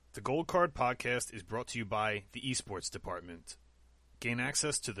The Gold Card Podcast is brought to you by the Esports Department. Gain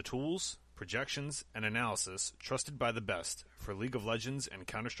access to the tools, projections, and analysis trusted by the best for League of Legends and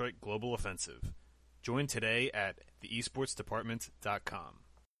Counter-Strike Global Offensive. Join today at theesportsdepartment.com.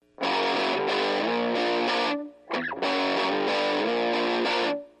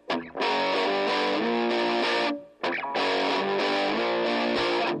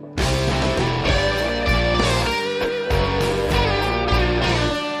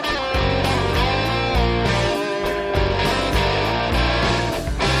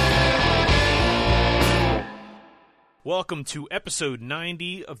 Welcome to episode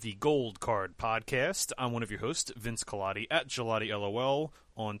 90 of the Gold Card Podcast. I'm one of your hosts, Vince Colati, at GelatiLOL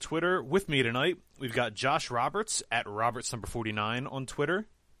on Twitter. With me tonight, we've got Josh Roberts, at Roberts49 on Twitter.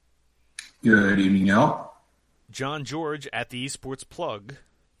 Good evening, y'all. John George, at the Esports Plug.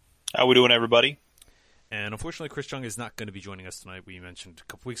 How we doing, everybody? And unfortunately, Chris Young is not going to be joining us tonight. We mentioned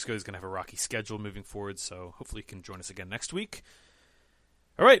a couple weeks ago he's going to have a rocky schedule moving forward, so hopefully he can join us again next week.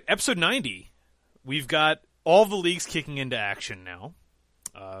 All right, episode 90. We've got all the leagues kicking into action now.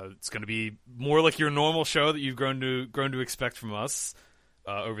 It's going to be more like your normal show that you've grown to expect from us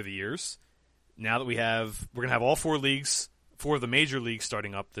over the years. Now that we're going to have all four of the major leagues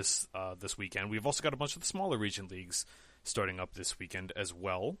starting up this weekend. We've also got a bunch of the smaller region leagues starting up this weekend as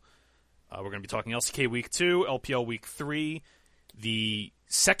well. We're going to be talking LCK Week 2, LPL Week 3, the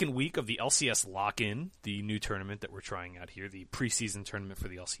second week of the LCS Lock-In, the new tournament that we're trying out here, the preseason tournament for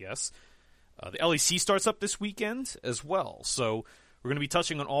the LCS. The LEC starts up this weekend as well, so we're going to be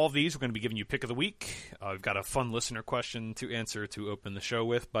touching on all of these. We're going to be giving you Pick of the Week. We've got a fun listener question to answer to open the show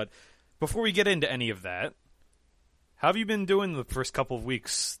with, but before we get into any of that, how have you been doing the first couple of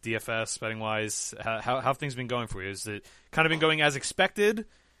weeks, DFS, betting-wise? How have things been going for you? Has it kind of been going as expected,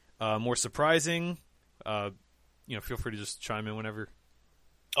 more surprising? Feel free to just chime in whenever.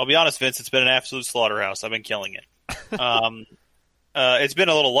 I'll be honest, Vince, it's been an absolute slaughterhouse. I've been killing it. It's been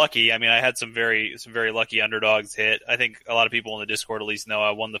a little lucky. I mean, I had some very lucky underdogs hit. I think a lot of people in the Discord at least know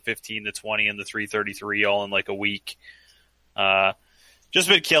I won the 15, the 20, and the 333 all in like a week. Just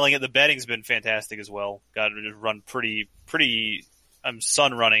been killing it. The betting's been fantastic as well. Got to run pretty. I'm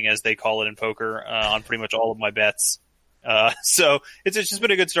sun running, as they call it in poker, on pretty much all of my bets. So it's just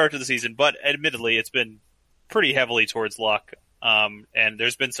been a good start to the season. But admittedly, it's been pretty heavily towards luck. And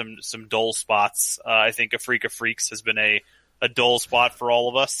there's been some dull spots. I think Afrika Freaks has been a dull spot for all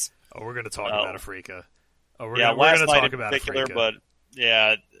of us. Oh, we're going to talk about Afrika. We're going to talk about Afrika. But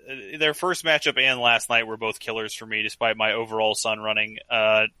yeah, their first matchup and last night were both killers for me, despite my overall sun running.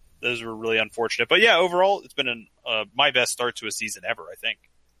 Those were really unfortunate. But yeah, overall, it's been my best start to a season ever, I think.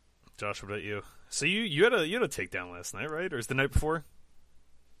 Josh, what about you? So you had a takedown last night, right? Or was it the night before?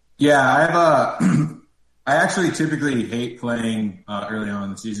 Yeah, I actually typically hate playing early on in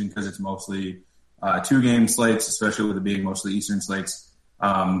the season because it's mostly 2-game slates, especially with it being mostly Eastern slates.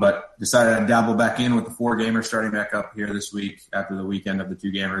 But decided I'd dabble back in with the 4-gamer starting back up here this week after the weekend of the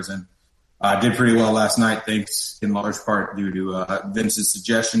 2-gamers, and did pretty well last night, thanks in large part due to Vince's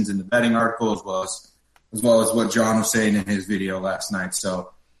suggestions in the betting article, as well as what John was saying in his video last night.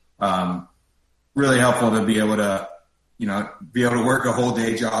 So really helpful to be able to work a whole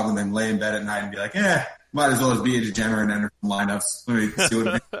day job and then lay in bed at night and be like, might as well be a degenerate and enter some lineups. Let me see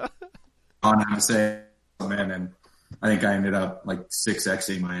what on how to say, man, and I think I ended up like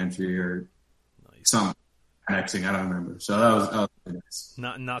 6xing my entry or some 10xing, I don't remember. So that was really nice.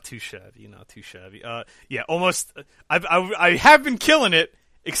 Not too shabby. Yeah, almost. I have been killing it,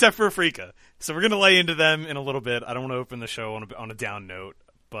 except for Afrika. So we're gonna lay into them in a little bit. I don't want to open the show on a down note,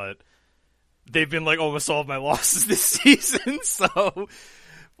 but they've been like almost all of my losses this season. So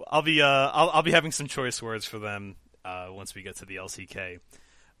I'll be having some choice words for them once we get to the LCK.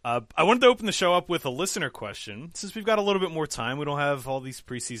 I wanted to open the show up with a listener question. Since we've got a little bit more time, we don't have all these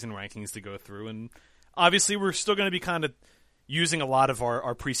preseason rankings to go through, and obviously we're still going to be kind of using a lot of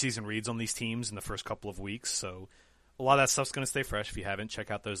our preseason reads on these teams in the first couple of weeks, so a lot of that stuff's going to stay fresh. If you haven't,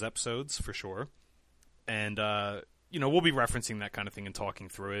 check out those episodes for sure. And, we'll be referencing that kind of thing and talking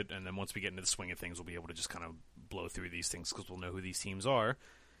through it, and then once we get into the swing of things, we'll be able to just kind of blow through these things because we'll know who these teams are.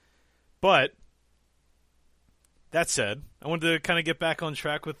 But that said, I wanted to kind of get back on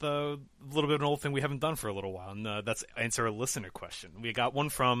track with a little bit of an old thing we haven't done for a little while, and that's answer a listener question. We got one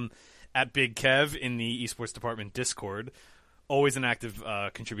from at Big Kev in the Esports Department Discord. Always an active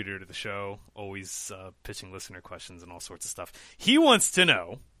contributor to the show, always pitching listener questions and all sorts of stuff. He wants to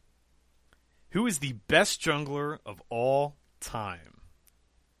know, who is the best jungler of all time?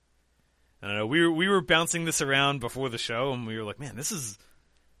 And I know we were bouncing this around before the show, and we were like, man, this is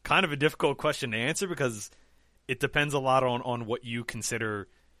kind of a difficult question to answer because it depends a lot on what you consider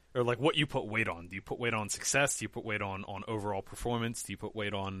or like what you put weight on. Do you put weight on success? Do you put weight on overall performance? Do you put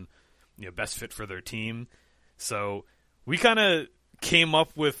weight on best fit for their team? So we kind of came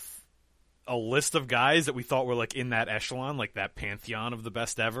up with a list of guys that we thought were like in that echelon, like that pantheon of the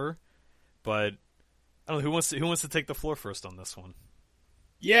best ever. But I don't know, who wants to take the floor first on this one?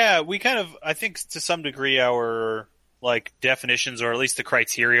 Yeah, we kind of, I think to some degree our like definitions, or at least the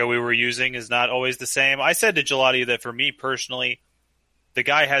criteria we were using, is not always the same. I said to Gelati that for me personally, the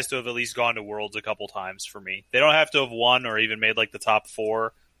guy has to have at least gone to Worlds a couple times for me. They don't have to have won or even made like the top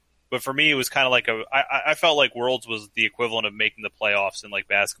 4. But for me, it was kind of like I felt like Worlds was the equivalent of making the playoffs in like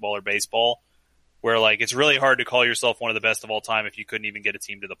basketball or baseball, where like it's really hard to call yourself one of the best of all time if you couldn't even get a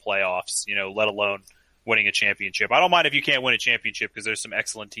team to the playoffs, let alone winning a championship. I don't mind if you can't win a championship because there's some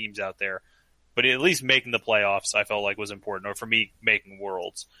excellent teams out there, but at least making the playoffs I felt like was important, or for me, making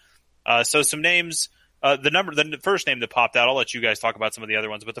Worlds. So some names, the first name that popped out, I'll let you guys talk about some of the other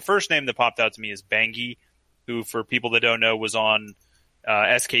ones, but the first name that popped out to me is Bengi, who, for people that don't know, was on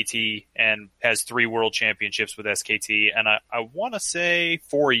SKT and has 3 world championships with SKT, and I want to say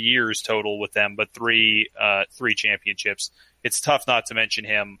 4 years total with them, but three championships. It's tough not to mention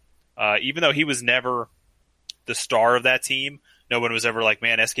him, even though he was never the star of that team. No one was ever like,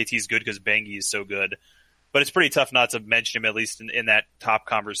 man, SKT is good because Bengi is so good. But it's pretty tough not to mention him, at least in that top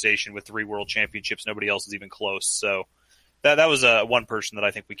conversation with 3 world championships. Nobody else is even close. So that was one person that I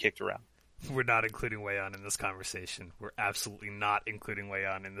think we kicked around. We're not including Weyon in this conversation. We're absolutely not including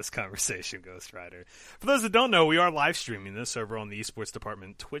Weyon in this conversation, Ghost Rider. For those that don't know, we are live streaming this over on the Esports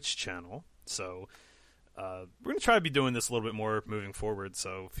Department Twitch channel. So we're going to try to be doing this a little bit more moving forward,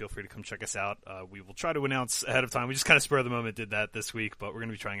 so feel free to come check us out. We will try to announce ahead of time. We just kind of spur of the moment did that this week, but we're going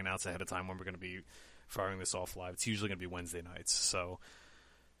to be trying to announce ahead of time when we're going to be firing this off live. It's usually going to be Wednesday nights. So,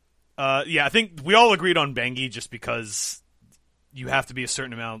 I think we all agreed on Bengi just because you have to be a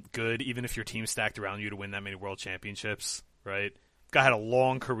certain amount good, even if your team's stacked around you, to win that many world championships, right? Guy had a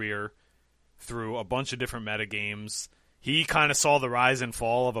long career through a bunch of different meta games. He kind of saw the rise and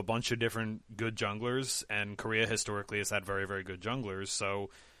fall of a bunch of different good junglers, and Korea historically has had very, very good junglers, so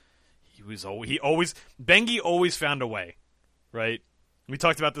Bengi always found a way, right? We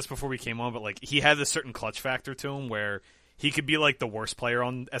talked about this before we came on, but like he had this certain clutch factor to him where he could be like the worst player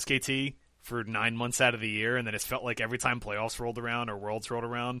on SKT for 9 months out of the year, and then it felt like every time playoffs rolled around or Worlds rolled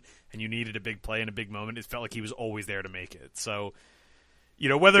around and you needed a big play in a big moment, it felt like he was always there to make it. So,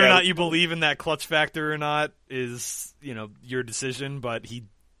 whether or not you believe in that clutch factor or not is, your decision, but he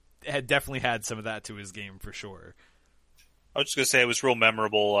had definitely had some of that to his game for sure. I was just going to say it was real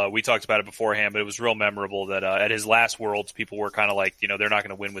memorable. We talked about it beforehand, but it was real memorable that at his last Worlds, people were kind of like, they're not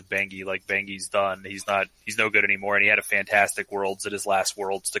going to win with Bengi. Like, Bengi's done. He's no good anymore. And he had a fantastic Worlds at his last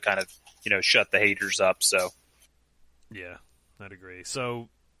Worlds to kind of, shut the haters up. So, yeah, I'd agree. So,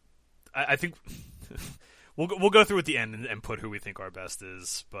 I think we'll go through at the end and put who we think our best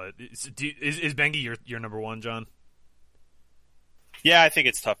is. But is Bengi your number one, John? Yeah, I think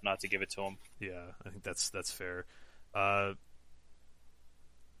it's tough not to give it to him. Yeah, I think that's fair. I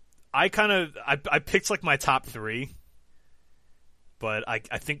picked like my top 3, but I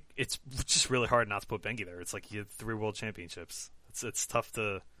think it's just really hard not to put Bengi there. It's like he had 3 world championships. It's tough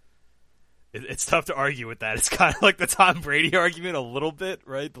to argue with that. It's kind of like the Tom Brady argument a little bit,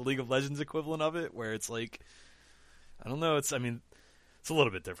 right? The League of Legends equivalent of it, where it's like, I don't know. It's a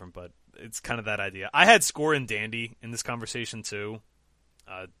little bit different, but it's kind of that idea. I had Score and Dandy in this conversation too.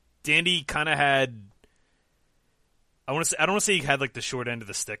 Dandy kind of had. I don't want to say he had like the short end of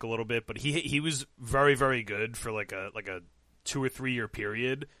the stick a little bit, but he was very, very good for like a 2 or 3 year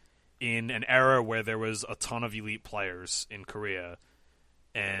period in an era where there was a ton of elite players in Korea,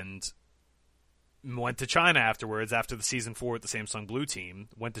 and went to China afterwards after the season 4 with the Samsung Blue team.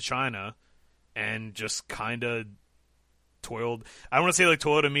 Went to China and just kind of toiled. I don't want to say like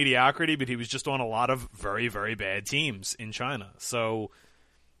toiled in mediocrity, but he was just on a lot of very, very bad teams in China. So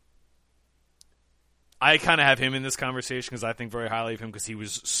I kind of have him in this conversation because I think very highly of him because he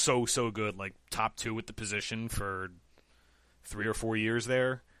was so good, like top 2 at the position for 3 or 4 years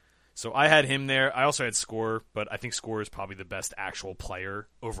there. So I had him there. I also had Score, but I think Score is probably the best actual player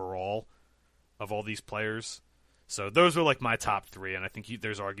overall of all these players. So those were like my top 3, and I think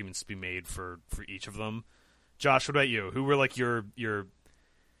there's arguments to be made for each of them. Josh, what about you? Who were like your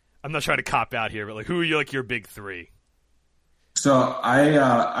I'm not trying to cop out here, but like who are your big 3? So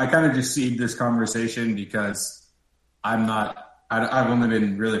I kind of just seed this conversation because I've only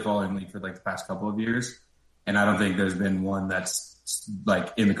been really following League for like the past couple of years, and I don't think there's been one that's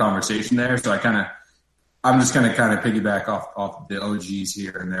like in the conversation there. So I'm just going to kind of piggyback off the OGs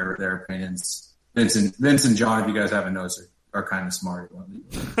here and their opinions. Vince and John, if you guys haven't noticed, are kind of smart.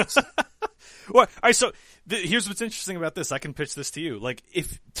 Well, all right, so here's what's interesting about this. I can pitch this to you. Like,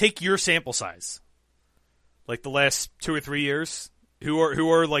 take your sample size, like the last 2 or 3 years, who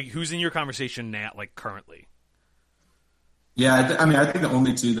are like who's in your conversation now, like currently. Yeah, I think the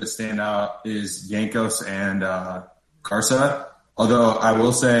only two that stand out is Yankos and Karsa. Although I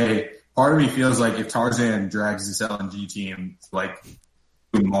will say, part of me feels like if Tarzan drags this LNG team like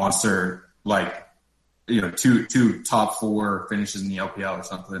a monster, like two top 4 finishes in the LPL or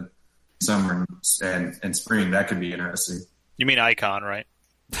something, summer and spring, that could be interesting. You mean Icon, right?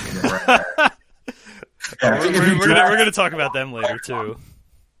 Yeah, right. We're going to talk about them later too.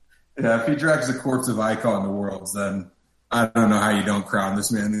 Yeah, if he drags the corpse of Icon in the Worlds, then I don't know how you don't crown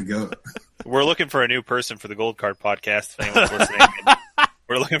this man the GOAT. We're looking for a new person for the Gold Card podcast, if anyone's listening.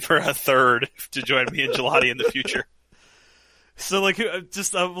 We're looking for a third to join me and Gelati in the future. So, like,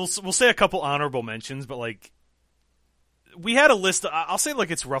 just we'll say a couple honorable mentions, but like, we had a list. I'll say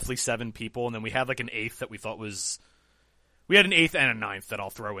like it's roughly 7 people, and then we had like an 8th that we thought was. We had an 8th and a 9th that I'll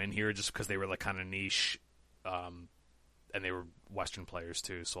throw in here just because they were like kind of niche, and they were Western players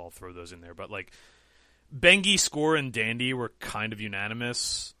too. So I'll throw those in there. But like, Bengi, Score, and Dandy were kind of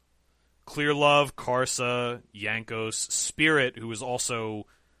unanimous. Clear Love, Karsa, Yankos, Spirit, who was also.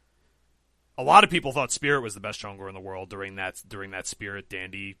 A lot of people thought Spirit was the best jungler in the world during that Spirit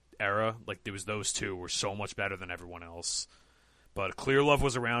Dandy era. Like, there was those two were so much better than everyone else. But Clear Love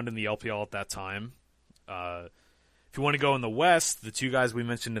was around in the LPL at that time. If you want to go in the West, the 2 guys we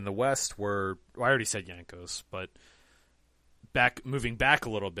mentioned in the West were, well, I already said Yankos, but moving back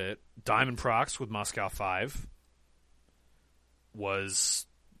a little bit, Diamond Prox with Moscow 5 was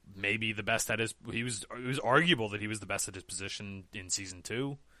maybe the best at his. It was arguable that he was the best at his position in Season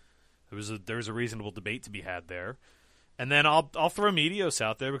 2. There was a reasonable debate to be had there. And then I'll throw Meteos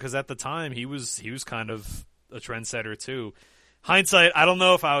out there because at the time he was kind of a trendsetter too. Hindsight, I don't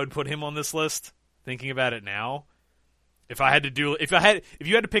know if I would put him on this list. Thinking about it now, if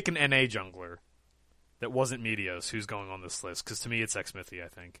you had to pick an NA jungler that wasn't Meteos, who's going on this list? Because to me it's Xmithy, I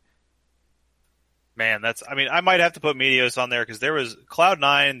think. Man, I might have to put Meteos on there because there was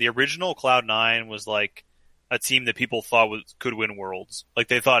Cloud9. The original Cloud9 was like a team that people thought could win Worlds. Like,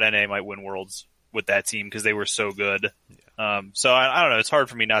 they thought NA might win Worlds with that team because they were so good. Yeah. So I don't know. It's hard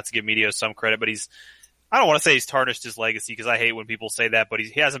for me not to give Meteos some credit, but I don't want to say he's tarnished his legacy because I hate when people say that, but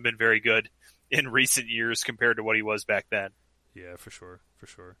he hasn't been very good in recent years compared to what he was back then. Yeah, for sure.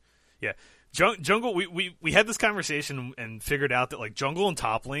 Yeah. Jungle, we had this conversation and figured out that like jungle and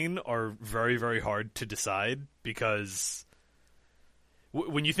top lane are very, very hard to decide because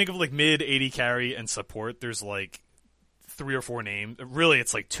when you think of like mid, AD carry, and support, there's like 3 or 4 names. Really,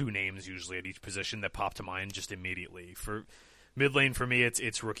 it's like 2 names usually at each position that pop to mind just immediately. For mid lane, for me,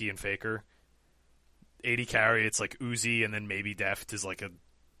 it's Rookie and Faker. AD carry, it's like Uzi, and then maybe Deft is like a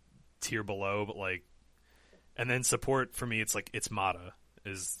tier below, but like, and then support for me, it's Mata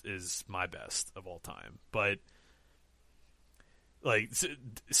is my best of all time. But like,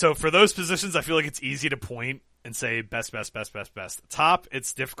 so for those positions, I feel like it's easy to point and say best. Top,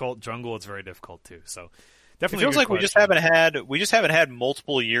 it's difficult. Jungle, it's very difficult too. So definitely, it feels like we just haven't had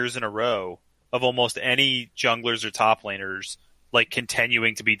multiple years in a row of almost any junglers or top laners like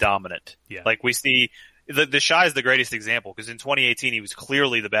continuing to be dominant. Yeah, like we see the Shy is the greatest example because in 2018 he was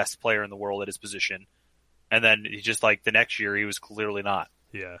clearly the best player in the world at his position, and then he just like the next year he was clearly not.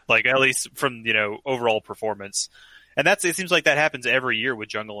 Yeah, like at least from overall performance. And it seems like that happens every year with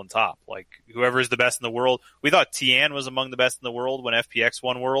jungle and top. Like, whoever is the best in the world. We thought Tian was among the best in the world when FPX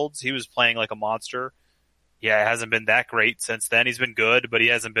won Worlds. He was playing like a monster. Yeah, it hasn't been that great since then. He's been good, but he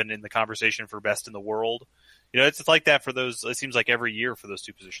hasn't been in the conversation for best in the world. It's like that for those, it seems like every year for those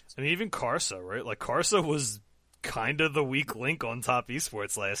 2 positions. I mean, even Karsa, right? Like, Karsa was kind of the weak link on top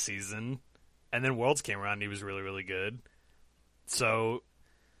esports last season. And then Worlds came around and he was really, really good. So,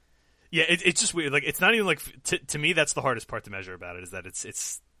 yeah, it's just weird. Like, it's not even like to me. That's the hardest part to measure about it is that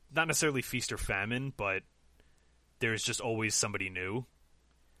it's not necessarily feast or famine, but there's just always somebody new.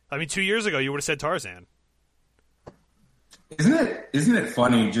 I mean, 2 years ago you would have said Tarzan. Isn't it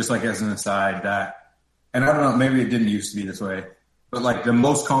funny? Just like as an aside, that, and I don't know, maybe it didn't used to be this way, but like the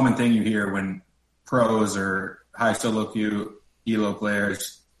most common thing you hear when pros or high solo queue elo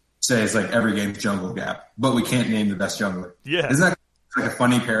players say is like every game's jungle gap, but we can't name the best jungler. Yeah, isn't that like a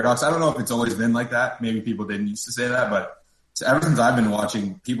funny paradox? I don't know if it's always been like that. Maybe people didn't used to say that, but ever since I've been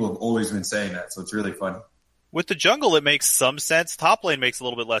watching, people have always been saying that. So it's really funny. With the jungle, it makes some sense. Top lane makes a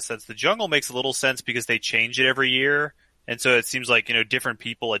little bit less sense. The jungle makes a little sense because they change it every year. And so it seems like, different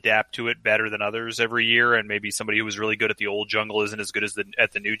people adapt to it better than others every year. And maybe somebody who was really good at the old jungle isn't as good as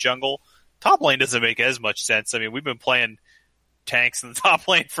at the new jungle. Top lane doesn't make as much sense. I mean, we've been playing tanks in the top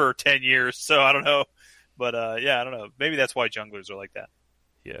lane for 10 years, so I don't know. But I don't know. Maybe that's why junglers are like that.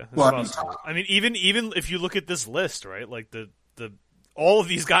 Yeah. Well, I mean, even if you look at this list, right? Like the all of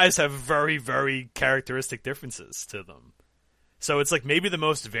these guys have very, very characteristic differences to them. So it's like maybe the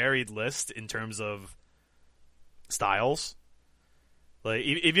most varied list in terms of styles. Like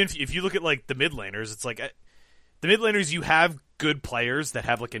even if you look at like the mid laners, it's like the mid laners, you have good players that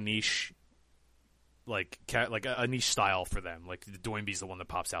have like a niche, like a niche style for them. Like the Doinby's the one that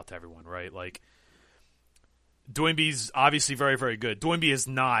pops out to everyone, right? Like Doinby's obviously very, very good. Doinby is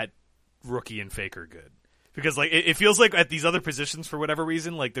not rookie and faker good. Because like it feels like at these other positions, for whatever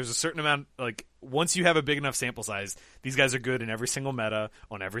reason, like there's a certain amount, like once you have a big enough sample size, these guys are good in every single meta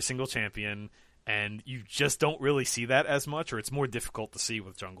on every single champion, and you just don't really see that as much, or it's more difficult to see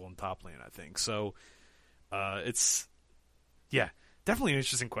with jungle and top lane, I think. So it's definitely an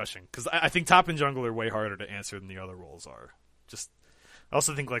interesting question, because I think top and jungle are way harder to answer than the other roles are. I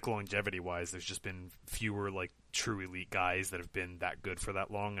also think like longevity wise, there's just been fewer like true elite guys that have been that good for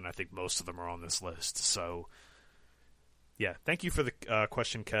that long, and I think most of them are on this list. So yeah, thank you for the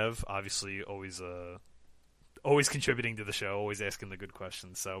question, Kev. Obviously, always contributing to the show, always asking the good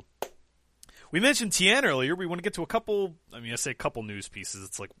questions. So we mentioned Tien earlier. We want to get to a couple. I mean, I say a couple news pieces.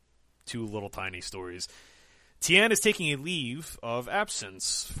 It's like two little tiny stories. Tien is taking a leave of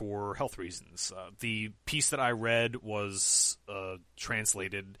absence for health reasons. The piece that I read was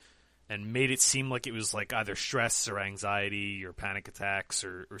translated and made it seem like it was like either stress or anxiety or panic attacks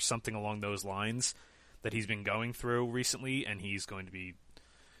or something along those lines that he's been going through recently, and he's going to be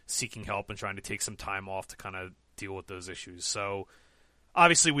seeking help and trying to take some time off to kind of deal with those issues. So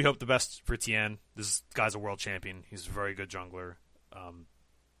obviously we hope the best for Tien. This guy's a world champion. He's a very good jungler.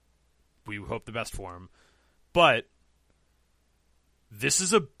 We hope the best for him. But this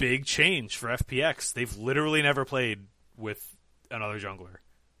is a big change for FPX. They've literally never played with another jungler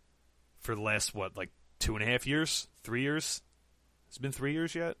for the last, 2.5 years? 3 years? It's been 3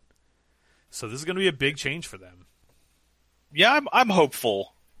 years yet? So this is going to be a big change for them. Yeah, I'm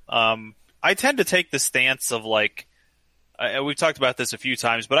hopeful. I tend to take the stance of we've talked about this a few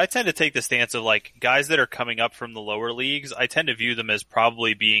times, but I tend to take the stance of guys that are coming up from the lower leagues. I tend to view them as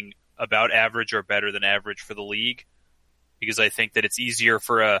probably being about average or better than average for the league, because I think that it's easier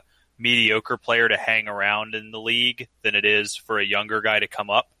for a mediocre player to hang around in the league than it is for a younger guy to come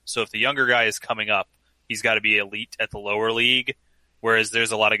up. So if the younger guy is coming up, he's got to be elite at the lower league, whereas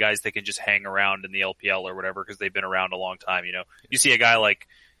there's a lot of guys that can just hang around in the LPL or whatever because they've been around a long time. You see a guy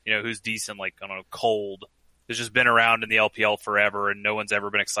who's decent, Cold, who's just been around in the LPL forever and no one's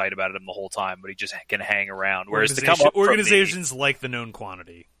ever been excited about him the whole time, but he just can hang around. Whereas to come up organizations like the known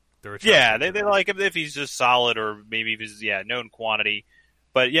quantity. They like him if he's just solid, or maybe if he's known quantity.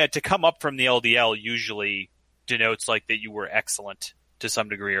 But to come up from the LDL usually denotes that you were excellent to some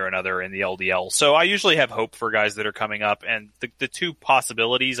degree or another in the LDL. So I usually have hope for guys that are coming up, and the two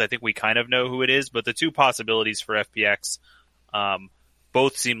possibilities, I think we kind of know who it is, but the two possibilities for FPX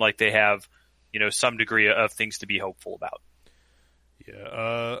both seem like they have some degree of things to be hopeful about.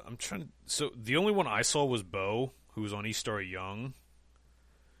 Yeah, so the only one I saw was Bo, who was on E-Star Young.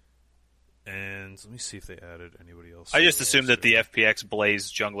 And let me see if they added anybody else. I just assumed that the FPX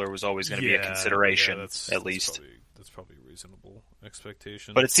Blaze jungler was always going to be a consideration, at least. That's probably a reasonable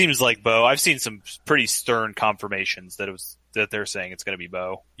expectation. But it seems like Bo. I've seen some pretty stern confirmations that they're saying it's going to be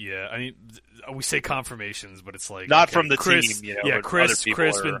Bo. Yeah, I mean, we say confirmations, but it's not from the Chris, team. Chris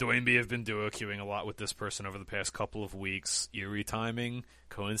and Doinby have been duo queuing a lot with this person over the past couple of weeks. Eerie timing,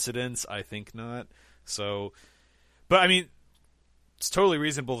 coincidence? I think not. So, but I mean, it's totally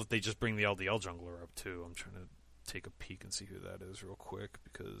reasonable that they just bring the LDL jungler up, too. I'm trying to take a peek and see who that is real quick,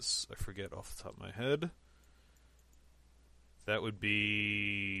 because I forget off the top of my head. That would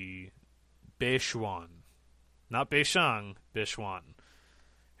be Beishuan. Not Beishang, Beishuan,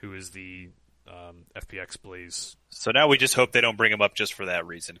 who is the FPX Blaze. So now we just hope they don't bring him up just for that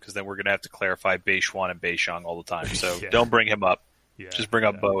reason, because then we're going to have to clarify Beishwan and Beishang all the time. So Don't bring him up. Just bring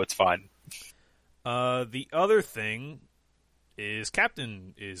up Bo, it's fine. The other thing is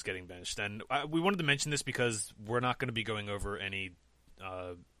Captain is getting benched, and we wanted to mention this because we're not going to be going over any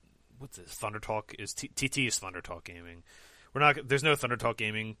what's this, Thunder Talk is TT is Thunder Talk Gaming. There's no Thunder Talk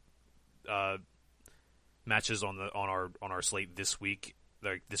Gaming matches on our slate this week,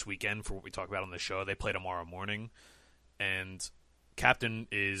 this weekend, for what we talk about on the show. They play tomorrow morning, and Captain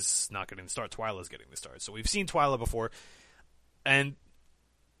is not getting the start. Twyla's getting the start. So we've seen Twyla before, and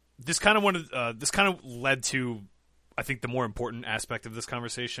this kind of led to, I think, the more important aspect of this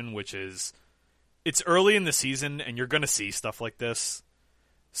conversation, which is it's early in the season and you're going to see stuff like this.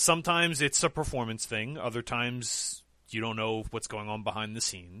 Sometimes it's a performance thing. Other times you don't know what's going on behind the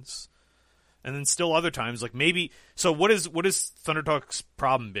scenes. And then still other times, like maybe. So what is Thunder Talk's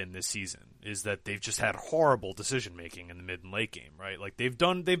problem been this season? Is that they've just had horrible decision making in the mid and late game, right? Like they've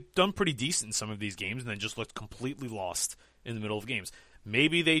done pretty decent in some of these games, and then just looked completely lost in the middle of games.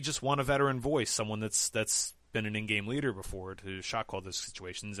 Maybe they just want a veteran voice, someone that's been an in-game leader before to shot call those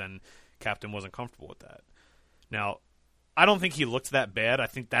situations, and Captain wasn't comfortable with that. Now, I don't think he looked that bad. I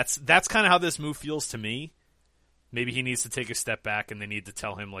think that's kind of how this move feels to me. Maybe he needs to take a step back, and they need to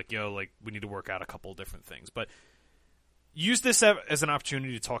tell him, like, we need to work out a couple of different things. But use this as an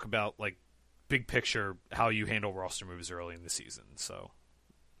opportunity to talk about, like, big picture, how you handle roster moves early in the season. So,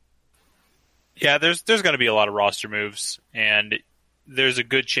 yeah, there's going to be a lot of roster moves, and there's a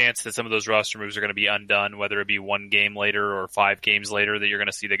good chance that some of those roster moves are going to be undone, whether it be 1 game later or 5 games later, that you're going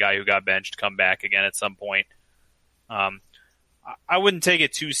to see the guy who got benched come back again at some point. I wouldn't take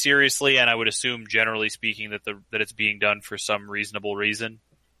it too seriously, and I would assume, generally speaking, that it's being done for some reasonable reason.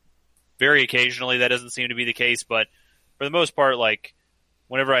 Very occasionally, that doesn't seem to be the case, but for the most part, like,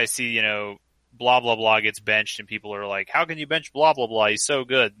 whenever I see, blah, blah, blah gets benched, and people are like, how can you bench blah, blah, blah? He's so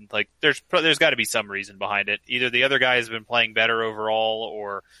good. Like, there's got to be some reason behind it. Either the other guy has been playing better overall,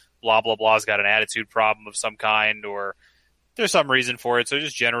 or blah, blah, blah's got an attitude problem of some kind, or there's some reason for it. So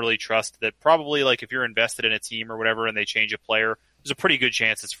just generally trust that probably, like, if you're invested in a team or whatever and they change a player, there's a pretty good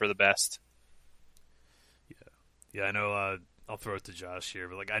chance it's for the best. Yeah, I know. I'll throw it to Josh here,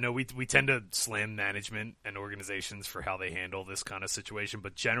 but like I know we tend to slam management and organizations for how they handle this kind of situation,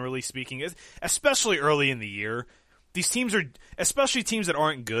 but generally speaking, especially early in the year, these teams are, especially teams that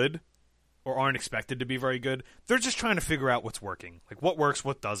aren't good or aren't expected to be very good, they're just trying to figure out what's working, like what works,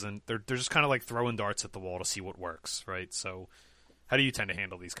 what doesn't. They're just kind of like throwing darts at the wall to see what works, right? So, how do you tend to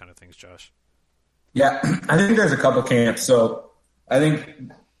handle these kind of things, Josh? Yeah, I think there's a couple camps. So I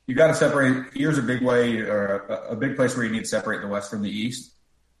think you got to separate. Here's a big way, or a big place where you need to separate the West from the East,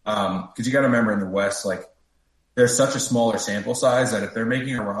 because you got to remember in the West, like there's such a smaller sample size that if they're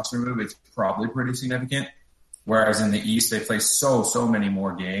making a roster move, it's probably pretty significant. Whereas in the East, they play so many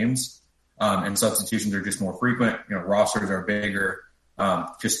more games. And substitutions are just more frequent. Rosters are bigger.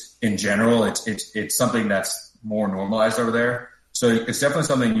 Just in general, it's something that's more normalized over there. So it's definitely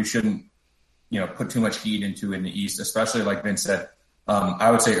something you shouldn't, put too much heat into in the East, especially like Vince said.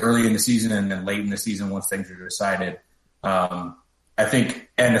 I would say early in the season and then late in the season once things are decided. I think,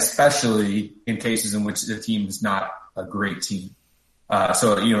 and especially in cases in which the team is not a great team.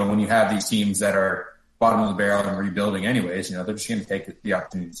 So when you have these teams that are bottom of the barrel and rebuilding anyways, they're just going to take the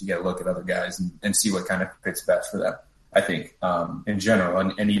opportunity to get a look at other guys and see what kind of fits best for them, I think, in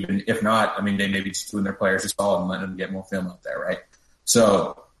general. And even if not, I mean, they may be just doing their players just all and letting them get more film out there, right?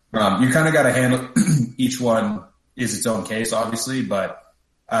 So you kind of got to handle each one is its own case, obviously, but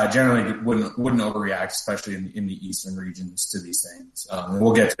generally wouldn't overreact, especially in the eastern regions, to these things. And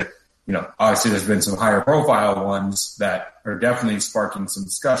we'll get to, obviously there's been some higher profile ones that are definitely sparking some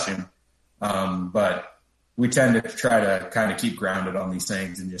discussion. But we tend to try to kind of keep grounded on these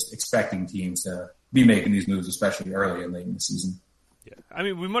things and just expecting teams to be making these moves, especially early and late in the season. Yeah, I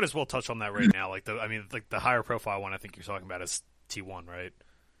mean, we might as well touch on that right now. Like the higher profile one I think you're talking about is T1, right?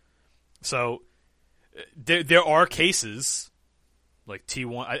 So there are cases like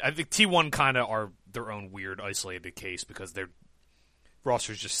T1. I think T1 kind of are their own weird isolated case because their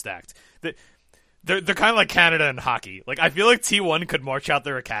roster's just stacked. They're kind of like Canada in hockey. Like, I feel like T1 could march out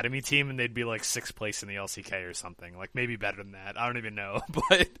their academy team and they'd be like 6th place in the LCK or something. Like, maybe better than that. I don't even know.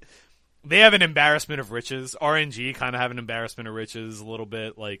 But they have an embarrassment of riches. RNG kind of have an embarrassment of riches a little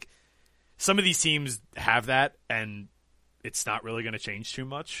bit. Like, some of these teams have that, and it's not really going to change too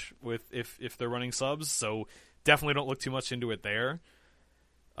much with if they're running subs. So definitely don't look too much into it there.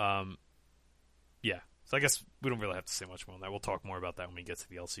 Yeah. So I guess we don't really have to say much more on that. We'll talk more about that when we get to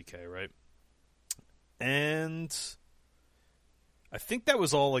the LCK, right? And I think that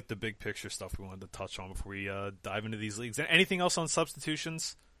was all like the big picture stuff we wanted to touch on before we dive into these leagues. Anything else on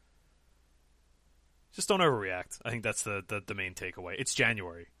substitutions? Just don't overreact. I think that's the main takeaway. It's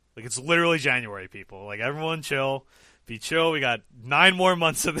January. Like, it's literally January, people. Like, everyone chill. Be chill. We got 9 more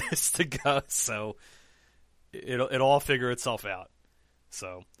months of this to go. So it'll all figure itself out.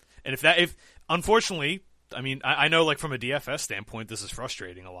 So, and if unfortunately, I mean, I know like from a DFS standpoint, this is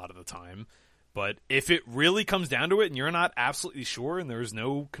frustrating a lot of the time. But if it really comes down to it and you're not absolutely sure and there's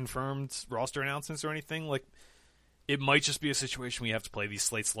no confirmed roster announcements or anything, like, it might just be a situation where you have to play these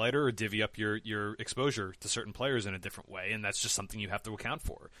slates lighter or divvy up your exposure to certain players in a different way, and that's just something you have to account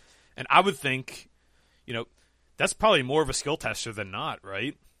for. And I would think, that's probably more of a skill tester than not,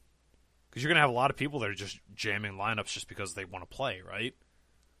 right? Because you're going to have a lot of people that are just jamming lineups just because they want to play, right?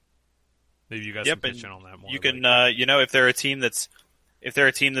 Maybe you guys Yep, can pitch in on that more. You can, if they're a team that's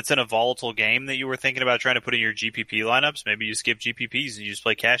in a volatile game that you were thinking about trying to put in your GPP lineups, maybe you skip GPPs and you just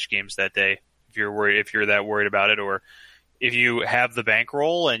play cash games that day if you're that worried about it, or if you have the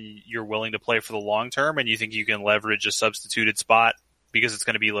bankroll and you're willing to play for the long term and you think you can leverage a substituted spot because it's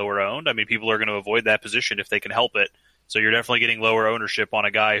going to be lower owned. I mean, people are going to avoid that position if they can help it. So you're definitely getting lower ownership on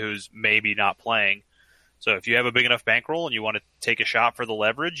a guy who's maybe not playing. So if you have a big enough bankroll and you want to take a shot for the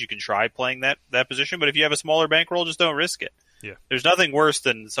leverage, you can try playing that position. But if you have a smaller bankroll, just don't risk it. Yeah. There's nothing worse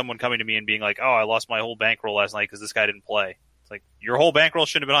than someone coming to me and being like, "Oh, I lost my whole bankroll last night because this guy didn't play." It's like, your whole bankroll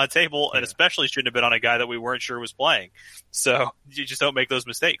shouldn't have been on the table, and especially shouldn't have been on a guy that we weren't sure was playing. So you just don't make those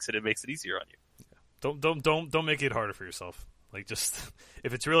mistakes, and it makes it easier on you. Yeah. Don't make it harder for yourself. Like, just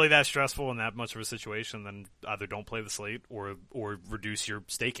if it's really that stressful and that much of a situation, then either don't play the slate or reduce your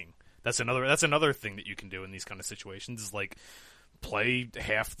staking. That's another thing that you can do in these kind of situations is like play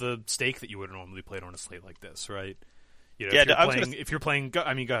half the stake that you would have normally played on a slate like this, right? You know, if you're playing, go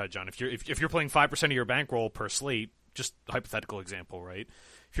ahead, John. If you're playing 5% of your bankroll per slate, just hypothetical example, right?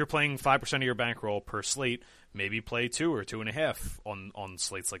 If you're playing 5% of your bankroll per slate, maybe play 2 or 2.5 on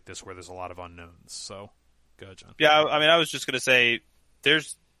slates like this where there's a lot of unknowns. So, go ahead, John. Yeah, I mean, I was just going to say,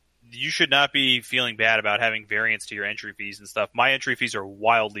 you should not be feeling bad about having variance to your entry fees and stuff. My entry fees are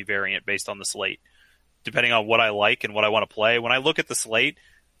wildly variant based on the slate, depending on what I like and what I want to play. When I look at the slate,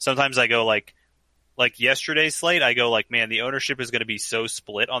 sometimes I go like yesterday's slate, I go like, man, the ownership is going to be so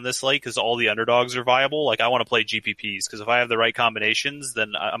split on this slate because all the underdogs are viable. Like, I want to play GPPs because if I have the right combinations,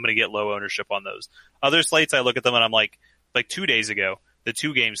 then I'm going to get low ownership on those. Other slates, I look at them and I'm like 2 days ago, the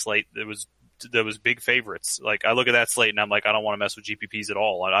 2-game slate that was big favorites. Like, I look at that slate and I'm like, I don't want to mess with GPPs at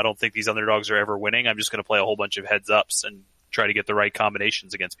all. I don't think these underdogs are ever winning. I'm just going to play a whole bunch of heads ups and try to get the right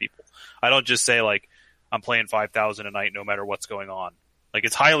combinations against people. I don't just say like, I'm playing 5,000 a night no matter what's going on. Like,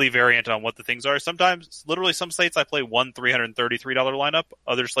 it's highly variant on what the things are. Sometimes, literally some slates I play one $333 lineup.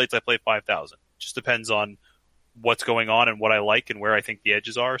 Other slates I play 5,000. Just depends on what's going on and what I like and where I think the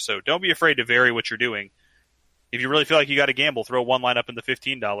edges are. So don't be afraid to vary what you're doing. If you really feel like you got to gamble, throw one lineup in the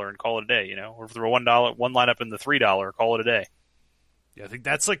 $15 and call it a day, you know, or throw one lineup in the $3, call it a day. Yeah, I think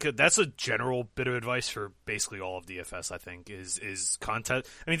that's a general bit of advice for basically all of DFS. I think is contest.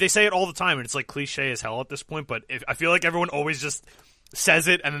 I mean, they say it all the time, and it's like cliche as hell at this point. But I feel like everyone always just says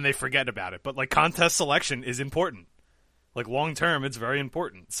it and then they forget about it. But like, contest selection is important. Like, long term, it's very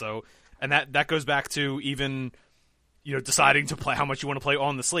important. So, and that goes back to even, you know, deciding to play how much you want to play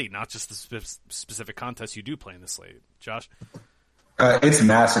on the slate, not just the specific contests you do play in the slate. Josh? It's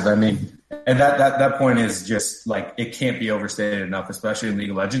massive. I mean, and that point is just like, it can't be overstated enough, especially in League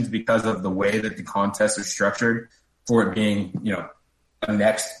of Legends, because of the way that the contests are structured for it being, you know, a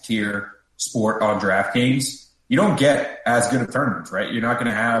next tier sport on DraftKings. You don't get as good of tournaments, right? You're not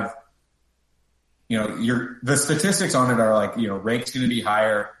going to have, you know, the statistics on it are like, you know, rank's going to be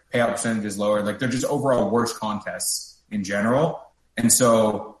higher, payout percentage is lower. Like, they're just overall worse contests in general. And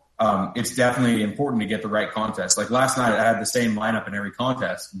so it's definitely important to get the right contest. Like, last night I had the same lineup in every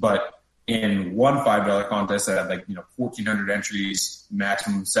contest, but in one $5 contest that had, like, you know, 1,400 entries,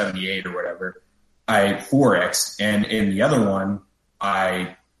 maximum 78 or whatever, I 4X. And in the other one,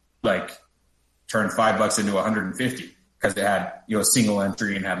 I like turned $5 into 150 because it had, you know, a single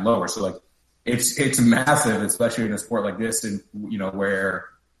entry and had lower. So like, it's massive, especially in a sport like this, and, you know, where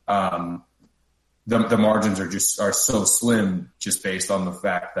the margins are so slim just based on the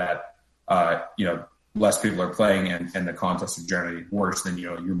fact that, you know, less people are playing and the contests are generally worse than, you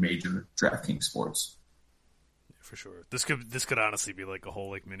know, your major DraftKings sports. Yeah, for sure. This could honestly be like a whole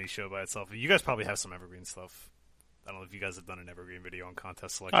like mini show by itself. You guys probably have some evergreen stuff. I don't know if you guys have done an evergreen video on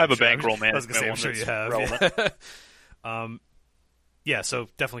contest selection. I have a bankroll management. I was going to say, I'm sure you have. Yeah. Yeah, so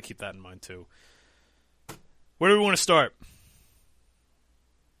definitely keep that in mind too. Where do we want to start?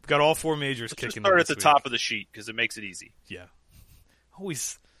 We've got all 4 majors kicking. Start at the top of the sheet because it makes it easy. Yeah.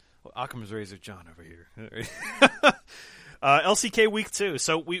 Always Occam's razor John over here. LCK week 2.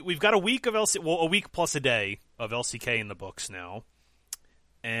 So we've got a week of a week plus a day of LCK in the books now.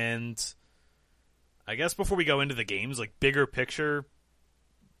 And I guess before we go into the games, like, bigger picture,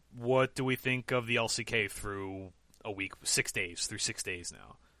 what do we think of the LCK through a week, 6 days, through 6 days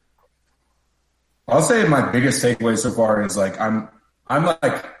now? I'll say my biggest takeaway so far is like, I'm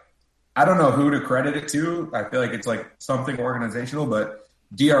like, I don't know who to credit it to. I feel like it's like something organizational, but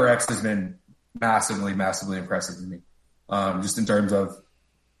DRX has been massively, massively impressive to me. Just in terms of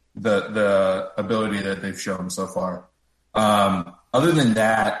the ability that they've shown so far. Other than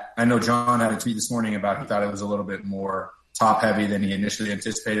that, I know John had a tweet this morning about he thought it was a little bit more top heavy than he initially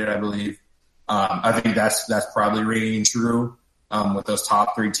anticipated, I believe. I think that's probably ringing true. with those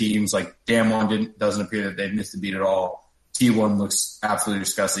top three teams. Like Damwon doesn't appear that they've missed a beat at all. T1 looks absolutely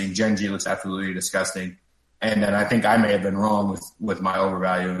disgusting. Gen G looks absolutely disgusting. And then I think I may have been wrong with my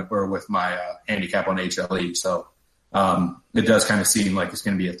overvalue or with my handicap on HLE. So it does kind of seem like it's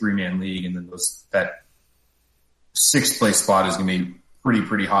going to be a 3-man league, and then that 6th place spot is going to be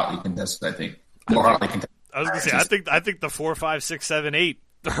pretty hotly contested. I think more hotly contested. I was going to say I think the 4, 5, 6, 7, 8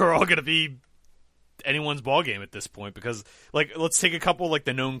 are all going to be anyone's ball game at this point, because like let's take a couple like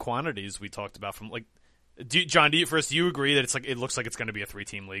the known quantities we talked about from like John. Do you agree that it looks like it's going to be a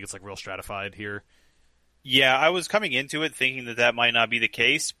 3-team league? It's like real stratified here. Yeah, I was coming into it thinking that might not be the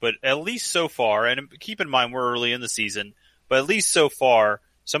case, but at least so far, and keep in mind we're early in the season, but at least so far,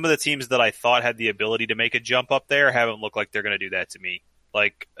 some of the teams that I thought had the ability to make a jump up there haven't looked like they're going to do that to me.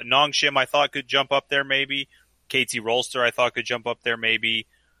 Like Nongshim, I thought could jump up there maybe. KT Rolster, I thought could jump up there maybe.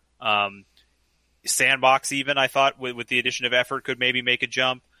 Sandbox even, I thought with the addition of effort could maybe make a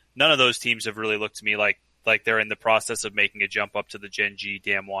jump. None of those teams have really looked to me like they're in the process of making a jump up to the Gen G,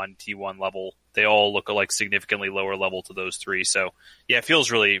 Damwon, T1 level. They all look like significantly lower level to those three. So yeah, it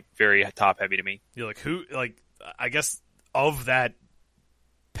feels really very top heavy to me. You're like I guess of that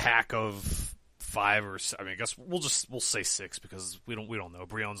pack of 5 or I guess we'll say 6 because we don't know.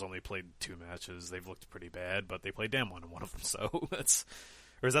 Brion's only played 2 matches. They've looked pretty bad, but they played Damwon in one of them. So that's,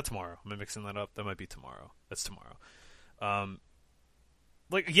 or is that tomorrow? Am I mixing that up? That might be tomorrow. That's tomorrow.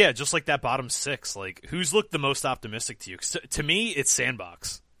 Like, yeah, just like that bottom 6, like, who's looked the most optimistic to you? 'Cause to me, it's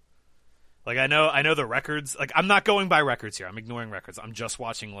Sandbox. Like, I know the records. Like, I'm not going by records here. I'm ignoring records. I'm just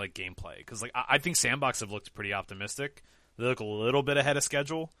watching, like, gameplay. Because, like, I think Sandbox have looked pretty optimistic. They look a little bit ahead of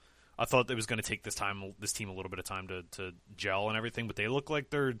schedule. I thought it was going to take this team a little bit of time to gel and everything, but they look like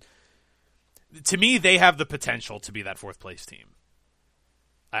they're... To me, they have the potential to be that 4th place team.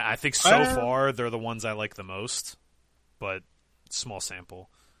 I think so far, they're the ones I like the most, but... small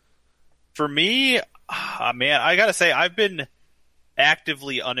sample. For me, man, I gotta say, I've been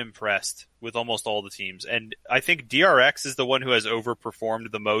actively unimpressed with almost all the teams, and I think DRX is the one who has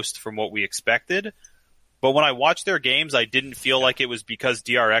overperformed the most from what we expected. But when I watched their games, I didn't feel like it was because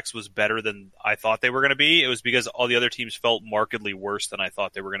DRX was better than I thought they were going to be. It was because all the other teams felt markedly worse than I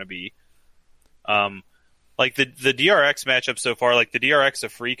thought they were going to be. Like the DRX matchup so far, like the DRX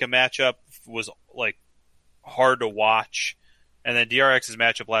Afrika matchup was like hard to watch. And then DRX's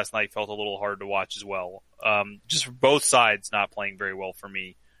matchup last night felt a little hard to watch as well. Just both sides not playing very well for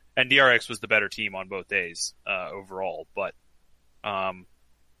me. And DRX was the better team on both days overall. But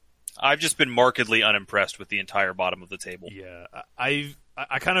I've just been markedly unimpressed with the entire bottom of the table. Yeah, I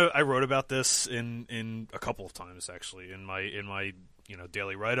wrote about this in a couple of times actually in my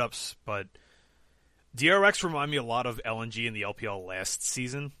daily write-ups. But DRX remind me a lot of LNG in the LPL last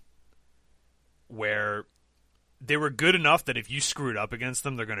season, where they were good enough that if you screwed up against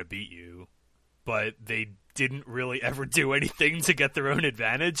them, they're going to beat you. But they didn't really ever do anything to get their own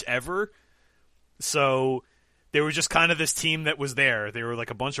advantage, ever. So they were just kind of this team that was there. They were like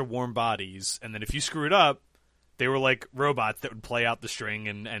a bunch of warm bodies. And then if you screwed up, they were like robots that would play out the string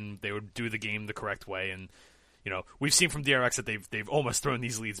and they would do the game the correct way. And, we've seen from DRX that they've almost thrown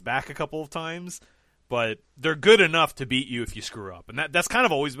these leads back a couple of times. But they're good enough to beat you if you screw up. And that's kind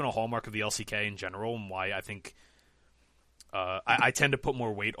of always been a hallmark of the LCK in general, and why I think... I tend to put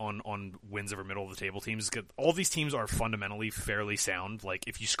more weight on wins over middle of the table teams. All these teams are fundamentally fairly sound. Like,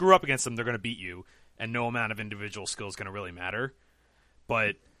 if you screw up against them, they're going to beat you, and no amount of individual skill is going to really matter.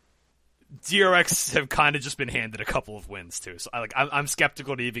 But DRX have kind of just been handed a couple of wins, too. So I'm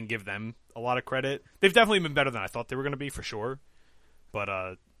skeptical to even give them a lot of credit. They've definitely been better than I thought they were going to be, for sure.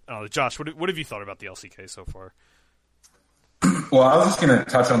 But, Josh, what have you thought about the LCK so far? Well, I was just going to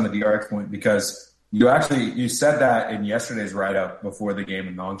touch on the DRX point because... You said that in yesterday's write-up before the game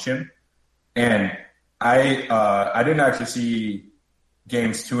in Nongshim, and I didn't actually see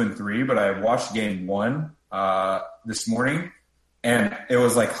games 2 and 3, but I watched game 1 this morning, and it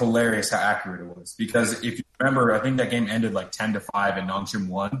was like hilarious how accurate it was. Because if you remember, I think that game ended like 10-5 and Nongshim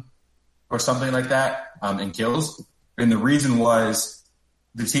won, or something like that, in kills. And the reason was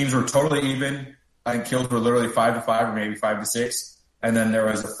the teams were totally even. I think kills were literally 5-5 or maybe 5-6, and then there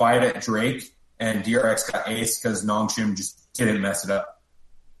was a fight at Drake. And DRX got ace because Nongshim just didn't mess it up.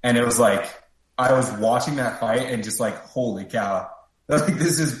 And it was like, I was watching that fight and just like, holy cow. Like,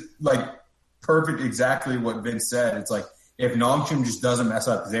 this is like perfect, exactly what Vince said. It's like, if Nongshim just doesn't mess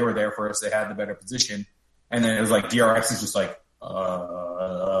up, because they were there first, they had the better position. And then it was like, DRX is just like,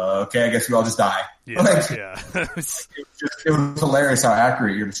 okay, I guess we all just die. Yeah, like, yeah. it was hilarious how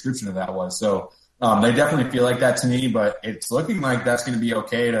accurate your description of that was. So, they definitely feel like that to me, but it's looking like that's going to be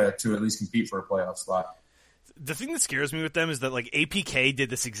okay to at least compete for a playoff spot. the thing that scares me with them is that like APK did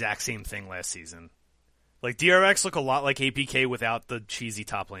this exact same thing last season. Like DRX look a lot like APK without the cheesy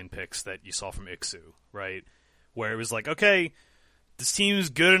top lane picks that you saw from Ixu, right? Where it was like, okay, this team's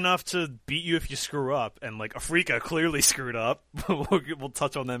good enough to beat you if you screw up, and like Afrika clearly screwed up. We'll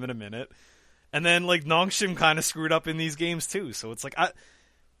touch on them in a minute. And then like Nongshim kind of screwed up in these games too. So it's like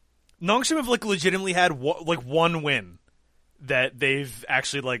Nongshim have like legitimately had one win that they've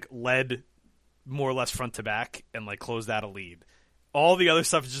actually like led more or less front to back and like closed out a lead. All the other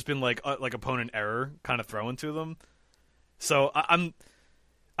stuff has just been like opponent error kind of thrown to them. So I'm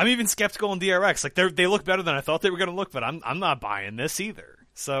even skeptical in DRX. Like they look better than I thought they were going to look, but I'm not buying this either.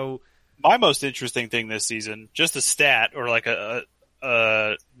 So my most interesting thing this season, just a stat or like a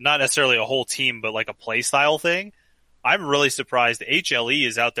not necessarily a whole team, but like a play style thing. I'm really surprised HLE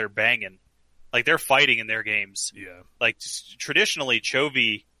is out there banging. Like they're fighting in their games. Yeah. Like traditionally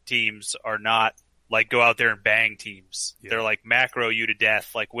Chovy teams are not like go out there and bang teams. Yeah. They're like macro you to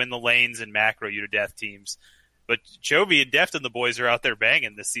death, like win the lanes and macro you to death teams. But Chovy and Deft and the boys are out there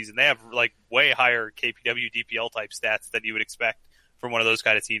banging this season. They have like way higher KPW DPL type stats than you would expect from one of those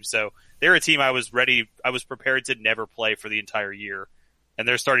kind of teams. So they're a team I was prepared to never play for the entire year. And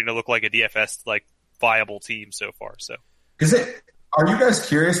they're starting to look like a DFS like viable team so far. So are you guys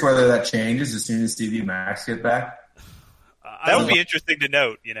curious whether that changes as soon as TV Max get back? That would be interesting to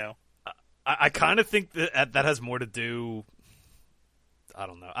note, you know. I kind of think that has more to do. I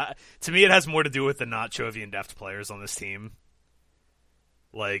don't know. To me, it has more to do with the not Chovy and Deft players on this team.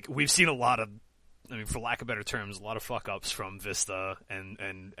 Like we've seen a lot of, I mean, for lack of better terms, a lot of fuck ups from Vista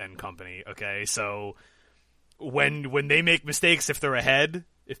and company. Okay, so when they make mistakes, if they're ahead,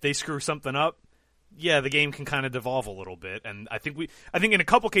 if they screw something up, yeah, the game can kind of devolve a little bit. And I think in a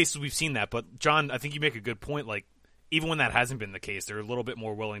couple cases we've seen that. But John, I think you make a good point. Like, even when that hasn't been the case, they're a little bit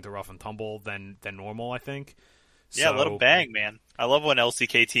more willing to rough and tumble than normal, I think. Yeah, let them bang, man. I love when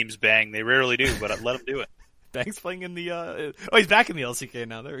LCK teams bang. They rarely do, but let them do it. Bang's playing in the... he's back in the LCK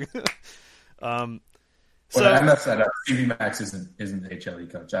now. There we go. I messed that up. TV Max isn't the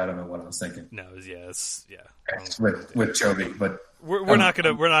HLE coach. I don't know what I was thinking. No, it's with Chovy, but we're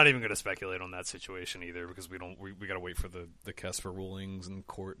not even gonna speculate on that situation either because we gotta wait for the Kesper rulings and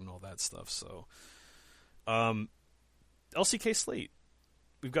court and all that stuff. So, LCK slate.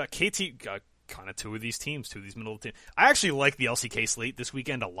 We've got got kind of two of these middle of the team. I actually like the LCK slate this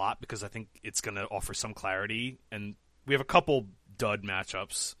weekend a lot because I think it's going to offer some clarity, and we have a couple dud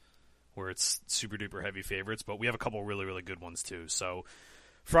matchups where it's super duper heavy favorites, but we have a couple really, really good ones too. So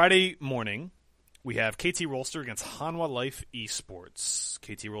Friday morning, we have KT Rolster against Hanwha Life Esports.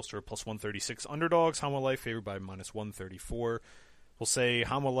 KT Rolster plus 136 underdogs. Hanwha Life favored by minus 134. We'll say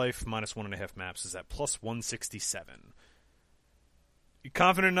Hanwha Life minus 1.5 maps is at plus 167. You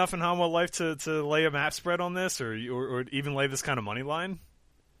confident enough in Hanwha Life to lay a map spread on this, or even lay this kind of money line?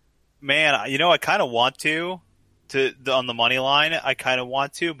 Man, I kind of want to on the money line. I kind of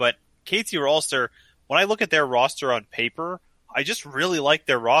want to, but KT Rolster, when I look at their roster on paper, I just really like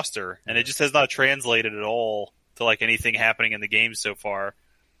their roster, and it just has not translated at all to like anything happening in the game so far.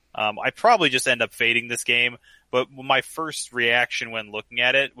 I probably just end up fading this game, but my first reaction when looking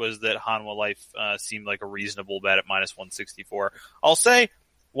at it was that Hanwha Life seemed like a reasonable bet at minus 164. I'll say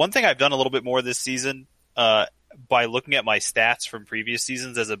one thing I've done a little bit more this season by looking at my stats from previous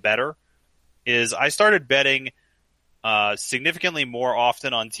seasons as a bettor is I started betting significantly more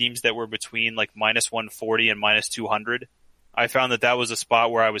often on teams that were between like minus 140 and minus 200. I found that was a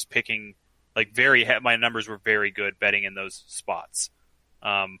spot where I was picking like my numbers were very good betting in those spots.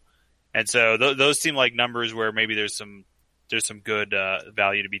 And so those seem like numbers where maybe there's some good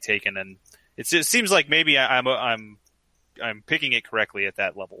value to be taken, and it seems like maybe I'm picking it correctly at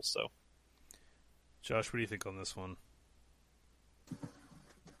that level. So, Josh, what do you think on this one?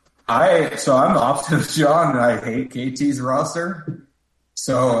 I'm the opposite of John. I hate KT's roster,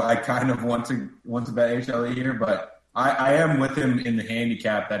 so I kind of want to bet HLE here, but I am with him in the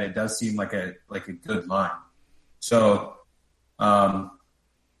handicap that it does seem like a good line. So.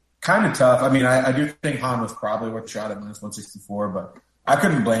 Kind of tough. I mean, I do think Han was probably worth a shot at minus 164, but I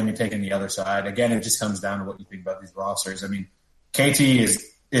couldn't blame you taking the other side. Again, it just comes down to what you think about these rosters. I mean, KT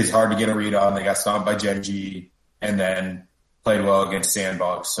is hard to get a read on. They got stomped by Genji and then played well against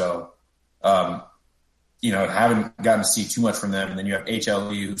Sandbox. So, haven't gotten to see too much from them. And then you have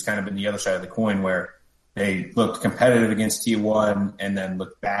HLE, who's kind of been the other side of the coin where they looked competitive against T1 and then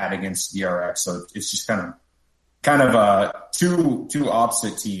looked bad against DRX. So it's just kind of two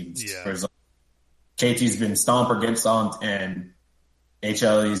opposite teams. Yeah. Whereas KT's been stomp or get stomped, and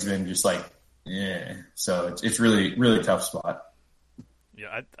HLE's been just like, yeah. So it's really, really tough spot.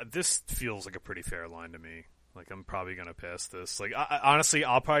 Yeah, this feels like a pretty fair line to me. Like, I'm probably going to pass this. Like, honestly,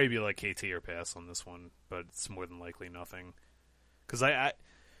 I'll probably be like KT or pass on this one, but it's more than likely nothing. Because I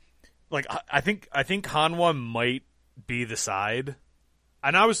think Hanwha might be the side.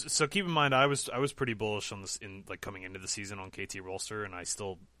 And keep in mind, I was pretty bullish on this in like coming into the season on KT roster, and I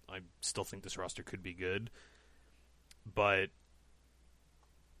still think this roster could be good. But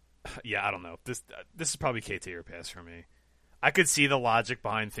yeah, I don't know. This is probably KT or pass for me. I could see the logic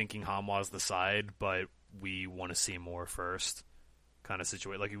behind thinking Hanwha's the side, but we want to see more first, kind of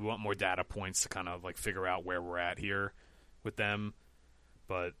situation. Like, we want more data points to kind of like figure out where we're at here with them.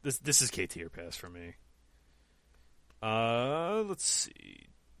 But this is KT or pass for me. Let's see.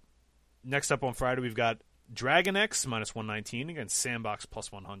 Next up on Friday, we've got Dragon X minus 119 against Sandbox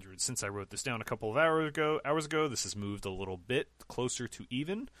plus 100. Since I wrote this down a couple of hours ago, this has moved a little bit closer to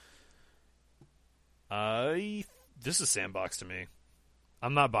even. This is Sandbox to me.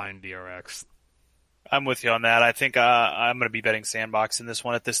 I'm not buying DRX. I'm with you on that. I think I'm going to be betting Sandbox in this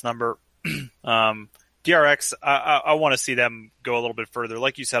one at this number. DRX, I want to see them go a little bit further.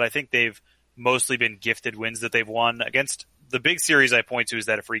 Like you said, I think they've mostly been gifted wins that they've won. Against the big series I point to is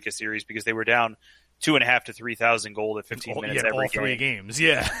that Afrika series, because they were down 2,500 to 3,000 gold at 15 minutes every all three games.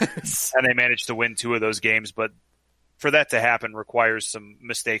 Yeah. And they managed to win 2 of those games, but for that to happen requires some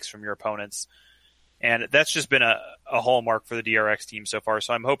mistakes from your opponents. And that's just been a hallmark for the DRX team so far.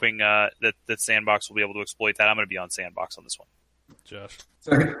 So I'm hoping that Sandbox will be able to exploit that. I'm going to be on Sandbox on this one. Josh.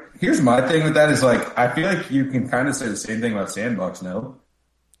 So here's my thing with that is, like, I feel like you can kind of say the same thing about Sandbox now.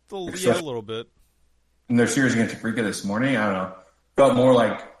 A little bit. In their series against Afrika this morning, I don't know, felt more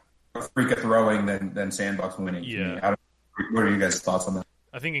like Afrika throwing than Sandbox winning. Yeah. What are you guys' thoughts on that?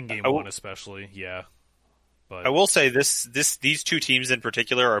 I think in game one especially, yeah. But I will say these two teams in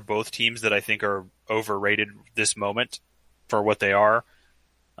particular are both teams that I think are overrated this moment for what they are.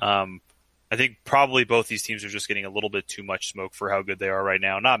 I think probably both these teams are just getting a little bit too much smoke for how good they are right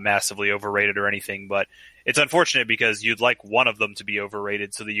now. Not massively overrated or anything, but it's unfortunate because you'd like one of them to be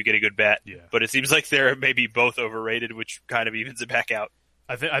overrated so that you get a good bet. Yeah. But it seems like they're maybe both overrated, which kind of evens it back out.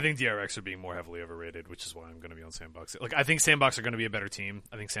 I think DRX are being more heavily overrated, which is why I'm going to be on Sandbox. Like, I think Sandbox are going to be a better team.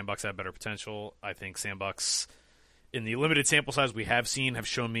 I think Sandbox have better potential. I think Sandbox, in the limited sample size we have seen, have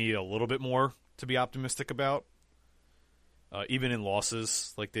shown me a little bit more to be optimistic about. Even in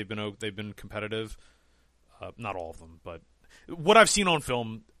losses, like they've been competitive. Not all of them, but what I've seen on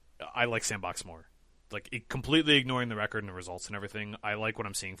film, I like Sandbox more. Like, completely ignoring the record and the results and everything, I like what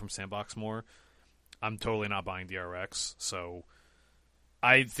I'm seeing from Sandbox more. I'm totally not buying DRX, so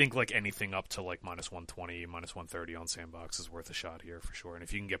I think like anything up to like minus 120, minus 130 on Sandbox is worth a shot here for sure. And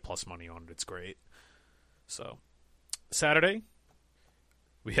if you can get plus money on it, it's great. So Saturday,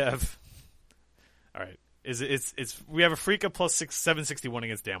 we have we have Afrika plus 761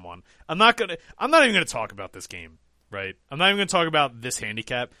 against Damwon. I'm not even gonna talk about this game, right? I'm not even gonna talk about this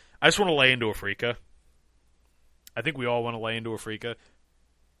handicap. I just want to lay into Afrika. I think we all want to lay into Afrika.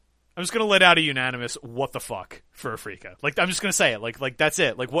 I'm just gonna let out a unanimous what the fuck for Afrika. Like, I'm just gonna say it. Like that's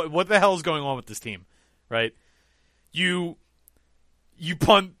it. Like, what the hell is going on with this team, right? You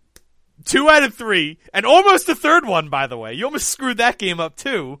punt 2 out of 3 and almost the third one. By the way, you almost screwed that game up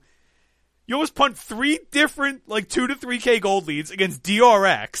too. You almost punt 3 different, like, 2 to 3K gold leads against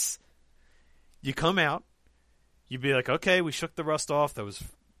DRX. You come out. You'd be like, okay, we shook the rust off. That was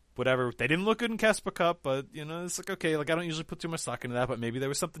whatever. They didn't look good in Casper Cup, but, you know, it's like, okay, like, I don't usually put too much stock into that, but maybe there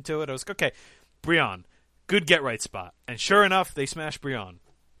was something to it. I was like, okay, Brion, good get-right spot. And sure enough, they smash Brion.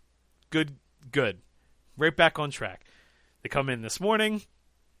 Good. Right back on track. They come in this morning.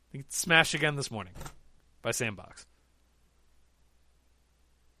 They smash again this morning by Sandbox.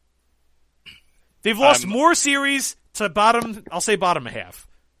 They've lost more series to bottom. I'll say bottom half.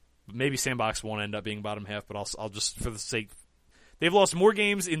 Maybe Sandbox won't end up being bottom half, but I'll just, for the sake, they've lost more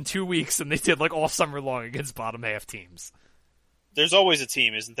games in 2 weeks than they did like all summer long against bottom half teams. There's always a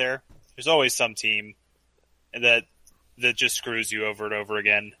team, isn't there? There's always some team that just screws you over and over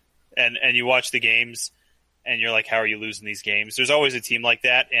again, and you watch the games, and you're like, how are you losing these games? There's always a team like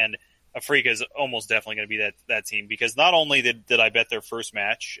that, and Afrika is almost definitely going to be that team, because not only did I bet their first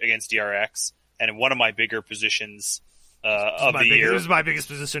match against DRX. And in one of my bigger positions of the year. This is my biggest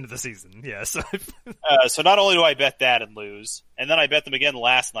position of the season, yes. So not only do I bet that and lose, and then I bet them again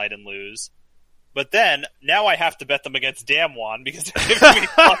last night and lose, but then now I have to bet them against Damwon because they're giving me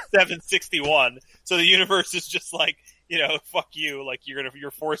plus 761. So the universe is just like, you know, fuck you. Like, you're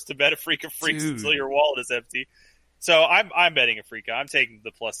forced to bet Afrika Freaks until your wallet is empty. So I'm betting Afrika. I'm taking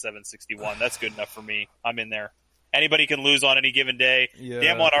the plus 761. That's good enough for me. I'm in there. Anybody can lose on any given day. Yeah.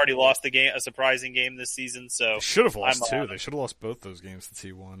 Damwon already lost a surprising game this season, so they should have lost two. They should have lost both those games to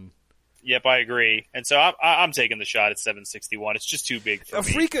T1. Yep, I agree. And so I'm taking the shot at 761. It's just too big for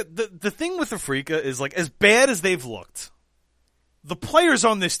me. The thing with Afrika is, like, as bad as they've looked, the players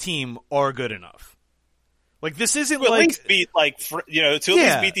on this team are good enough. Like, this isn't to like... at least beat, like, to at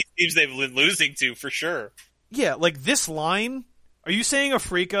least beat these teams they've been losing to, for sure. Yeah, like, this line... Are you saying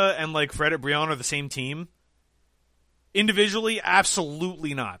Afrika and, like, Fred Briand are the same team? Individually,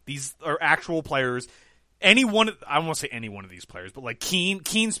 absolutely not. These are actual players. I won't say any one of these players, but, like,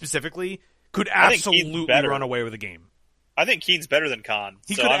 Keane specifically could absolutely run away with a game. I think Keane's better than Khan.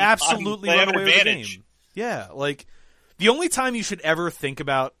 He could absolutely run away with a game. Yeah, like, the only time you should ever think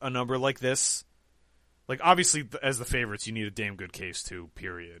about a number like this, like, obviously, as the favorites, you need a damn good case too,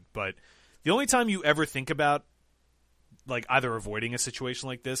 period. But the only time you ever think about, like, either avoiding a situation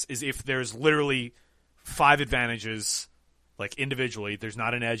like this is if there's literally 5 advantages, like, individually, there's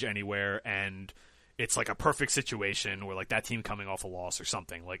not an edge anywhere, and it's like a perfect situation where, like, that team coming off a loss or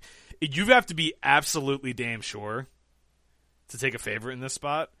something. Like, you have to be absolutely damn sure to take a favorite in this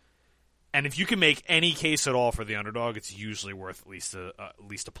spot. And if you can make any case at all for the underdog, it's usually worth at least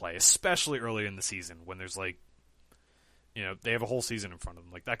a play, especially early in the season when there's, like, they have a whole season in front of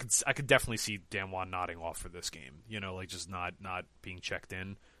them. Like, I could definitely see Dan Juan nodding off for this game. Like, just not being checked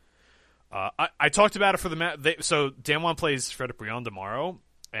in. I talked about it for the match. So Dan Juan plays Fred Briand tomorrow,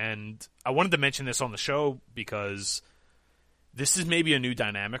 and I wanted to mention this on the show because this is maybe a new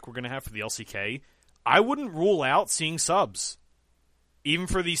dynamic we're going to have for the LCK. I wouldn't rule out seeing subs, even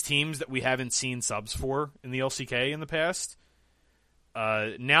for these teams that we haven't seen subs for in the LCK in the past.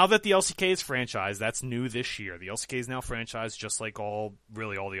 Now that the LCK is franchised, that's new this year. The LCK is now franchised just like all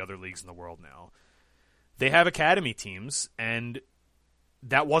the other leagues in the world now. They have academy teams, and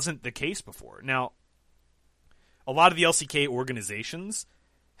that wasn't the case before. Now, a lot of the LCK organizations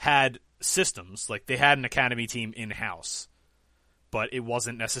had systems, like they had an academy team in-house, but it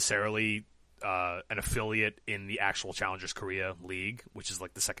wasn't necessarily an affiliate in the actual Challengers Korea League, which is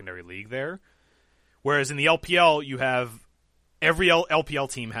like the secondary league there. Whereas in the LPL, you have every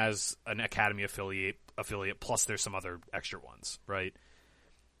LPL team has an academy affiliate, plus there's some other extra ones, right?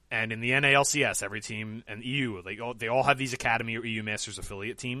 And in the NALCS, every team, and EU, they all have these academy or EU Masters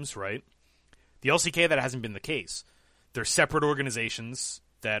affiliate teams, right? The LCK, that hasn't been the case. They're separate organizations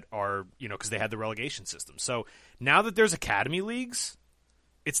that are, because they had the relegation system. So now that there's academy leagues,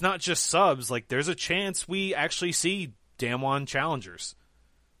 it's not just subs. Like, there's a chance we actually see Damwon challengers.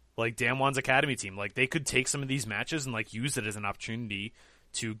 Like, Damwon's academy team. Like, they could take some of these matches and, like, use it as an opportunity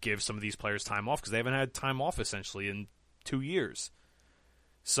to give some of these players time off, because they haven't had time off, essentially, in 2 years.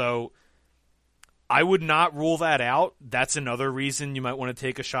 So I would not rule that out. That's another reason you might want to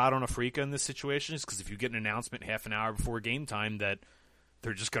take a shot on Afrika in this situation, is because if you get an announcement half an hour before game time that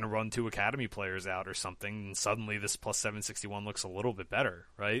they're just going to run 2 academy players out or something, and suddenly this plus 761 looks a little bit better,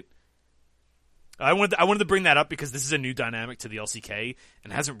 right? I wanted to bring that up because this is a new dynamic to the LCK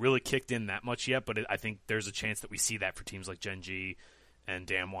and hasn't really kicked in that much yet, but I think there's a chance that we see that for teams like Gen G and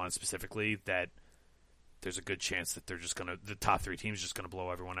Damwon specifically, that there's a good chance that the top 3 teams just going to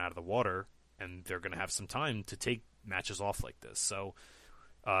blow everyone out of the water, and they're going to have some time to take matches off like this. So,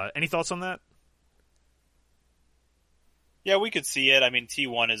 any thoughts on that? Yeah, we could see it. I mean,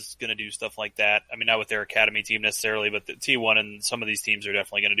 T1 is going to do stuff like that. I mean, not with their academy team necessarily, but the T1 and some of these teams are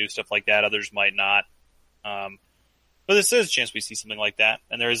definitely going to do stuff like that. Others might not. But there's a chance we see something like that,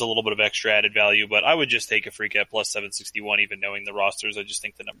 and there is a little bit of extra added value, but I would just take Afrika at plus 761, even knowing the rosters. I just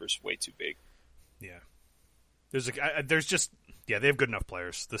think the number's way too big. Yeah. They have good enough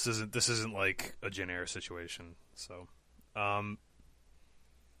players. This isn't like a Jin Air situation. So, God,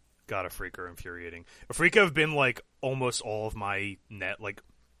 Afrika are infuriating. Afrika have been like almost all of my net. Like,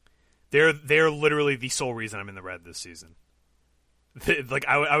 they're literally the sole reason I'm in the red this season. Like,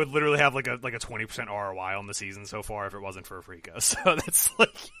 I would literally have like a 20% ROI on the season so far if it wasn't for Afrika. So that's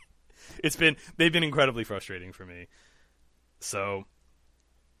like, they've been incredibly frustrating for me. So,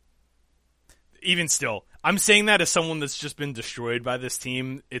 even still, I'm saying that as someone that's just been destroyed by this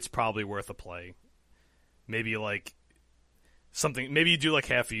team, it's probably worth a play. Maybe like maybe you do like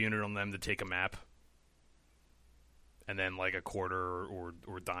half a unit on them to take a map, and then like a quarter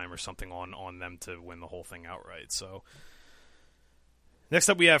or dime or something on them to win the whole thing outright. So next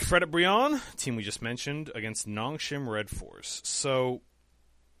up we have Fred Briand, team we just mentioned, against Nongshim Red Force. So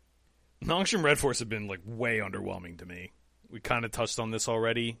Nongshim Red Force have been like way underwhelming to me. We kind of touched on this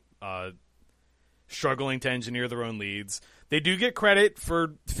already. Struggling to engineer their own leads. They do get credit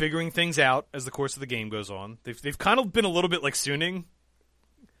for figuring things out as the course of the game goes on. They've kind of been a little bit like Suning,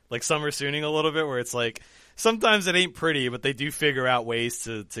 like Summer Suning a little bit, where it's like sometimes it ain't pretty, but they do figure out ways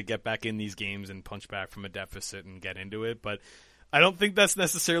to get back in these games and punch back from a deficit and get into it. But I don't think that's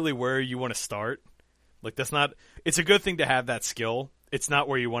necessarily where you want to start. Like, that's not. It's a good thing to have that skill. It's not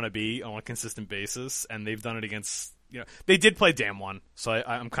where you want to be on a consistent basis, and they've done it against. They did play Damwon, so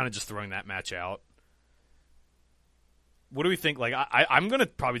I'm kind of just throwing that match out. What do we think? Like, I'm gonna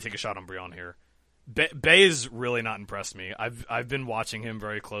probably take a shot on Brion here. Bay has really not impressed me. I've been watching him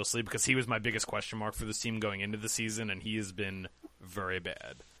very closely because he was my biggest question mark for this team going into the season, and he has been very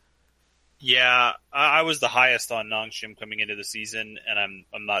bad. Yeah, I was the highest on Nongshim coming into the season, and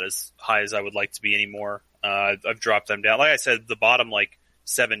I'm not as high as I would like to be anymore. I've dropped them down. Like I said, the bottom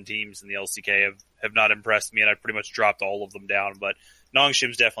 7 teams in the LCK have not impressed me, and I've pretty much dropped all of them down. But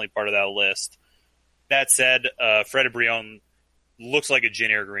Nongshim's definitely part of that list. That said, Fred Brion looks like a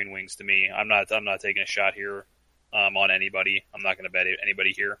Jin Air Green Wings to me. I'm not taking a shot here on anybody. I'm not going to bet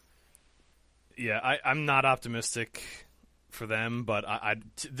anybody here. Yeah, I'm not optimistic for them, but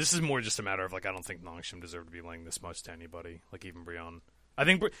this is more just a matter of I don't think Nongshim deserve to be laying this much to anybody, even Brion. I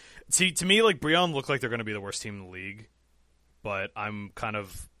think to me Brion look like they're going to be the worst team in the league, but I'm kind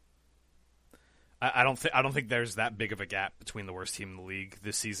of I don't think there's that big of a gap between the worst team in the league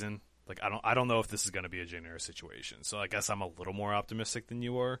this season. I don't know if this is going to be a Jin Air situation, so I guess I'm a little more optimistic than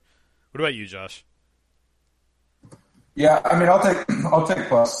you are. What about you, Josh? Yeah, I mean, I'll take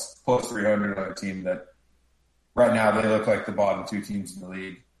plus 300 on a team that right now they look like the bottom 2 teams in the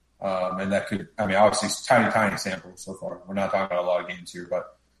league, and that could, I mean, obviously it's tiny samples so far. We're not talking about a lot of games here,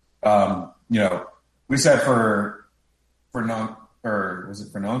 but we said for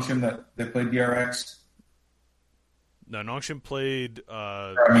Nongshim that they played DRX? No, Nongshim played.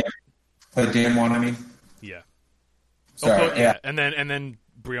 Played Damwon, I mean. Yeah. Sorry, yeah. And then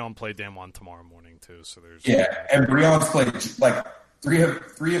Brion played Damwon tomorrow morning too. So there's and Brion's played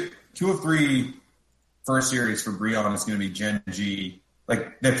 2 of 3 first series for Brion is going to be Genji.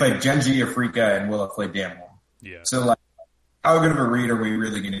 They played Genji, Afrika, and will have played Damwon. Yeah. So how good of a read are we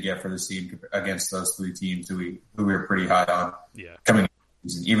really going to get for this team against those 3 teams who we were pretty high on coming into the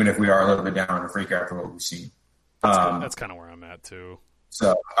season, even if we are a little bit down on Afrika after what we've seen. That's kind of where I'm at too.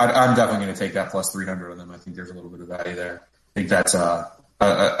 So I'm definitely going to take that plus 300 on them. I think there's a little bit of value there. I think that's a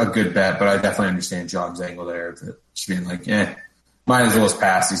good bet, but I definitely understand John's angle there. Just being might as well as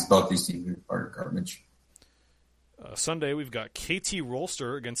pass. Both these teams are garbage. Sunday, we've got KT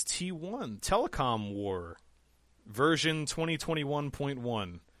Rolster against T1. Telecom War. Version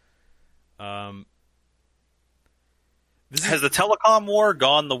 2021.1. Has the Telecom War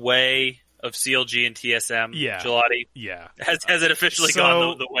gone the way of CLG and TSM, Gelati? Yeah. Has it officially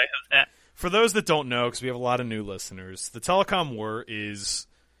gone the way of that? For those that don't know, because we have a lot of new listeners, the Telecom War is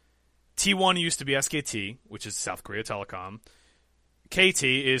T1 used to be SKT, which is South Korea Telecom. KT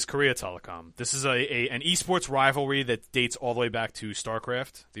is Korea Telecom. This is an esports rivalry that dates all the way back to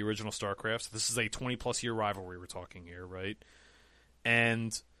StarCraft, the original StarCraft. So this is a 20-plus year rivalry we're talking here, right?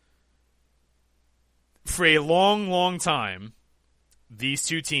 And for a long, long time, these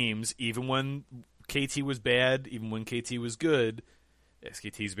 2 teams, even when KT was bad, even when KT was good,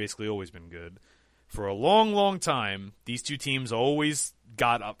 SKT's basically always been good. For a long, long time, these 2 teams always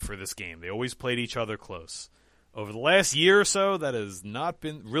got up for this game. They always played each other close. Over the last year or so, that has not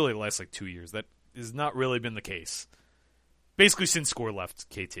been, really the last 2 years, that has not really been the case. Basically, since Score left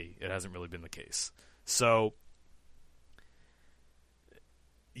KT, it hasn't really been the case. So,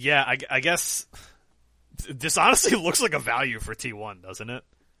 yeah, I guess this honestly looks like a value for T1, doesn't it?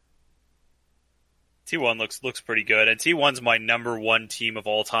 T1 looks pretty good, and T1's my number 1 team of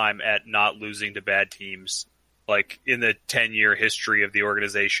all time at not losing to bad teams. In the 10-year history of the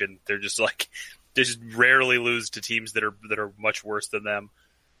organization, they're just they just rarely lose to teams that are much worse than them.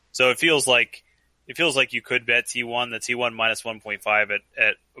 So it feels like you could bet T1. The T1 minus 1.5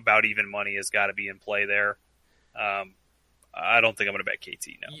 at about even money has got to be in play there. I don't think I'm going to bet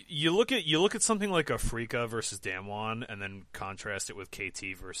KT now. You look at something like Afrika versus Damwon, and then contrast it with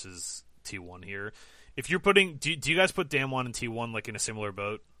KT versus T1 here. If you're putting, do you guys put Damwon and T1 in a similar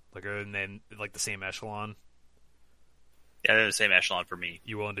boat, and then the same echelon? Yeah, they're the same echelon for me.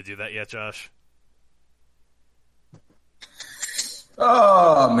 You willing to do that yet, Josh?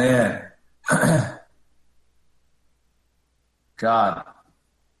 Oh man, God,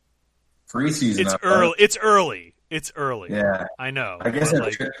 preseason. It's early. Yeah, I know. I guess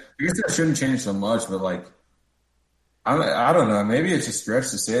that shouldn't change so much, but I don't know. Maybe it's a stretch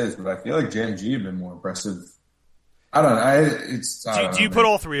to say this, but I feel like Gen.G have been more impressive. I don't know. Do you put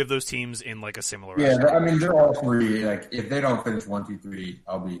all 3 of those teams in a similar? Yeah, I mean they're all 3. If they don't finish 1, 2, 3,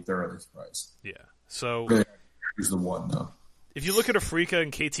 I'll be thoroughly surprised. Yeah. So who's the one though? If you look at Afrika and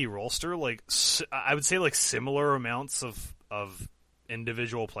KT Rolster, I would say similar amounts of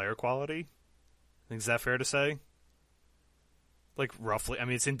individual player quality. I think is that fair to say? Like roughly, I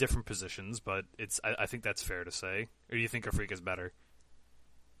mean, it's in different positions, but I think that's fair to say. Or do you think Afrika is better?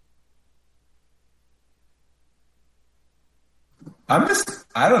 I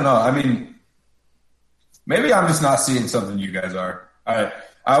don't know. I mean, maybe I'm just not seeing something you guys are. I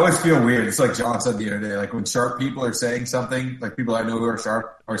always feel weird. It's like John said the other day, like when sharp people are saying something, like people I know who are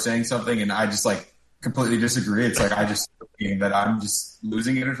sharp are saying something, and I just like completely disagree. It's like I just think that I'm just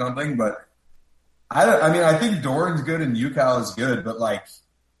losing it or something. But I mean, I think Doran's good and UCal is good, but like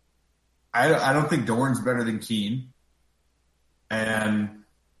I don't think Doran's better than Keene, and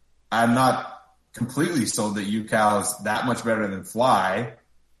I'm not completely sold that UCal is that much better than Fly.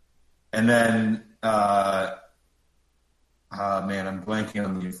 And then, man, I'm blanking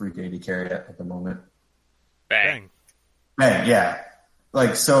on the Afrika AD carry at the moment. Bang. Yeah.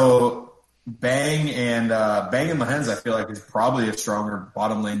 Like, so Bang and Lahenz, I feel like is probably a stronger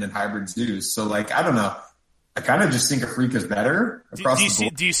bottom lane than Hybrid Zeus. So like, I don't know. I kind of just think Afrika's better across the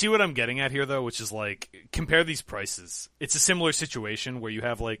board. Do you see what I'm getting at here though? Which is like, compare these prices. It's a similar situation where you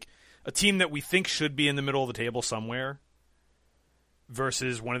have like a team that we think should be in the middle of the table somewhere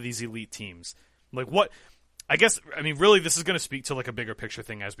versus one of these elite teams. Like what, I guess, I mean, really this is going to speak to like a bigger picture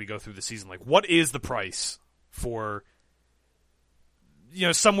thing as we go through the season. Like what is the price for,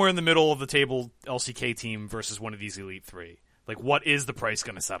 somewhere in the middle of the table LCK team versus one of these elite three? Like what is the price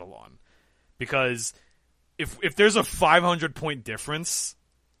going to settle on? Because if there's a 500 point difference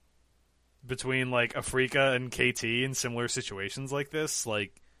between like Afrika and KT in similar situations like this,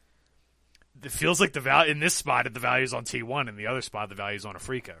 like, it feels like the value in this spot, the value's on T1, and the other spot, the value's on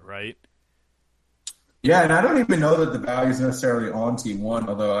Afrika, right? Yeah, and I don't even know that the value's necessarily on T1,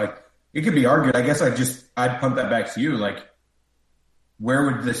 although like it could be argued. I guess I'd punt that back to you. Like, where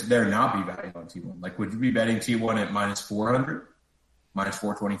would there not be value on T1? Like, would you be betting T1 at minus 400, minus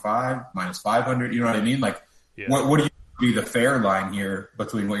 425, minus 500? You know what I mean? Like, yeah. What do you be the fair line here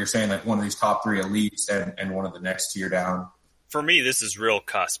between what you're saying, like one of these top three elites and one of the next tier down? For me, this is real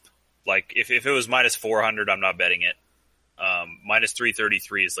cusp. Like, if it was minus 400, I'm not betting it. Minus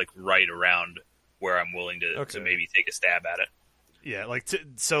 333 is, like, right around where I'm willing to maybe take a stab at it. Yeah, like, to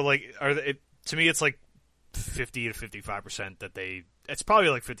me, it's, like, 50 to 55% that it's probably,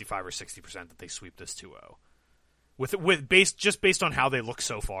 like, 55 or 60% that they sweep this 2-0. Based on how they look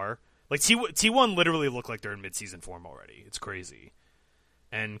so far. Like, T1 literally look like they're in midseason form already. It's crazy.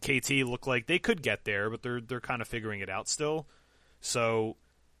 And KT look like they could get there, but they're kind of figuring it out still. So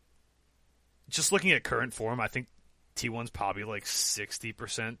just looking at current form, I think T1's probably like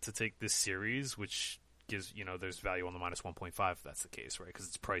 60% to take this series, which gives, there's value on the minus 1.5 if that's the case, right? Because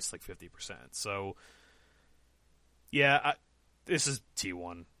it's priced like 50%. So, yeah, this is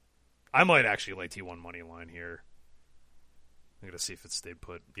T1. I might actually lay T1 money line here. I'm going to see if it stayed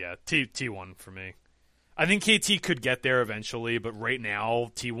put. Yeah, T1 for me. I think KT could get there eventually, but right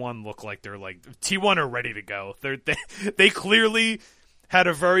now, T1 look like they're like... T1 are ready to go. They clearly had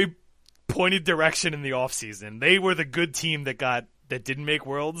a very pointed direction in the offseason. They were the good team that didn't make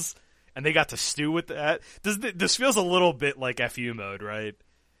Worlds, and they got to stew with that. This feels a little bit like FU mode, right?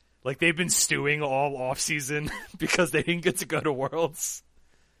 Like they've been stewing all offseason because they didn't get to go to Worlds.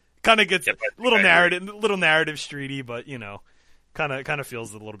 Kind of gets a little narrative streety, but kind of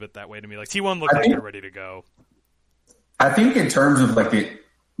feels a little bit that way to me. Like T1 looks like they're ready to go. I think in terms of like the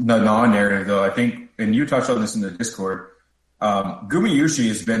non-narrative, though, I think, and you touched on this in the Discord, Gumayushi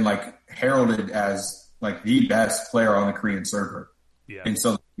has been like heralded as like the best player on the Korean server in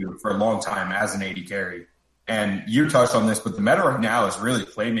Southern Korea for a long time as an AD carry. And you touched on this, but the meta right now is really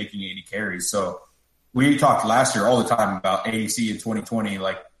playmaking AD carries. So we talked last year all the time about ADC in 2020,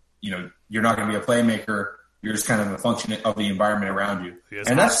 like, you're not going to be a playmaker. You're just kind of a function of the environment around you.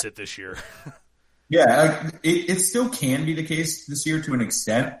 And that's it this year. Yeah, like, it still can be the case this year to an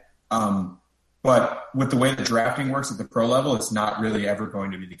extent. But with the way the drafting works at the pro level, it's not really ever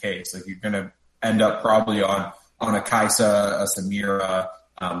going to be the case. Like you're going to end up probably on a Kaisa, a Samira,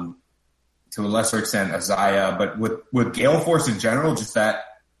 to a lesser extent, a Zaya. But with Gale Force in general, just that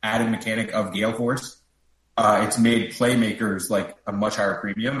added mechanic of Gale Force, it's made playmakers like a much higher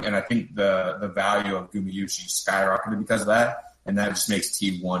premium. And I think the value of Gumayushi skyrocketed because of that. And that just makes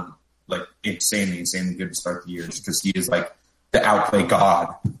T1 like insanely good to start the year just because he is like the outplay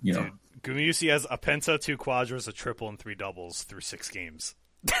god, Dude, Gumayushi has a penta, 2 quadras, a triple, and 3 doubles through 6 games.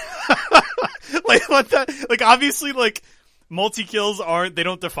 Like what the? Like obviously, like multi kills they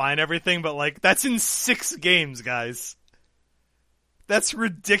don't define everything, but like that's in 6 games, guys. That's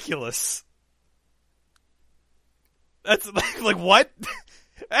ridiculous. That's like what?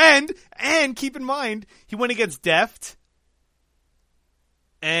 And keep in mind, he went against Deft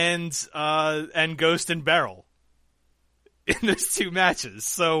and Ghost and Beryl. in those two matches.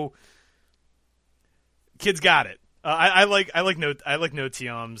 So kids got it. I like no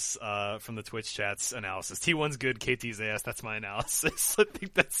Tiam's from the Twitch chat's analysis. T1's good, KT's ass. That's my analysis. I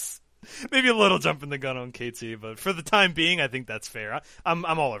think that's maybe a little jumping the gun on KT, but for the time being, I think that's fair. I'm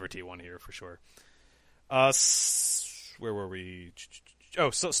all over T1 here for sure. Where were we? Oh,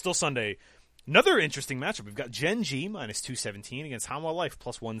 so still Sunday. Another interesting matchup. We've got Gen G minus 217 against Hanwha Life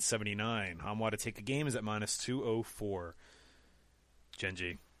plus 179. Hanwha to take a game is at minus 204. Gen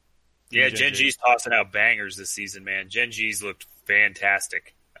G. Yeah, Gen G's tossing out bangers this season, man. Gen G's looked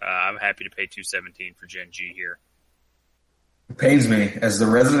fantastic. I'm happy to pay 217 for Gen G here. It pains me as the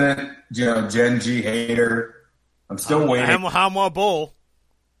resident, Gen G hater. I'm still waiting. Hanwha Bull.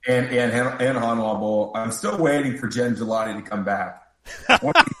 And Hanwha Bull. I'm still waiting for Gen Gelati to come back.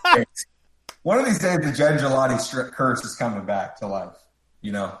 One of these days, the Gen Gelati curse is coming back to life.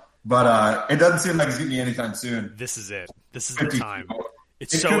 But it doesn't seem like it's going to be anytime soon. This is it. This is the time.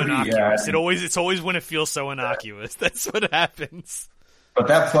 It's so innocuous. It's always when it feels so innocuous. That's what happens. But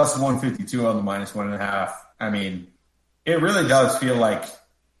that plus 152 on the minus 1.5, I mean, it really does feel like.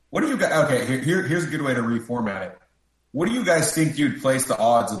 What do you guys? Okay, here's a good way to reformat it. What do you guys think you'd place the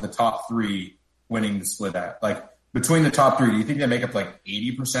odds of the top three winning the split at? Like between the top three, do you think they make up like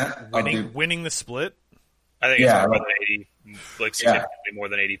 80%? Winning the split? I think it's more than 80, like significantly more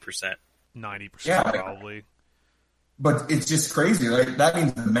than 80%. 90% probably. But it's just crazy. Like that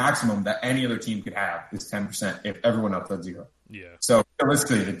means the maximum that any other team could have is 10% if everyone else does 0. Yeah. So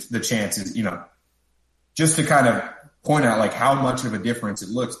realistically, the chance is, just to kind of point out like how much of a difference it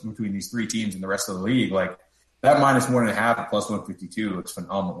looks between these three teams and the rest of the league. Like that minus 1.5 at plus 152 looks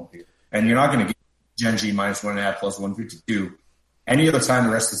phenomenal here. And you're not going to get Gen G minus 1.5 plus 152 any other time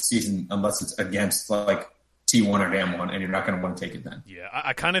the rest of the season unless it's against like T1 or DAM1, and you're not going to want to take it then. Yeah,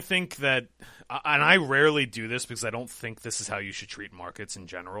 I kind of think that, and I rarely do this because I don't think this is how you should treat markets in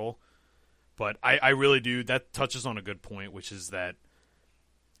general, but I really do. That touches on a good point, which is that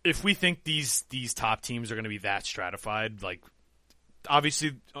if we think these top teams are going to be that stratified, like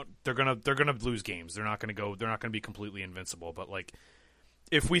obviously they're gonna lose games. They're not going to be completely invincible, but like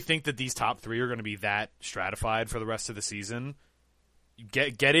if we think that these top three are going to be that stratified for the rest of the season,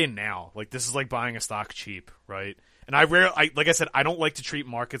 get in now. Like this is like buying a stock cheap, right? And like I said, I don't like to treat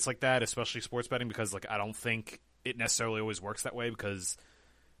markets like that, especially sports betting, because like I don't think it necessarily always works that way. Because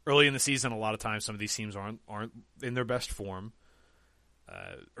early in the season, a lot of times some of these teams aren't in their best form.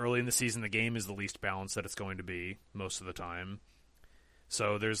 Early in the season, the game is the least balanced that it's going to be most of the time.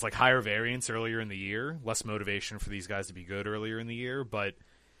 So there's like higher variance earlier in the year, less motivation for these guys to be good earlier in the year, but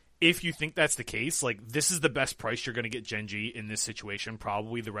if you think that's the case, like this is the best price you're going to get Gen G in this situation,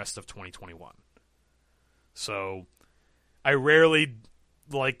 probably the rest of 2021. So I rarely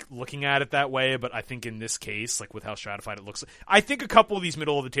like looking at it that way, but I think in this case, like with how stratified it looks, I think a couple of these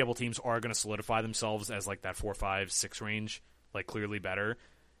middle of the table teams are going to solidify themselves as like that 4, 5, 6 range, like clearly better.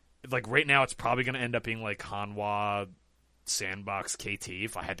 Like right now, it's probably going to end up being like Hanwha, Sandbox, KT,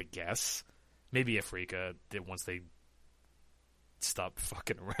 if I had to guess. Maybe Afrika once they stop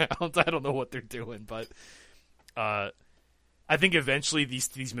fucking around. I don't know what they're doing, but I think eventually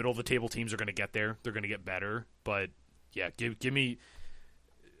these middle of the table teams are going to get there. They're going to get better, but yeah, give me.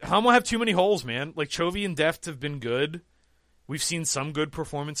 Hanwha have too many holes, man. Like Chovy and Deft have been good. We've seen some good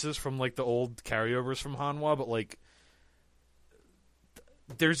performances from like the old carryovers from Hanwha, but like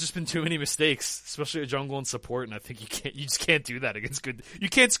there's just been too many mistakes, especially at jungle and support, and I think you just can't do that against good. You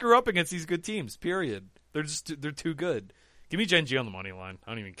can't screw up against these good teams. Period. They're too good. Give me Gen G on the money line.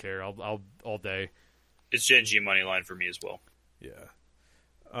 I don't even care. I'll all day. It's Gen G money line for me as well. Yeah.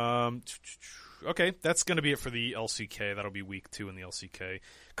 Okay, that's going to be it for the LCK. That'll be week 2 in the LCK.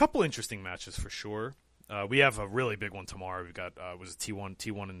 Couple interesting matches for sure. We have a really big one tomorrow. We've got was it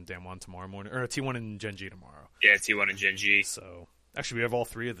T1 and DAM1 tomorrow morning, or T1 and Gen G tomorrow. Yeah, T1 and Gen G. So actually, we have all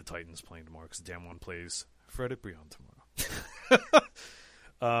 3 of the Titans playing tomorrow because DAM1 plays Fred at Brion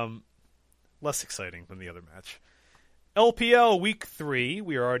tomorrow. Less exciting than the other match. LPL Week 3,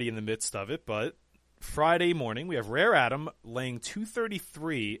 we are already in the midst of it, but Friday morning, we have Rare Atom laying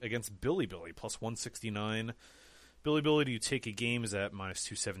 233 against Billy plus 169. Billy to take a game is at minus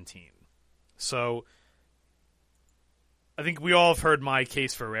 217. So, I think we all have heard my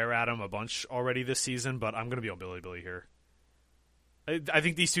case for Rare Atom a bunch already this season, but I'm going to be on Billy here. I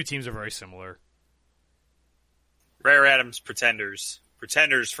think these two teams are very similar. Rare Atom's Pretenders.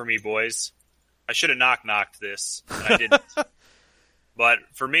 Pretenders for me, boys. I should have knocked this, and I didn't. But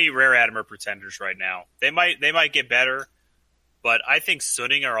for me, Rare Atom are Pretenders right now. They might get better, but I think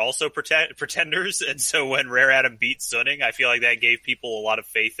Suning are also Pretenders, and so when Rare Atom beat Suning, I feel like that gave people a lot of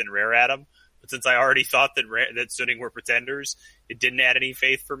faith in Rare Atom. But since I already thought that Suning were pretenders, it didn't add any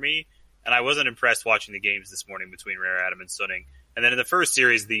faith for me. And I wasn't impressed watching the games this morning between Rare Adam and Suning. And then in the first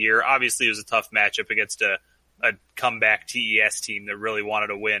series of the year, obviously it was a tough matchup against a comeback TES team that really wanted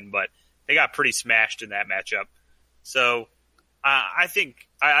to win, but they got pretty smashed in that matchup. So I think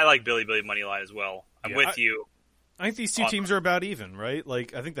I like Billy Moneyline as well. I'm with you. I think these two teams are about even, right?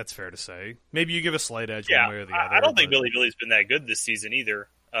 Like, I think that's fair to say. Maybe you give a slight edge one way or the other. I don't think Billy's been that good this season either,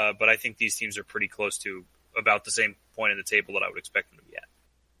 but I think these teams are pretty close to about the same point in the table that I would expect them to be at.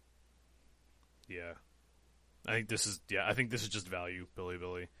 Yeah. I think this is just value,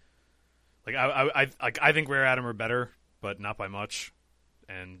 Billy. Like, I think Rare Adam are better, but not by much,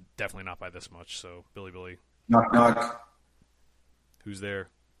 and definitely not by this much, so Billy. Knock, knock. Who's there?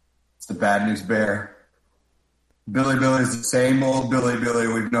 It's the Bad News Bear. Billy is the same old Billy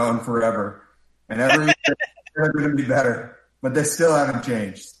we've known forever. And every year they're going to be better. But they still haven't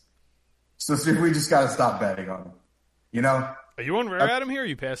changed. So we just got to stop betting on them. You know? Are you on Rare Adam here, or are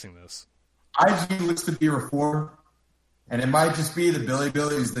you passing this? IG looks to be reformed. And it might just be that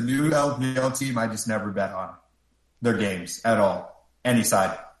Billy is the new LPL team I just never bet on their games at all. Any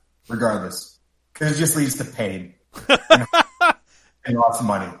side. Regardless. Because it just leads to pain. And lots of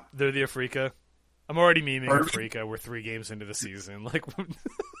money. They're the Afrika. I'm already memeing Afrika. We're 3 games into the season. Like,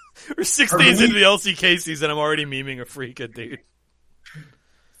 we're 6 days into the LCK season. I'm already memeing Afrika, dude.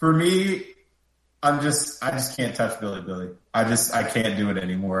 For me, I just can't touch Billy. I can't do it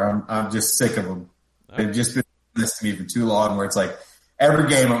anymore. I'm just sick of them. Okay. They've just been doing this to me for too long. Where it's like every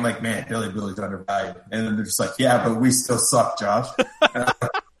game I'm like, man, Billy's undervalued, and then they're just like, yeah, but we still suck, Josh.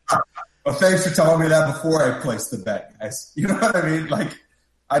 Well, thanks for telling me that before I placed the bet, guys. You know what I mean? Like,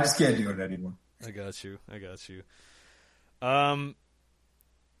 I just can't do it anymore. I got you.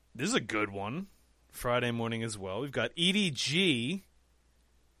 This is a good one. Friday morning as well. We've got EDG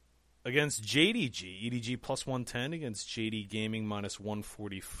against JDG. EDG plus 110 against JD Gaming minus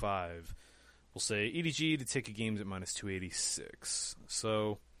 145. We'll say EDG to take a games at minus 286.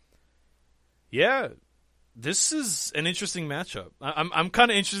 So, yeah, this is an interesting matchup. I'm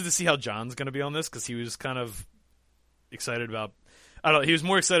kind of interested to see how John's going to be on this, because he was kind of excited about... I don't know, he was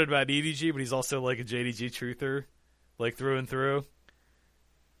more excited about EDG, but he's also like a JDG truther, like through and through. I'm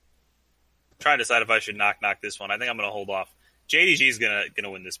trying to decide if I should knock this one. I think I'm going to hold off. JDG is gonna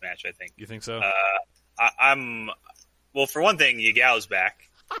win this match, I think. You think so? Well, for one thing, Yagao's back.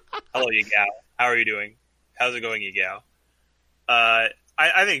 Hello, Yagao. How are you doing? How's it going, Yagao? I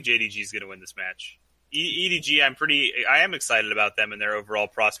think JDG is going to win this match. EDG, I am excited about them and their overall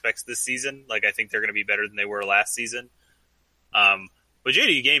prospects this season. Like, I think they're going to be better than they were last season. But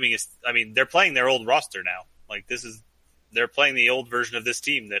JD Gaming they're playing their old roster now. Like, they're playing the old version of this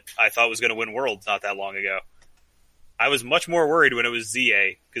team that I thought was going to win Worlds not that long ago. I was much more worried when it was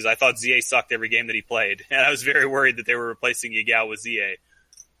ZA, because I thought ZA sucked every game that he played, and I was very worried that they were replacing Yagao with ZA.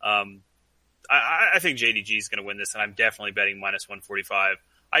 I think JDG is going to win this, and I'm definitely betting minus 145.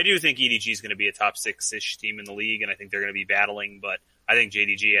 I do think EDG is going to be a top 6-ish team in the league, and I think they're going to be battling, but I think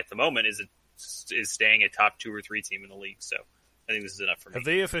JDG at the moment is staying a top 2 or 3 team in the league, so I think this is enough for me. Have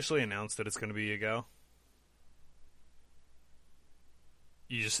they officially announced that it's going to be Yagao?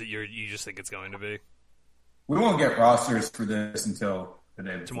 You just think it's going to be? We won't get rosters for this until the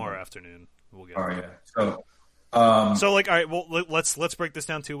day before. Tomorrow afternoon. We'll get. Oh yeah. So like, all right. Well, let's break this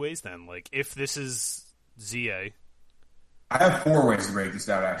down 2 ways then. Like, if this is ZA, I have 4 ways to break this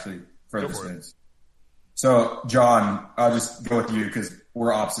down actually for this news. So John, I'll just go with you because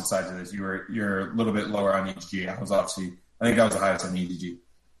we're opposite sides of this. You're a little bit lower on EDG. I think I was the highest on EDG.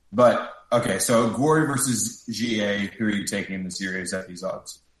 But okay, so Gory versus GA. Who are you taking in the series at these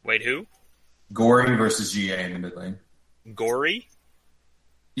odds? Wait, who? Gory versus GA in the mid lane. Gory?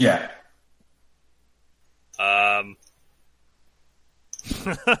 Yeah.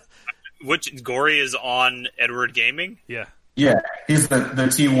 Which Gory is on Edward Gaming? Yeah. Yeah, he's the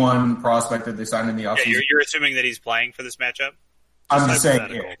T1 prospect that they signed in the offseason. Yeah, you're assuming that he's playing for this matchup? I'm just saying.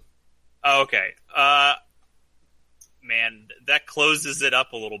 Yeah. Oh, okay. Man, that closes it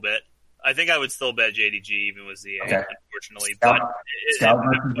up a little bit. I think I would still bet JDG even with ZA, unfortunately.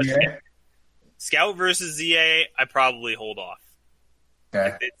 Scout versus ZA, I probably hold off.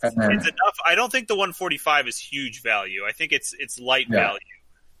 Okay. It's enough. I don't think the 145 is huge value. I think it's light value.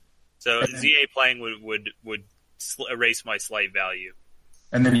 So ZA playing would erase my slight value.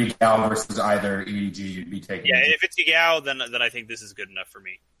 And then Yagao versus either EDG, you'd be taking. Yeah, if it's Yagao, then I think this is good enough for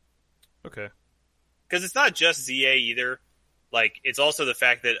me. Okay. Because it's not just ZA either. Like, it's also the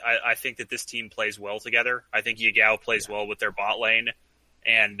fact that I think that this team plays well together. I think Yagao plays well with their bot lane.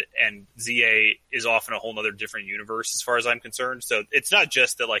 and ZA is often a whole other different universe as far as I'm concerned. So it's not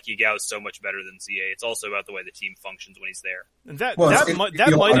just that like Yagao is so much better than ZA. It's also about the way the team functions when he's there. And that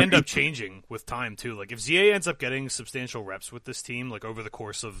might end up changing with time too. Like if ZA ends up getting substantial reps with this team, like over the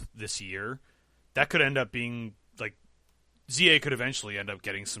course of this year, that could end up being like ZA could eventually end up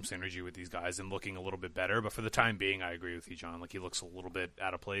getting some synergy with these guys and looking a little bit better. But for the time being, I agree with you, John. Like he looks a little bit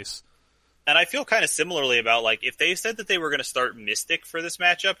out of place. And I feel kind of similarly about, like, if they said that they were going to start Mystic for this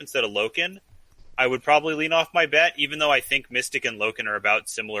matchup instead of Loken, I would probably lean off my bet, even though I think Mystic and Loken are about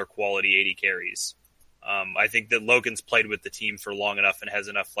similar quality AD carries. I think that Loken's played with the team for long enough and has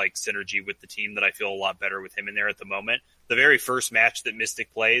enough, like, synergy with the team that I feel a lot better with him in there at the moment. The very first match that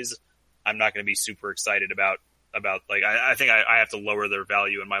Mystic plays, I'm not going to be super excited about like, I think I have to lower their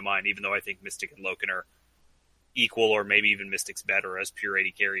value in my mind, even though I think Mystic and Loken are equal or maybe even Mystic's better as pure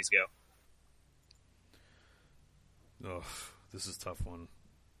AD carries go. Oh, this is a tough one.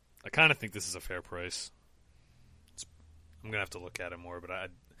 I kind of think this is a fair price. I'm going to have to look at it more, but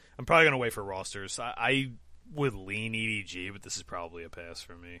I'm probably going to wait for rosters. I would lean EDG, but this is probably a pass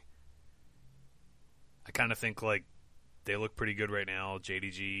for me. I kind of think like they look pretty good right now.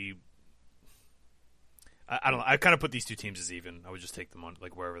 JDG, I don't know. I kind of put these two teams as even. I would just take them on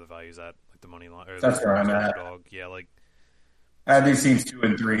like wherever the value's at, like the money line. That's where I'm at. Dog. Yeah, like I have these teams 2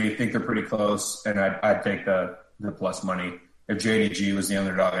 and 3. I think they're pretty close, and I'd take the plus money. If JDG was the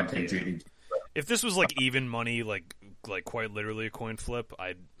underdog, I'd take JDG. If this was like even money, like quite literally a coin flip,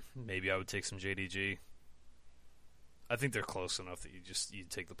 I would take some JDG. I think they're close enough that you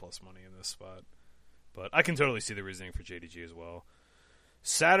take the plus money in this spot. But I can totally see the reasoning for JDG as well.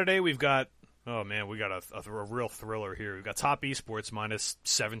 Saturday we got a real thriller here. We've got Top Esports minus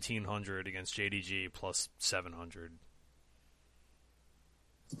 1,700 against JDG plus 700.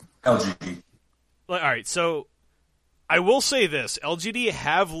 LGD. All right, so I will say this. LGD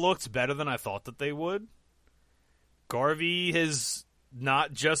have looked better than I thought that they would. Garvey has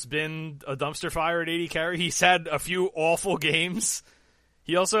not just been a dumpster fire at 80 carry. He's had a few awful games.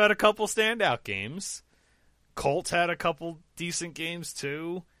 He also had a couple standout games. Colt had a couple decent games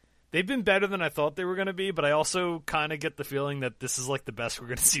too. They've been better than I thought they were going to be, but I also kind of get the feeling that this is like the best we're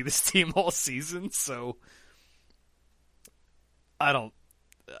going to see this team all season. So I don't.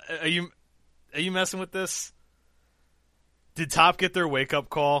 Are you messing with this? Did Top get their wake-up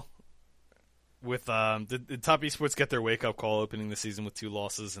call? Did Top Esports get their wake-up call opening the season with 2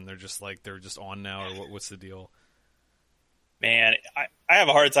 losses, and they're just on now, or what's the deal? Man, I have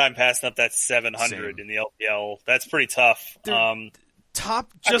a hard time passing up that 700 Same. in the LPL. That's pretty tough.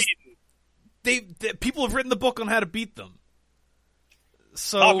 Top just people have written the book on how to beat them.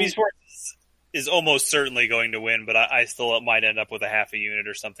 So Top Esports is almost certainly going to win, but I still might end up with a half a unit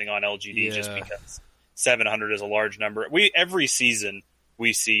or something on LGD just because 700 is a large number. Every season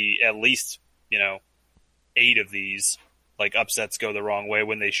we see at least 8 of these like upsets go the wrong way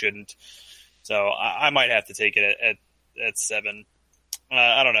when they shouldn't. So I might have to take it at 7.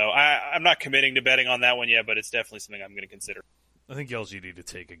 I don't know. I'm not committing to betting on that one yet, but it's definitely something I'm going to consider. I think LGD to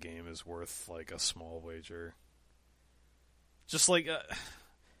take a game is worth like a small wager. Just like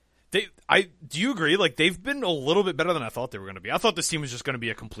do you agree? Like they've been a little bit better than I thought they were going to be. I thought this team was just going to be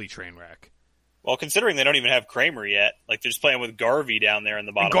a complete train wreck. Well, considering they don't even have Kramer yet, like they're just playing with Garvey down there in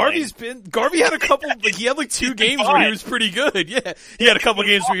the bottom. Garvey had a couple, like he had like 2 games where he was pretty good. Yeah, he had a couple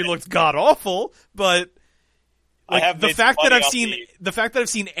games where he looked god awful, but like the fact that I've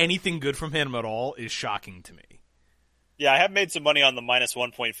seen anything good from him at all is shocking to me. Yeah, I have made some money on the minus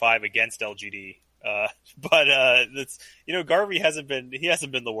 1.5 against LGD, but that's Garvey hasn't been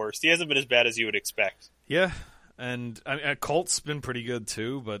the worst. He hasn't been as bad as you would expect. Yeah, and Colt's been pretty good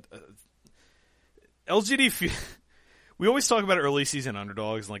too, but. LGD, we always talk about early season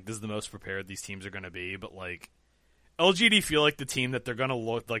underdogs, and like this is the most prepared these teams are going to be, but like LGD feel like the team that they're going to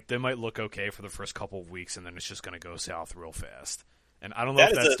look like they might look okay for the first couple of weeks, and then it's just going to go south real fast. And I don't know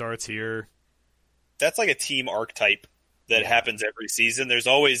if that starts here. That's like a team archetype that happens every season. There's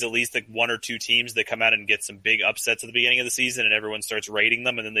always at least like 1 or 2 teams that come out and get some big upsets at the beginning of the season, and everyone starts rating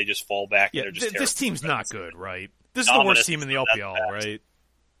them, and then they just fall back. Yeah, and they're just this team's not good, right? This is the worst team in the LPL, right?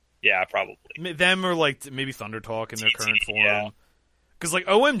 Yeah, probably. Them or like maybe Thunder Talk in their current form. Because like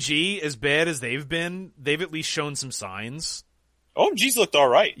OMG, as bad as they've been, they've at least shown some signs. OMG's looked all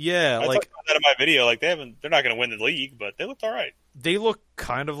right. Yeah, I talked about that in my video. Like they're not going to win the league, but they looked all right. They look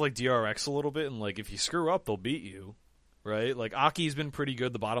kind of like DRX a little bit, and like if you screw up, they'll beat you, right? Like Aki's been pretty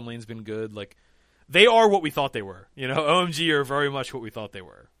good. The bottom lane's been good. Like they are what we thought they were. OMG are very much what we thought they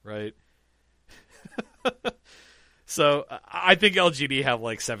were, right? So I think LGD have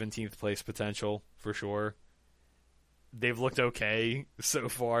like 17th place potential for sure. they've looked okay so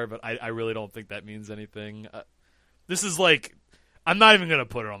far, but I really don't think that means anything. This is like, I'm not even gonna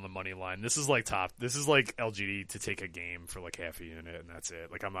put it on the money line. This is like This is like LGD to take a game for like half a unit, and that's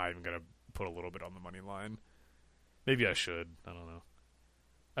it. Like, I'm not even gonna put a little bit on the money line. Maybe I should. I don't know.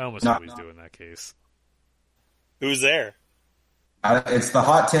 I almost always do in that case. Who's there? It's the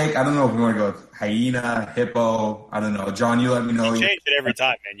hot take. I don't know if we want to go with hyena, hippo. I don't know. John, you let me know. You change it every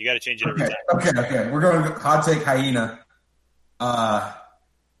time, man. You got to change it every time. Okay. We're going to hot take hyena. Top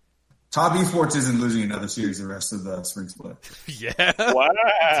Esports isn't losing another series the rest of the spring split. Yeah. Wow.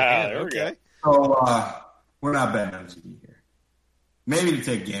 Damn, okay. So we're not betting on GD here. Maybe to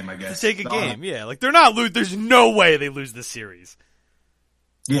take a game, I guess. To take a game, yeah. Like, they're not there's no way they lose this series.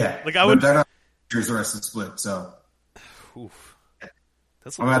 Yeah. Like, I would. But they're not losing the rest of the split, so. Oof.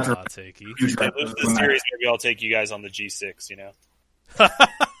 That's a little hot takey. If they lose the series, maybe I'll take you guys on the G6, you know?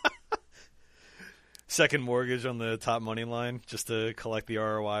 Second mortgage on the top money line just to collect the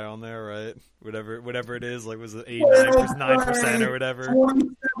ROI on there, right? Whatever it is, like, was it 9% or whatever?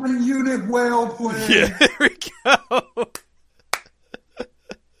 27 unit whale play. Yeah, there we go.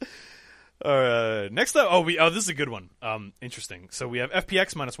 Next up, this is a good one. Interesting. So we have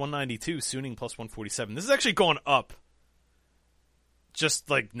FPX minus 192, Suning plus 147. This is actually going up, just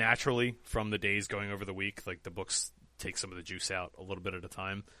like naturally from the days going over the week. Like, the books take some of the juice out a little bit at a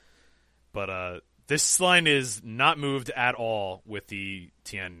time. But this line is not moved at all with the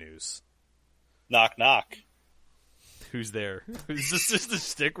TN news. Knock, knock. Who's there? Is this just a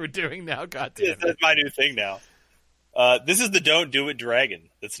stick we're doing now? God damn it. That's my new thing now. This is the Don't Do It Dragon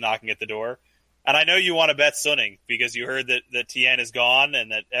that's knocking at the door. And I know you want to bet Suning because you heard that TN is gone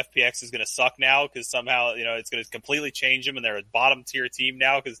and that FPX is going to suck now because somehow, it's going to completely change them and they're a bottom tier team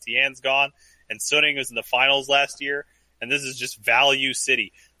now because TN's gone and Suning was in the finals last year. And this is just value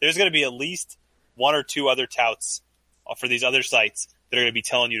city. There's going to be at least one or two other touts for these other sites that are going to be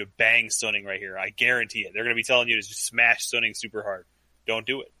telling you to bang Suning right here. I guarantee it. They're going to be telling you to just smash Suning super hard. Don't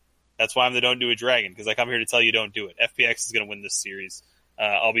do it. That's why I'm the Don't Do It Dragon, because I come here to tell you don't do it. FPX is going to win this series.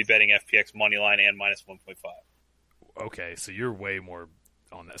 I'll be betting FPX money line and minus 1.5. Okay, so you're way more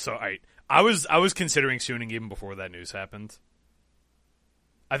on that. So I was considering Suning even before that news happened.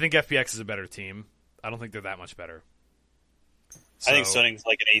 I think FPX is a better team. I don't think they're that much better. So, I think Suning's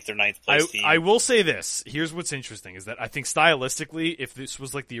like an 8th or 9th place team. I will say this. Here's what's interesting is that I think stylistically, if this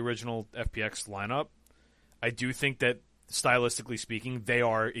was like the original FPX lineup, I do think that stylistically speaking, they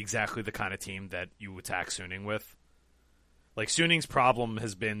are exactly the kind of team that you attack Suning with. Like, Suning's problem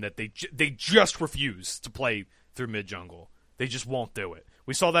has been that they just refuse to play through mid jungle. They just won't do it.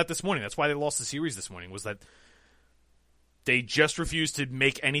 We saw that this morning. That's why they lost the series this morning, was that they just refuse to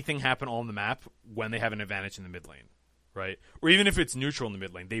make anything happen on the map when they have an advantage in the mid lane, right? Or even if it's neutral in the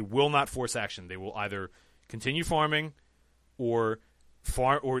mid lane, they will not force action. They will either continue farming or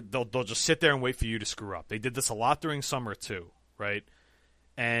they'll just sit there and wait for you to screw up. They did this a lot during summer too, right?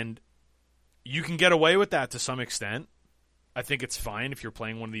 And you can get away with that to some extent. I think it's fine if you're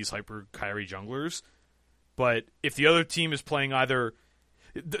playing one of these hyper Kyrie junglers. But if the other team is playing either...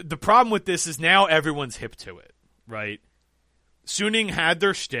 The problem with this is now everyone's hip to it, right? Suning had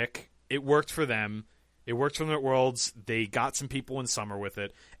their shtick. It worked for them. It worked for them at Worlds. They got some people in summer with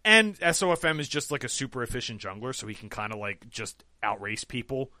it. And SOFM is just like a super efficient jungler, so he can kind of like just outrace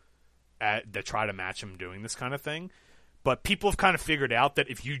people that try to match him doing this kind of thing. But people have kind of figured out that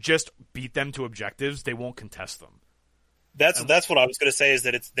if you just beat them to objectives, they won't contest them. That's what I was going to say, is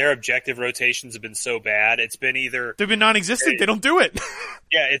that it's their objective rotations have been so bad. It's been either... They've been non-existent. They don't do it.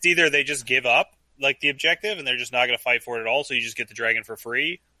 Yeah, it's either they just give up like the objective and they're just not going to fight for it at all, so you just get the dragon for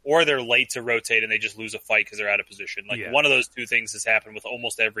free, or they're late to rotate and they just lose a fight because they're out of position. Like, one of those two things has happened with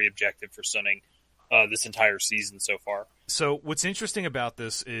almost every objective for Suning this entire season so far. So what's interesting about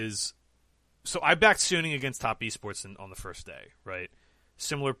this is... So I backed Suning against Top Esports on the first day, right?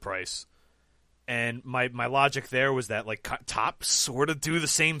 Similar price. And my logic there was that, like, Top sort of do the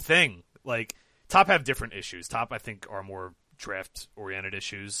same thing. Like, Top have different issues. Top, I think, are more draft-oriented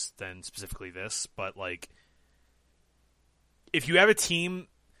issues than specifically this. But, like, if you have a team...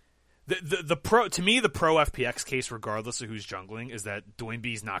 The pro, to me, the pro FPX case, regardless of who's jungling, is that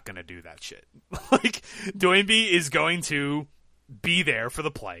Doinby's not going to do that shit. Like, Doinby is going to be there for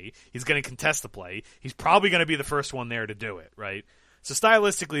the play. He's going to contest the play. He's probably going to be the first one there to do it, right? So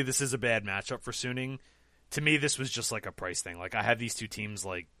stylistically, this is a bad matchup for Suning. To me, this was just like a price thing. Like, I have these two teams,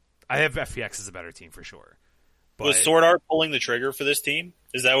 like, I have FPX as a better team for sure. But was Sword Art pulling the trigger for this team?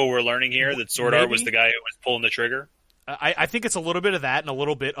 Is that what we're learning here? That Sword Art was the guy who was pulling the trigger? I think it's a little bit of that and a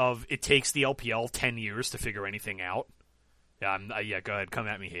little bit of it takes the LPL 10 years to figure anything out. Yeah, go ahead. Come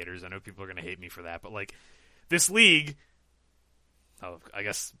at me, haters. I know people are going to hate me for that. But, like, this league, I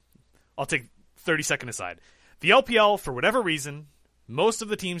guess I'll take 30-second aside. The LPL, for whatever reason, most of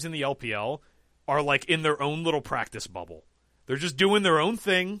the teams in the LPL are like in their own little practice bubble. They're just doing their own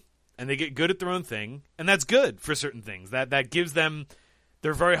thing, and they get good at their own thing, and that's good for certain things. That gives them,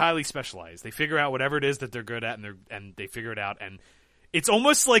 they're very highly specialized. They figure out whatever it is that they're good at, and they figure it out, and it's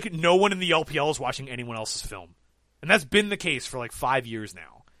almost like no one in the LPL is watching anyone else's film. And that's been the case for like 5 years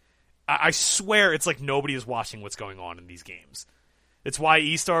now. I swear it's like nobody is watching what's going on in these games. It's why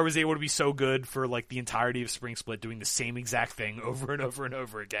E-Star was able to be so good for like the entirety of Spring Split, doing the same exact thing over and over and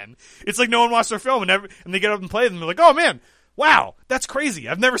over again. It's like no one watched their film, and they get up and play them, and they're like, oh man, wow, that's crazy.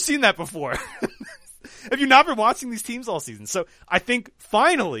 I've never seen that before. Have you not been watching these teams all season? So I think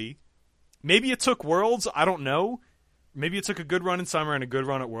finally, maybe it took Worlds, I don't know. Maybe it took a good run in summer and a good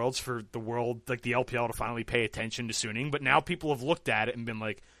run at Worlds for the world, like the LPL, to finally pay attention to Suning. But now people have looked at it and been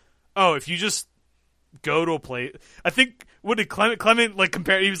like, oh, if you just go to a place, I think, what did Clement like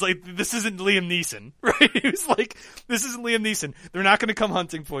compare? He was like, this isn't Liam Neeson, right? He was like, this isn't Liam Neeson. They're not going to come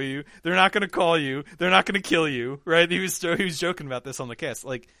hunting for you. They're not going to call you. They're not going to kill you, right? He was joking about this on the cast.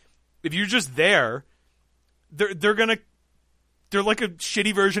 Like, if you're just there, they're like a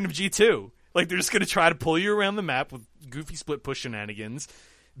shitty version of G2. Like, they're just going to try to pull you around the map with goofy split push shenanigans.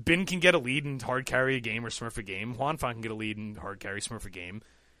 Bin can get a lead and hard carry a game or smurf a game. Juanfan can get a lead and hard carry, smurf a game.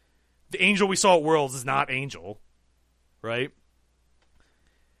 The Angel we saw at Worlds is not Angel, right?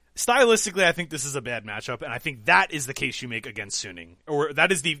 Stylistically, I think this is a bad matchup, and I think that is the case you make against Suning. Or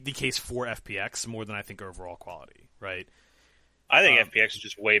that is the case for FPX more than I think overall quality, right? I think FPX is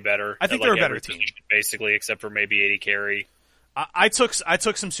just way better. I think they're a better team. Basically, except for maybe 80 carry. I took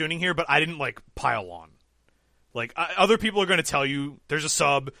some Suning here, but I didn't like pile on. Like, other people are going to tell you there's a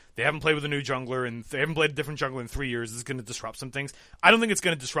sub, they haven't played with a new jungler, and they haven't played a different jungler in 3 years. This is going to disrupt some things. I don't think it's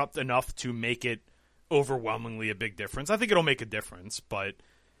going to disrupt enough to make it overwhelmingly a big difference. I think it'll make a difference, but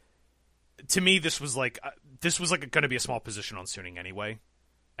to me, this was like going to be a small position on Suning anyway.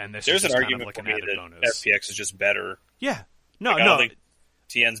 And there's an argument like for an me added that bonus. FPX is just better. Yeah. No, I don't think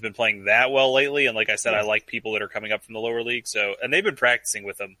TN's been playing that well lately, and like I said, I like people that are coming up from the lower league, and they've been practicing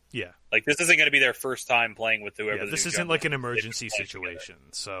with them. Yeah. Like, this isn't going to be their first time playing with whoever. This isn't like an emergency situation.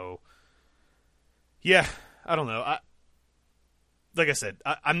 So, yeah, I don't know. Like I said,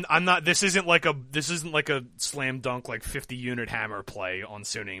 I'm not. This isn't like a slam dunk like 50 unit hammer play on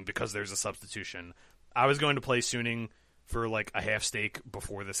Suning because there's a substitution. I was going to play Suning for like a half stake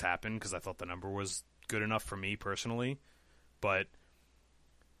before this happened because I thought the number was good enough for me personally, but.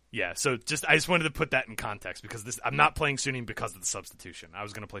 Yeah, so I just wanted to put that in context because I'm not playing Suning because of the substitution. I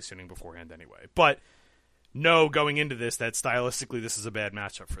was going to play Suning beforehand anyway. But no, going into this, that stylistically this is a bad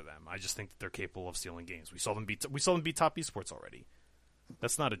matchup for them. I just think that they're capable of stealing games. We saw them beat Top Esports already.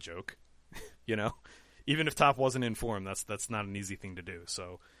 That's not a joke, you know. Even if Top wasn't in form, that's not an easy thing to do.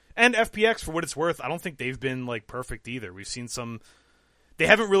 So, and FPX, for what it's worth, I don't think they've been like perfect either. We've seen some. They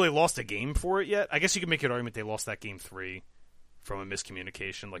haven't really lost a game for it yet. I guess you could make an argument they lost that game 3. From a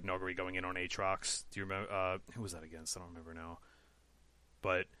miscommunication, like Nogari going in on Aatrox. Do you remember? Who was that against? I don't remember now.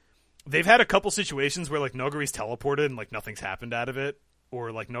 But they've had a couple situations where like Nogari's teleported and like nothing's happened out of it,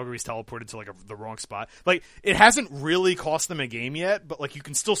 or like Nogari's teleported to like the wrong spot. Like it hasn't really cost them a game yet, but like you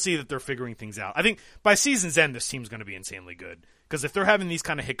can still see that they're figuring things out. I think by season's end, this team's going to be insanely good because if they're having these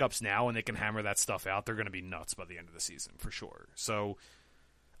kind of hiccups now and they can hammer that stuff out, they're going to be nuts by the end of the season for sure. So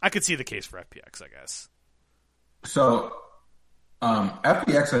I could see the case for FPX, I guess. So.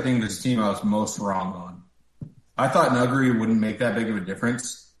 FPX, I think, is the team I was most wrong on. I thought Nuggery wouldn't make that big of a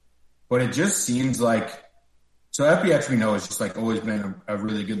difference, but it just seems like so FPX we know has just like always been a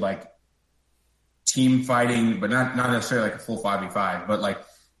really good like team fighting, but not necessarily like a full 5v5, but like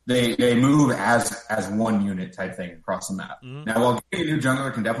they move as one unit type thing across the map. Mm-hmm. Now, while getting a new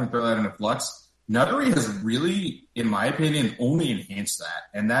jungler can definitely throw that into flux, Nuggery has really, in my opinion, only enhanced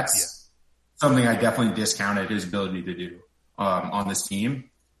that, and that's something I definitely discounted his ability to do. On this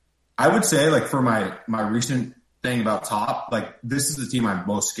team, I would say like for my recent thing about Top, like this is the team I'm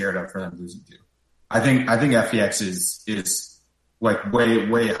most scared of for them losing to. I think FPX is like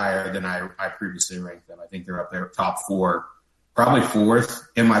way higher than I previously ranked them. I think they're up there top 4, probably 4th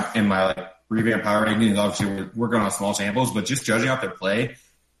in my like revamp power rankings. Obviously we're going on small samples, but just judging off their play,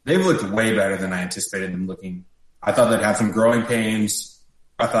 they've looked way better than I anticipated them looking. I thought they'd have some growing pains.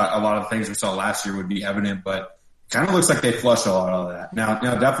 I thought a lot of the things we saw last year would be evident, but kind of looks like they flushed a lot of that. Now,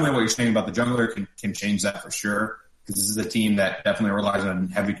 definitely what you're saying about the jungler can change that for sure, because this is a team that definitely relies on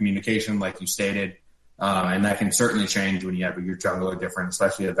heavy communication, like you stated, and that can certainly change when you have your jungler different,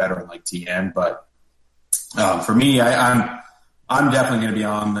 especially a veteran like TN. But for me, I'm definitely going to be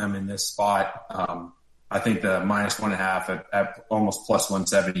on them in this spot. I think the -1.5 at almost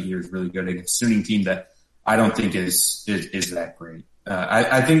 +170 here is really good against a Suning team that I don't think is that great.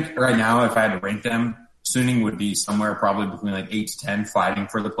 I think right now, if I had to rank them, Suning would be somewhere probably between like 8 to 10 fighting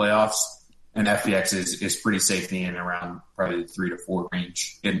for the playoffs. And FPX is pretty safely in around probably the 3 to 4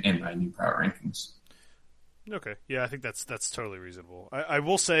 range in my new power rankings. Okay. Yeah, I think that's totally reasonable. I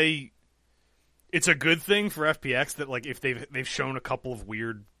will say it's a good thing for FPX that like if they've shown a couple of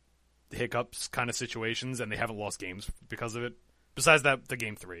weird hiccups kind of situations and they haven't lost games because of it. Besides that, the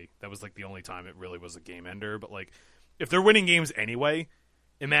game 3, that was like the only time it really was a game ender. But like if they're winning games anyway,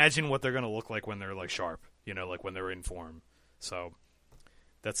 imagine what they're going to look like when they're like sharp, like when they're in form. So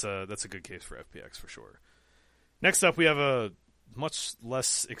that's a good case for FPX for sure. Next up, we have a much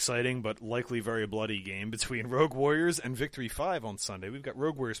less exciting but likely very bloody game between Rogue Warriors and Victory 5 on Sunday. We've got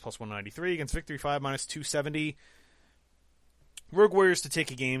Rogue Warriors +193 against Victory 5 -270. Rogue Warriors to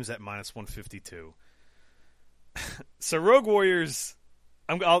take a games at -152. So Rogue Warriors,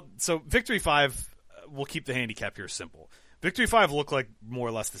 so Victory 5, we'll keep the handicap here simple. Victory 5 look like more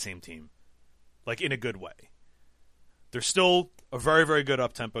or less the same team, like in a good way. They're still a very, very good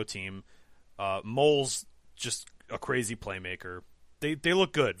up-tempo team. Mole's just a crazy playmaker. They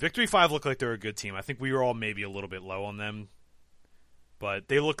look good. Victory 5 look like they're a good team. I think we were all maybe a little bit low on them, but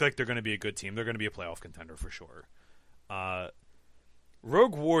they look like they're going to be a good team. They're going to be a playoff contender for sure.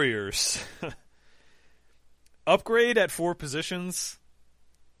 Rogue Warriors upgrade at 4 positions,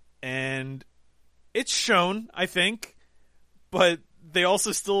 and it's shown, I think, but they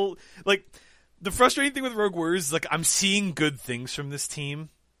also still like the frustrating thing with Rogue Warriors is like I'm seeing good things from this team,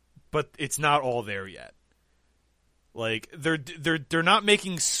 but it's not all there yet. Like they're not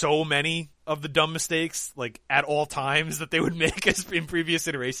making so many of the dumb mistakes like at all times that they would make as in previous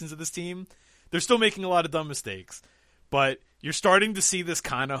iterations of this team. They're still making a lot of dumb mistakes, but you're starting to see this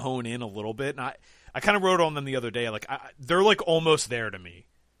kind of hone in a little bit. And I kind of wrote on them the other day. Like they're like almost there to me,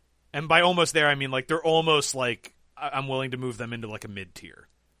 and by almost there I mean like they're almost like I'm willing to move them into like a mid tier.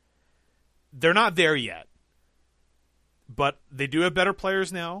 They're not there yet, but they do have better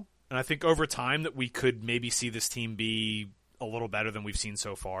players now. And I think over time that we could maybe see this team be a little better than we've seen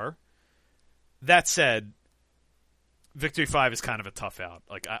so far. That said, Victory 5 is kind of a tough out.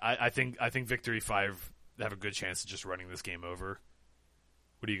 Like I think Victory 5 have a good chance of just running this game over.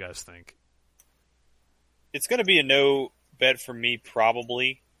 What do you guys think? It's going to be a no bet for me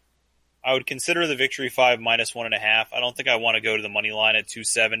probably. I would consider the Victory 5 -1.5. I don't think I want to go to the money line at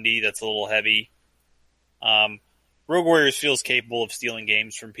 270. That's a little heavy. Rogue Warriors feels capable of stealing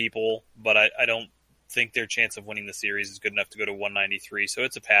games from people, but I don't think their chance of winning the series is good enough to go to 193, so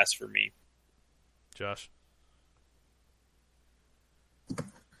it's a pass for me. Josh?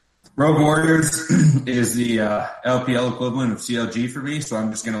 Rogue Warriors is the LPL equivalent of CLG for me, so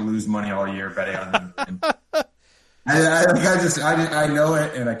I'm just going to lose money all year betting on them. I know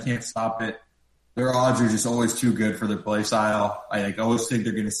it, and I can't stop it. Their odds are just always too good for their play style. I always think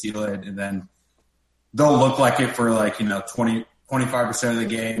they're going to steal it, and then they'll look like it for 25% of the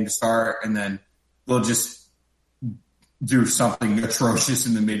game to start, and then they'll just do something atrocious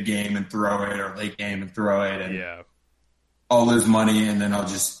in the mid game and throw it, or late game and throw it, and I'll lose money, and then I'll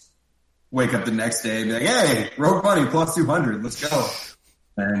just wake up the next day and be like, "Hey, Rogue Money +200, let's go,"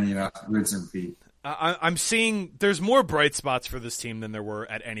 and rinse and repeat. I'm seeing there's more bright spots for this team than there were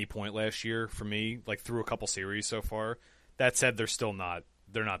at any point last year for me, like through a couple series so far. That said,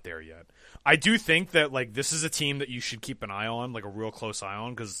 they're not there yet. I do think that like this is a team that you should keep an eye on, like a real close eye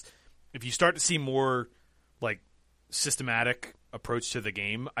on, because if you start to see more like systematic approach to the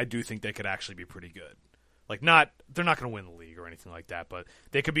game, I do think they could actually be pretty good. Like they're not going to win the league or anything like that, but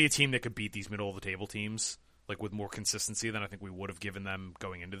they could be a team that could beat these middle of the table teams like with more consistency than I think we would have given them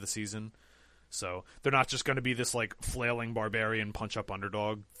going into the season. So they're not just going to be this like flailing barbarian punch up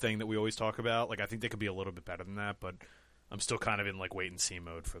underdog thing that we always talk about. Like I think they could be a little bit better than that, but I'm still kind of in like wait and see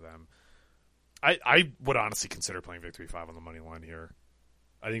mode for them. I would honestly consider playing Victory 5 on the money line here.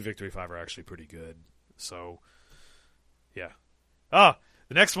 I think Victory 5 are actually pretty good. So, yeah.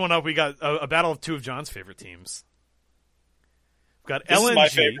 The next one up, we got a battle of two of John's favorite teams. We've got this LNG. Is my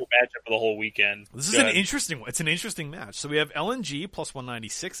favorite matchup of the whole weekend. This is an interesting one. It's an interesting match. So we have LNG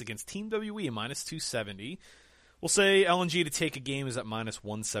 +196 against Team WE -270. We'll say LNG to take a game is at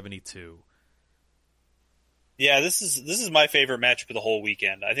 -172. Yeah, this is my favorite matchup of the whole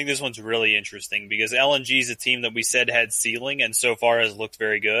weekend. I think this one's really interesting because LNG is a team that we said had ceiling and so far has looked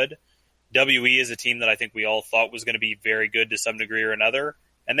very good. WE is a team that I think we all thought was going to be very good to some degree or another,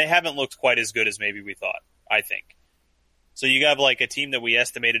 and they haven't looked quite as good as maybe we thought, I think. So you have like a team that we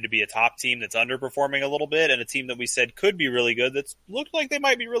estimated to be a top team that's underperforming a little bit, and a team that we said could be really good that's looked like they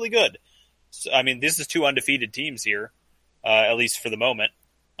might be really good. So, I mean, this is two undefeated teams here, at least for the moment.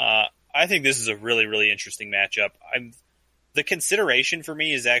 I think this is a really, really interesting matchup. The consideration for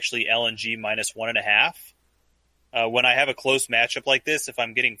me is actually LNG minus 1.5. When I have a close matchup like this, if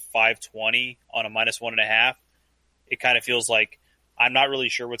I'm getting 520 on a minus 1.5, it kind of feels like I'm not really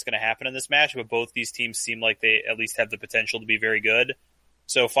sure what's going to happen in this match, but both these teams seem like they at least have the potential to be very good.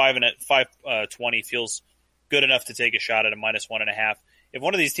 So 520 feels good enough to take a shot at a minus 1.5. If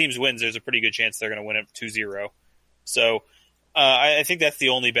one of these teams wins, there's a pretty good chance they're going to win it 2-0. So I think that's the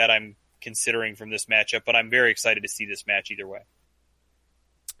only bet I'm considering from this matchup, but I'm very excited to see this match either way.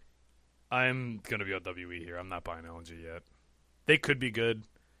 I'm going to be on WE here. I'm not buying LNG yet. They could be good.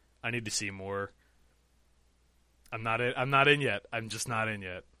 I need to see more. I'm not in yet. I'm just not in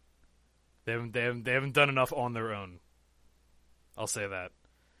yet. They haven't done enough on their own. I'll say that.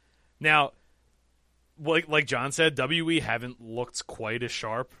 Now, like John said, WE haven't looked quite as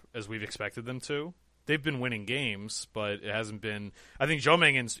sharp as we've expected them to. They've been winning games, but it hasn't been. I think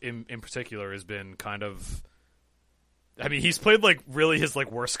Zhomeng in particular has been kind of. I mean, he's played like really his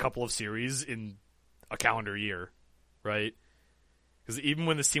like worst couple of series in a calendar year, right? Because even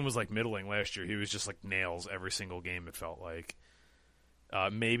when this team was like middling last year, he was just like nails every single game. It felt like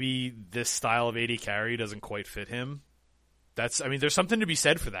maybe this style of AD carry doesn't quite fit him. I mean, there's something to be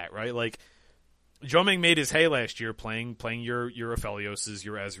said for that, right? Like Zhomeng made his hay last year playing your Aphelioses,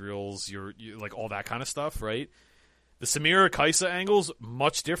 your Ezreals, your like all that kind of stuff, right? The Samira Kaisa angle's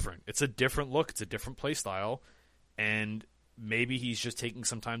much different. It's a different look. It's a different play style, and maybe he's just taking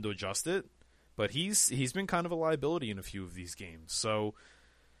some time to adjust it. But he's been kind of a liability in a few of these games. So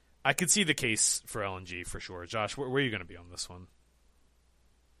I could see the case for LNG for sure. Josh, where are you going to be on this one?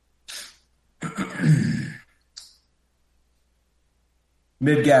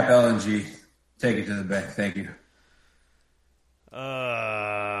 Mid-gap LNG. Take it to the bank. Thank you.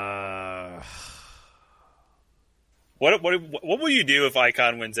 What will you do if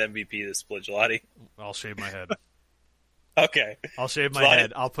Icon wins MVP this split, Gelati? I'll shave my head. Okay. I'll shave my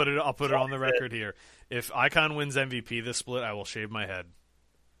head. I'll put it on the record here. If Icon wins MVP this split, I will shave my head.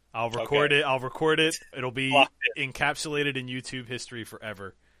 I'll record it. I'll record it. It'll be encapsulated in YouTube history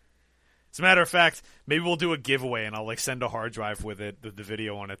forever. As a matter of fact, maybe we'll do a giveaway and I'll like send a hard drive with it, the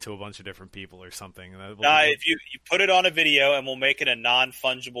video on it, to a bunch of different people or something. If you put it on a video and we'll make it a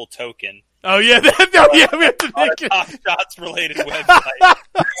non-fungible token. Oh yeah, we have to make it. Top Shots related website.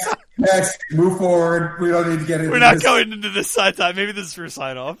 Next, move forward. We don't need to get into We're not going into this side time. Maybe this is for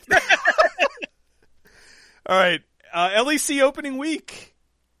sign off. All right, LEC opening week.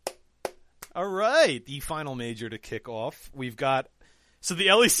 All right, the final major to kick off. We've got the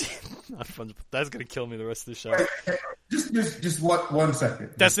LEC. Not fun. That's going to kill me the rest of the show. Just 1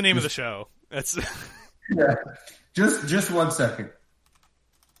 second. That's the name of the show. That's yeah. Just 1 second.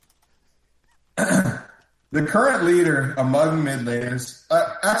 The current leader among mid laners.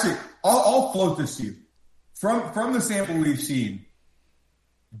 Actually, I'll float this to you. From the sample we've seen,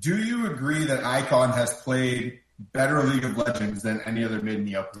 do you agree that Icon has played better League of Legends than any other mid in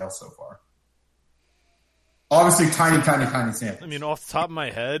the LPL so far? Obviously, tiny sample. I mean, off the top of my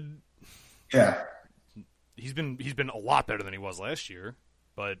head, yeah, he's been a lot better than he was last year,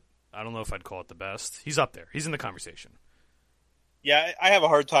 but I don't know if I'd call it the best. He's up there. He's in the conversation. Yeah, I have a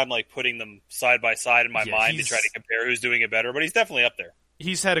hard time like putting them side by side in my mind to try to compare who's doing it better, but he's definitely up there.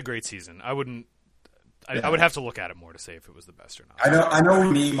 He's had a great season. I would have to look at it more to say if it was the best or not. I know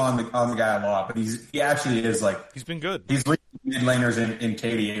we meme on the guy a lot, but he actually is like he's been good. He's leading mid laners in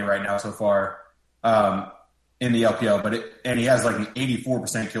KDA right now so far in the LPL, and he has like an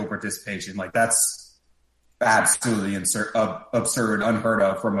 84% kill participation. Like that's absolutely absurd, unheard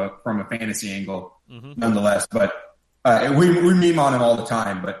of from a fantasy angle, nonetheless. But we meme on him all the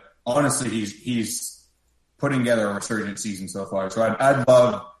time. But honestly, he's putting together a resurgent season so far. So I'd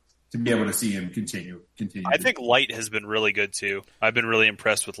love to be able to see him continue. I think Light has been really good too. I've been really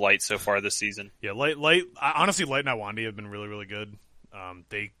impressed with Light so far this season. Yeah, Light. Honestly, Light and Iwandi have been really, really good.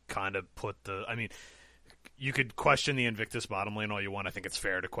 They kind of put you could question the Invictus bottom lane all you want. I think it's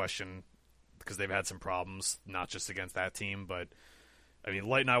fair to question because they've had some problems, not just against that team, but I mean,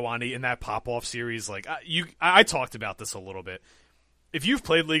 Light and Iwandi in that pop-off series, like I talked about this a little bit. If you've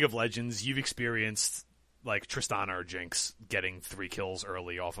played League of Legends, you've experienced like Tristana or Jinx getting 3 kills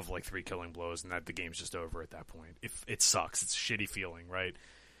early off of like 3 killing blows, and that the game's just over at that point. If it sucks, it's a shitty feeling, right?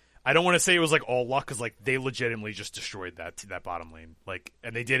 I don't want to say it was like all luck because like they legitimately just destroyed that bottom lane, like,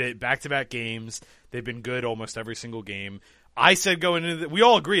 and they did it back-to-back games. They've been good almost every single game. I said we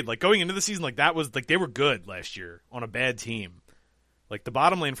all agreed like going into the season, like that was like they were good last year on a bad team. Like the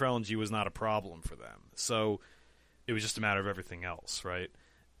bottom lane for LNG was not a problem for them, so it was just a matter of everything else, right?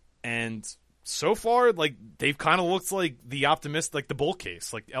 And so far, like, they've kind of looked like the optimist, like the bull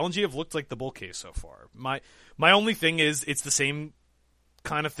case. Like, LNG have looked like the bull case so far. My only thing is, it's the same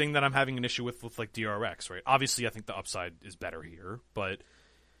kind of thing that I'm having an issue with like DRX, right? Obviously, I think the upside is better here, but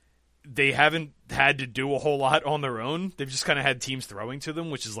they haven't had to do a whole lot on their own. They've just kind of had teams throwing to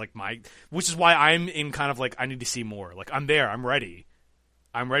them, which is why I'm in kind of like, I need to see more. Like, I'm there, I'm ready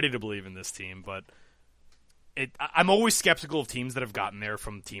to believe in this team, but I'm always skeptical of teams that have gotten there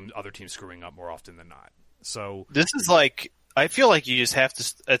from other teams screwing up more often than not. So this is like, I feel like you just have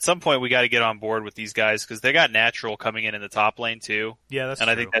to, at some point we got to get on board with these guys because they got Natural coming in the top lane too. Yeah, that's and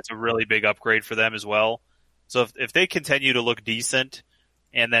true. I think that's a really big upgrade for them as well. So if they continue to look decent,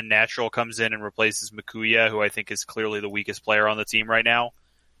 and then Natural comes in and replaces Makuya, who I think is clearly the weakest player on the team right now.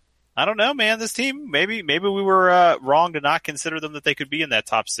 I don't know, man. This team, maybe we were wrong to not consider them that they could be in that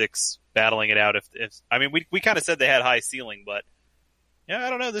top 6 battling it out. If I mean, we kind of said they had high ceiling, but yeah, I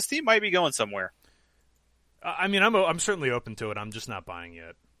don't know. This team might be going somewhere. I mean, I'm certainly open to it. I'm just not buying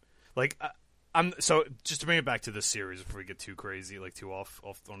it. Like, so just to bring it back to this series before we get too crazy, like too off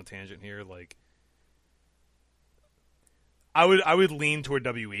on a tangent here, like, I would lean toward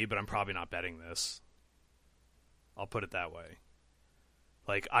WE, but I'm probably not betting this. I'll put it that way.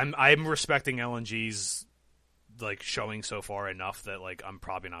 Like, I'm respecting LNG's like showing so far enough that like I'm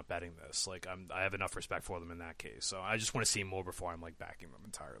probably not betting this. Like, I have enough respect for them in that case. So I just want to see more before I'm like backing them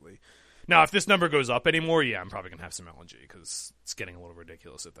entirely. Now, if this number goes up anymore, yeah, I'm probably gonna have some LNG because it's getting a little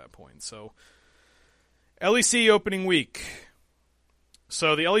ridiculous at that point. So LEC opening week.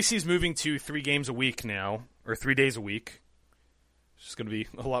 So the LEC is moving to 3 games a week now, or 3 days a week. It's just going to be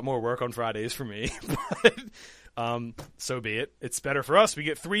a lot more work on Fridays for me, but so be it. It's better for us. We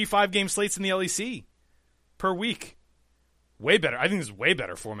get 3 5-game slates in the LEC per week. Way better. I think this is way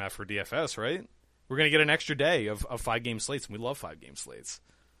better format for DFS, right? We're going to get an extra day of 5-game slates, and we love 5-game slates.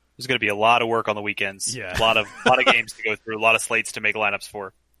 There's going to be a lot of work on the weekends. Yeah. A lot of games to go through, a lot of slates to make lineups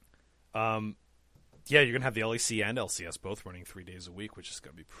for. Yeah, you're going to have the LEC and LCS both running 3 days a week, which is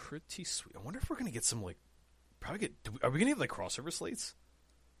going to be pretty sweet. I wonder if we're going to get some, like, are we going to get like crossover slates?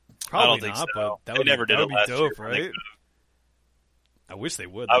 Probably I don't think not, so. but that would never be, did that it would be last dope, year, right? I wish they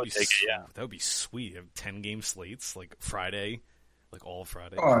would. I would take it, yeah. That would be sweet. Have 10-game slates, like Friday, like all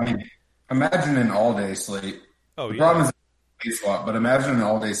Friday. Oh, I mean, imagine an all-day slate. Oh, the yeah. problem is the swap, but imagine an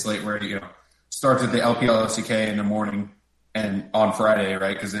all-day slate where, starts at the LPL LCK in the morning and on Friday,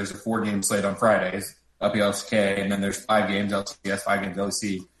 right? Because there's a 4-game slate on Fridays, LPL LCK, and then there's 5 games LCS, 5 games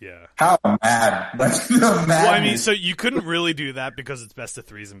LEC. Yeah. How mad. Like, mad. Well, I mean, so you couldn't really do that because it's best of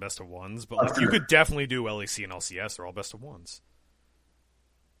 3s and best of 1s, but like, you could definitely do LEC and LCS. They're all best of 1s.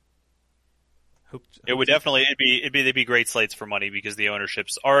 It would definitely they'd be great slates for money because the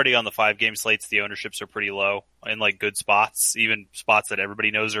ownership's already on the 5-game slates. The ownerships are pretty low in like good spots, even spots that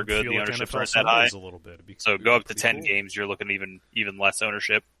everybody knows are good. The like ownerships NFL aren't that high. A little bit. So go up to 10 cool. games, you're looking even less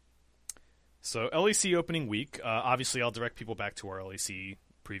ownership. So LEC opening week. Obviously, I'll direct people back to our LEC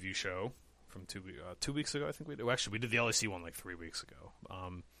preview show from 2 weeks ago. I think we did. Well, actually, we did the LEC one like 3 weeks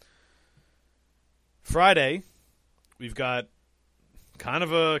ago. Friday, we've got kind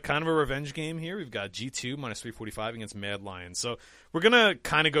of a revenge game here. We've got G2 minus 345 against Mad Lions. So we're gonna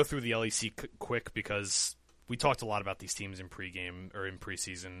kind of go through the LEC quick because we talked a lot about these teams in pregame or in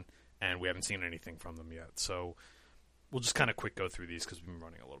preseason, and we haven't seen anything from them yet. So we'll just kind of quick go through these because we've been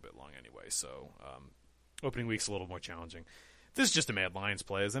running a little bit long anyway. So opening week's a little more challenging. This is just a Mad Lions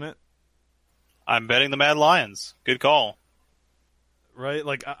play, isn't it? I'm betting the Mad Lions. Good call. Right?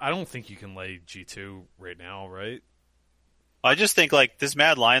 Like, I don't think you can lay G2 right now, right? I just think like this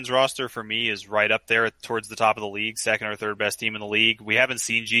Mad Lions roster for me is right up there towards the top of the league, second or third best team in the league. We haven't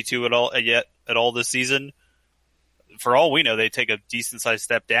seen G2 at all this season. For all we know, they take a decent sized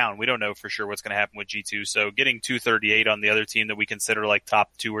step down. We don't know for sure what's going to happen with G2. So getting 238 on the other team that we consider like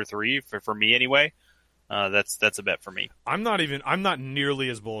top 2 or 3 for me anyway, that's a bet for me. I'm not nearly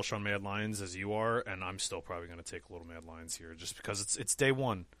as bullish on Mad Lions as you are, and I'm still probably going to take a little Mad Lions here just because it's day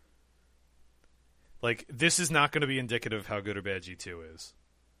one. Like, this is not going to be indicative of how good or bad G2 is.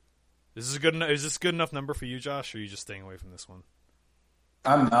 Is this a good enough number for you, Josh, or are you just staying away from this one?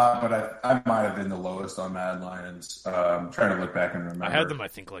 I'm not, but I might have been the lowest on Mad Lions. I'm trying to look back and remember. I had them, I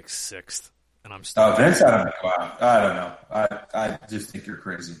think, like 6th, and I'm still... Oh, Vince had them. Wow. I don't know. I just think you're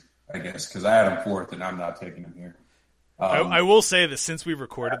crazy, I guess, because I had them 4th, and I'm not taking them here. I will say that since we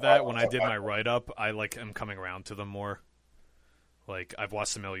recorded that, when I did my write-up, I am coming around to them more. Like, I've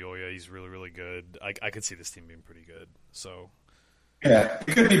watched some Elyoya. He's really, really good. I could see this team being pretty good. So, yeah,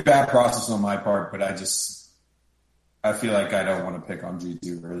 it could be bad process on my part, but I feel like I don't want to pick on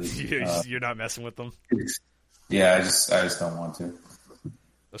G2 really. You're not messing with them? Yeah, I just don't want to.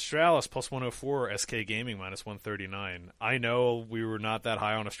 Astralis plus 104, SK Gaming minus 139. I know we were not that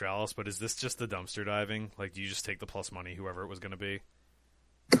high on Astralis, but is this just the dumpster diving? Like, do you just take the plus money, whoever it was going to be?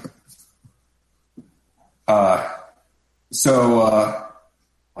 So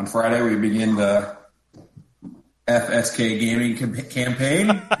on Friday, we begin the FSK Gaming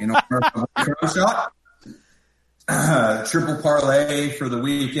campaign in honor of the Crown Shot. Triple parlay for the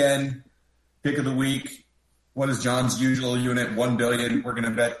weekend. Pick of the week. What is John's usual unit? $1 billion. We're going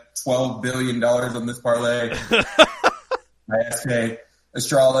to bet $12 billion on this parlay. SK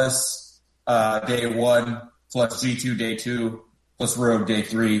Astralis day 1 plus G2 day 2 plus Rogue day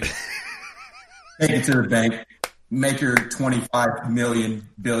 3. Take it to the bank. Make your $25 million,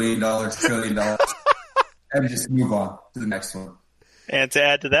 billion, trillion dollars, and just move on to the next one. And to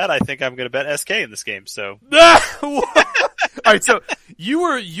add to that, I think I'm going to bet SK in this game. So, all right. So you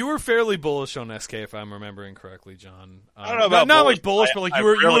were fairly bullish on SK, if I'm remembering correctly, John. I don't know about not bullish, like bullish, but like you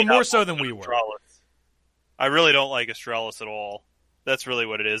were more so than we were. Astralis. I really don't like Astralis at all. That's really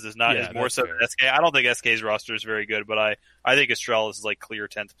what it is. It's more so than SK. I don't think SK's roster is very good, but I think Astralis is like clear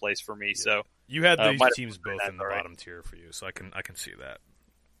 10th place for me. Yeah. So you had these teams both in the bottom tier for you, so I can see that.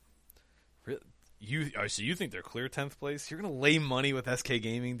 So you think they're clear 10th place? You're gonna lay money with SK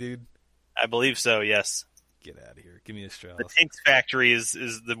Gaming, dude? I believe so. Yes. Get out of here. Give me Astralis. The Tinks factory is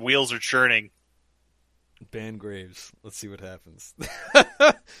the wheels are churning. Ban Graves. Let's see what happens.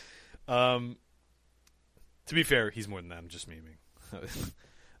 To be fair, he's more than that. I'm just memeing.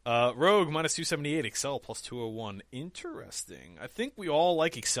 Rogue minus 278, Excel plus 201. Interesting. I think we all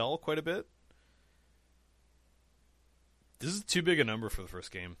like Excel quite a bit. This is too big a number for the first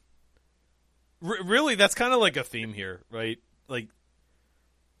game. Really, that's kind of like a theme here, right? Like,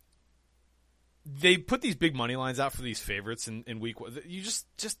 they put these big money lines out for these favorites in week one. You just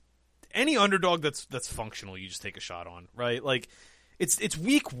any underdog that's functional, you just take a shot on, right? Like, it's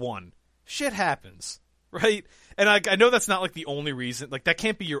week one. Shit happens, right? And I know that's not like the only reason. Like, that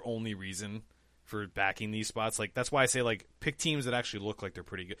can't be your only reason for backing these spots. Like, that's why I say, like, pick teams that actually look like they're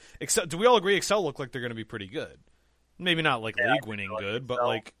pretty good. Do we all agree Excel look like they're going to be pretty good? Maybe not like league winning good, but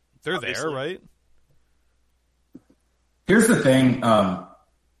like they're obviously there, right? Here's the thing.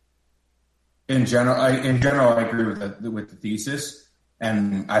 In general, I agree with the thesis,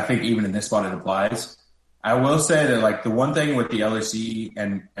 and I think even in this spot it applies. I will say that, like, the one thing with the LEC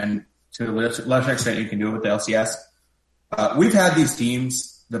and to a lesser extent you can do it with the LCS, we've had these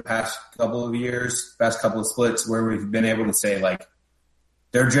teams the past couple of years, past couple of splits, where we've been able to say, like,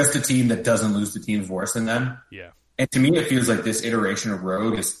 they're just a team that doesn't lose to teams worse than them. Yeah. And to me, it feels like this iteration of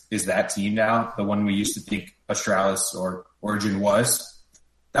Rogue is that team now, the one we used to think Astralis or Origin was.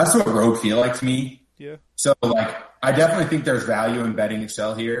 That's what Rogue feel like to me. Yeah. So, like, I definitely think there's value in betting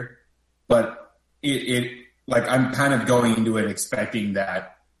Excel here, but it like, I'm kind of going into it expecting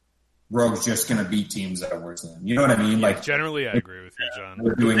that Rogue's just going to beat teams that are worse than them. You know what I mean? Yeah, like, generally, I agree with you, John.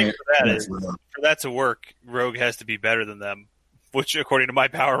 We're doing it for that to work, Rogue has to be better than them, which, according to my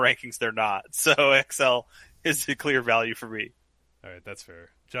power rankings, they're not. So Excel is a clear value for me. All right, that's fair.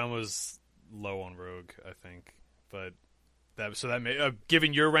 John was low on Rogue, I think, but that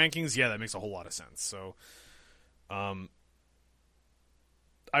given your rankings, yeah, that makes a whole lot of sense. So, I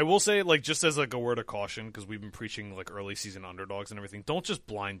will say, like, just as like a word of caution, because we've been preaching like early season underdogs and everything. Don't just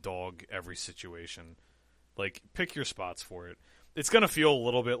blind dog every situation. Like, pick your spots for it. It's gonna feel a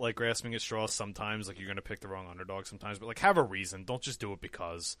little bit like grasping at straws sometimes. Like, you're gonna pick the wrong underdog sometimes, but like, have a reason. Don't just do it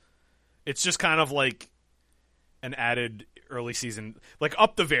because. It's just kind of like an added early season, like,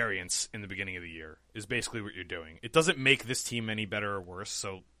 up the variance in the beginning of the year is basically what you're doing. It doesn't make this team any better or worse,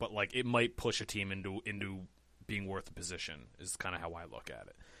 so, but like, it might push a team into being worth a position is kind of how I look at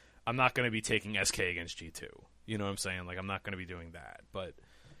it. I'm not going to be taking SK against G2. You know what I'm saying? Like, I'm not going to be doing that, but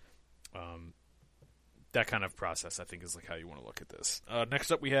that kind of process, I think, is like how you want to look at this.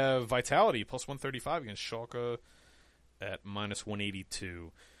 Next up, we have Vitality plus 135 against Schalke at minus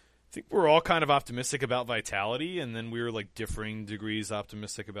 182. I think we're all kind of optimistic about Vitality, and then we were like differing degrees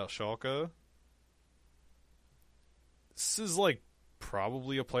optimistic about Schalke. This is like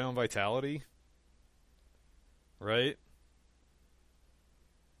probably a play on Vitality, right?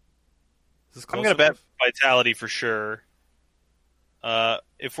 I'm going to bet Vitality for sure.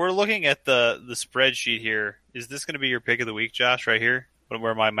 If we're looking at the spreadsheet here, is this going to be your pick of the week, Josh, right here,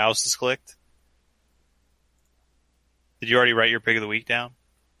 where my mouse is clicked? Did you already write your pick of the week down?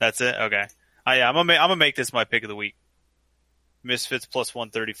 That's it? Okay. Yeah, I'm gonna make this my pick of the week. Misfits plus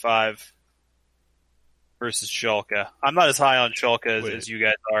 135 versus Schalke. I'm not as high on Schalke as you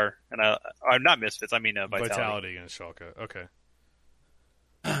guys are, and I'm not Misfits. I mean Vitality. Vitality against Schalke. Okay.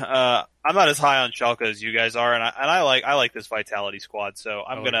 I'm not as high on Schalke as you guys are, and I like this Vitality squad, so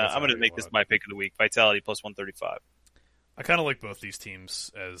I'm gonna make this my pick of the week. Vitality plus 135. I kind of like both these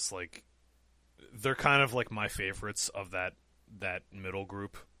teams as like they're kind of like my favorites of that middle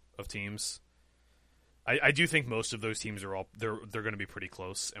group of teams. I do think most of those teams are all they're going to be pretty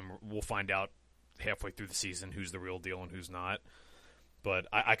close, and we'll find out halfway through the season who's the real deal and who's not. But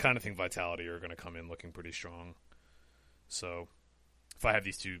I kind of think Vitality are going to come in looking pretty strong. So if I have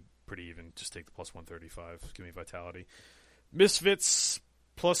these two pretty even, just take the plus 135. Give me Vitality. Misfits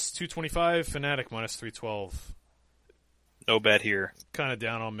plus 225. Fnatic minus 312. No bet here. Kind of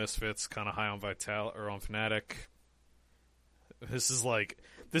down on Misfits. Kind of high on on Fnatic. This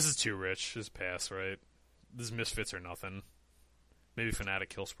is too rich. Just pass, right? These Misfits are nothing. Maybe Fnatic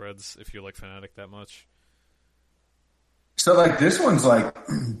kill spreads if you like Fnatic that much. So, like, this one's like,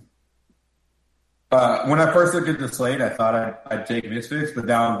 when I first looked at the slate, I thought I'd take Misfits, but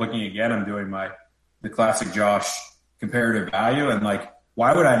now I'm looking again. I'm doing the classic Josh comparative value, and like,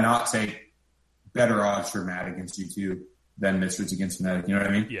 why would I not take better odds for Matt against you two than Misfits against Fnatic? You know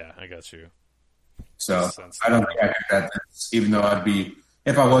what I mean? Yeah, I got you. So I don't think I could bet this, even though I'd be,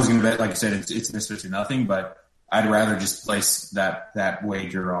 if I was going to bet, like I said, it's Misfits or nothing, but I'd rather just place that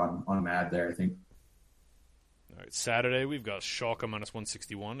wager on Mad there, I think. All right, Saturday we've got Schalke minus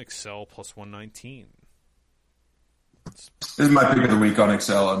 161, Excel plus 119. This is my pick of the week on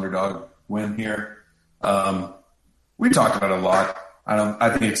Excel underdog win here. We talked about it a lot. I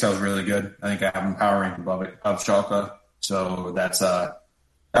think Excel's really good. I think I have them power rank above Schalke. So that's that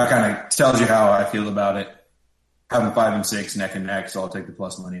kind of tells you how I feel about it. Having 5 and 6 neck and neck, so I'll take the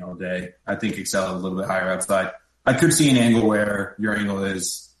plus money all day. I think Excel is a little bit higher outside. I could see an angle where your angle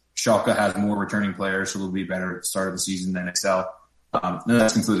is Schalke has more returning players, so it'll be better at the start of the season than Excel. No,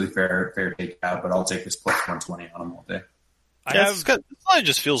 that's completely fair take out, but I'll take this plus 120 on them all day. This line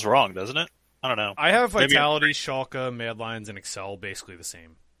just feels wrong, doesn't it? I don't know. I have Vitality, Schalke, Mad Lions, and Excel basically the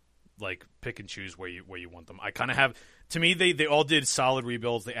same. Like, pick and choose where you want them. I kind of have, to me, they all did solid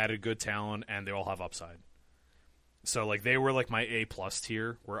rebuilds. They added good talent, and they all have upside. So, like, they were, like, my A-plus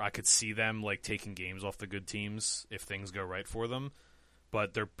tier, where I could see them, like, taking games off the good teams if things go right for them.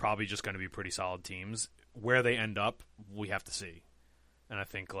 But they're probably just going to be pretty solid teams. Where they end up, we have to see. And I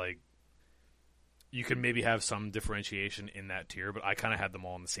think, like, you can maybe have some differentiation in that tier, but I kind of had them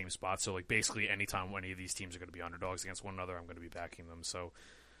all in the same spot. So, like, basically anytime any of these teams are going to be underdogs against one another, I'm going to be backing them. So,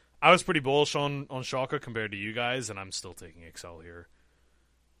 I was pretty bullish on Schalke compared to you guys, and I'm still taking Excel here.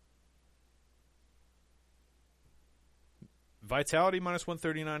 Vitality minus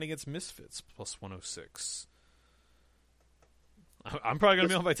 139 against Misfits plus 106. I'm probably going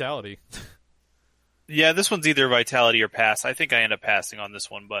to be on Vitality. Yeah, this one's either Vitality or pass. I think I end up passing on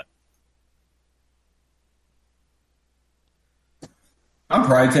this one, but I'm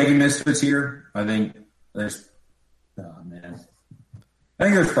probably taking Misfits here. I think there's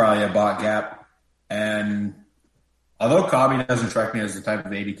probably a bot gap. And although Kabi doesn't strike me as the type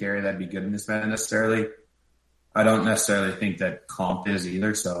of AD carry that'd be good in this event necessarily, I don't necessarily think that Comp is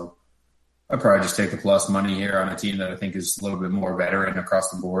either. So I'd probably just take the plus money here on a team that I think is a little bit more veteran across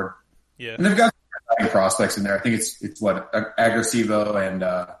the board. Yeah. And they've got prospects in there. I think it's what, Agresivo and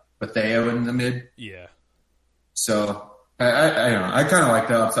Matteo in the mid. Yeah. So I don't know. I kind of like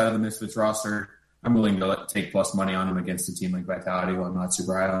the upside of the Misfits roster. I'm willing to take plus money on them against a team like Vitality, who I'm not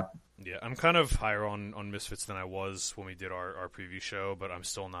super high on. Yeah, I'm kind of higher on Misfits than I was when we did our preview show, but I'm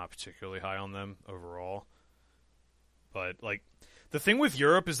still not particularly high on them overall. But, like, the thing with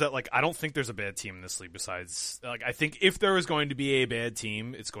Europe is that, like, I don't think there's a bad team in this league besides, like, I think if there is going to be a bad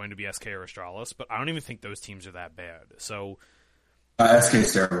team, it's going to be SK or Astralis, but I don't even think those teams are that bad. So SK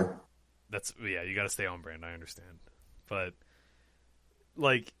is terrible. You got to stay on brand, I understand. But,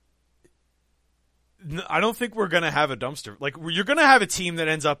 like, I don't think we're going to have a dumpster. Like, you're going to have a team that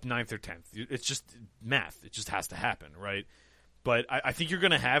ends up 9th or 10th. It's just math. It just has to happen, right? But I think you're going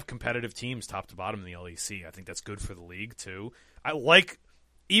to have competitive teams top to bottom in the LEC. I think that's good for the league, too. I like,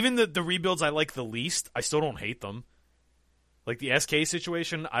 even the rebuilds I like the least, I still don't hate them. Like, the SK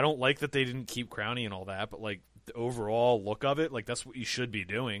situation, I don't like that they didn't keep Crownie and all that, but, like, the overall look of it, like, that's what you should be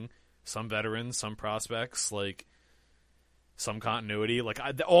doing. Some veterans, some prospects, like, some continuity. Like,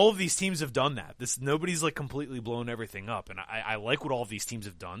 all of these teams have done that. Nobody's, like, completely blown everything up, and I like what all of these teams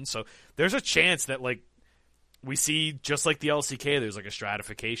have done. So there's a chance that, like, we see, just like the LCK, there's, like, a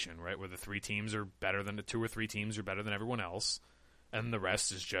stratification, right, where the 3 teams are better than the 2 or 3 teams are better than everyone else, and the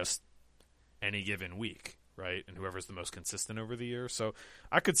rest is just any given week, right, and whoever's the most consistent over the year. So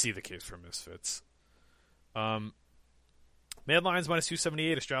I could see the case for Misfits. Mad Lions minus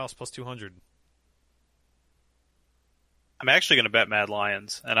 278, Astralis plus 200. I'm actually going to bet Mad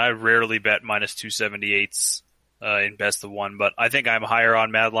Lions, and I rarely bet minus 278s in best of one, but I think I'm higher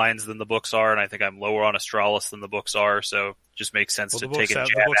on Mad Lions than the books are, and I think I'm lower on Astralis than the books are, so it just makes sense to take a jab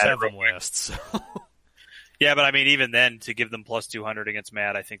the books at have it. them last, so. Yeah, but I mean, even then, to give them plus 200 against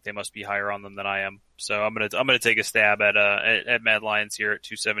Mad, I think they must be higher on them than I am. So I'm gonna take a stab at Mad Lions here at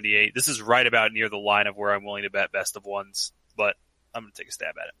 278. This is right about near the line of where I'm willing to bet best of ones, but I'm gonna take a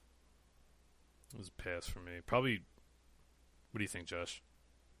stab at it. It was a pass for me. Probably. What do you think, Josh?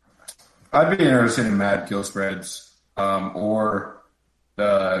 I'd be interested in mad kill spreads, or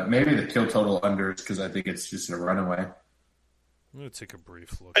maybe the kill total unders, because I think it's just a runaway. I'm going to take a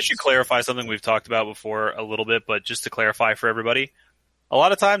brief look. I should clarify something we've talked about before a little bit, but just to clarify for everybody, a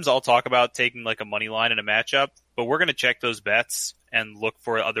lot of times I'll talk about taking like a money line in a matchup, but we're going to check those bets and look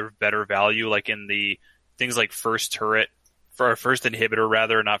for other better value, like in the things like first turret, for first inhibitor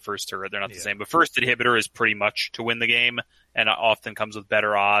rather, not first turret, they're not the same, but first inhibitor is pretty much to win the game and often comes with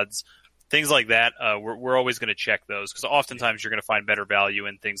better odds. Things like that, we're always going to check those, because oftentimes you're going to find better value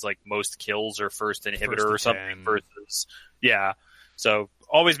in things like most kills or first inhibitor or something versus, So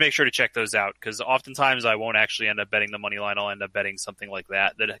always make sure to check those out, because oftentimes I won't actually end up betting the money line. I'll end up betting something like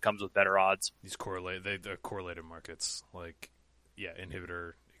that comes with better odds. These they're correlated markets, like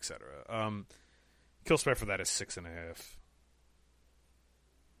inhibitor, etc. Kill spread for that is 6.5.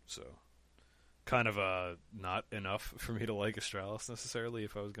 So. Kind of not enough for me to like Astralis necessarily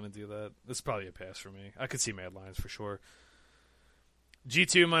if I was going to do that. This is probably a pass for me. I could see Mad Lions for sure.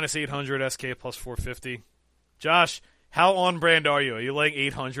 G2 minus 800, SK plus 450. Josh, how on brand are you? Are you laying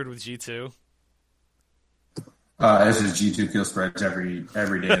 800 with G2? This is G2 kill spreads every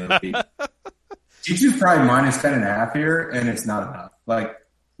day of the week. G2's probably minus 10.5 here, and it's not enough. Like,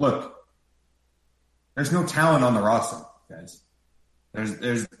 look, there's no talent on the roster, guys.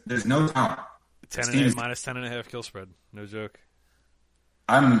 There's no talent. 10.5 minus 10.5 kill spread. No joke.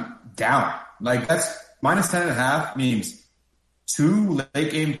 I'm down. Like, that's minus 10.5 means 2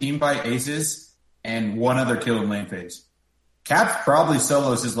 late game team fight aces and 1 other kill in lane phase. Caps probably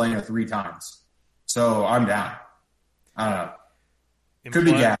solos his laner 3 times. So I'm down. I don't know. Could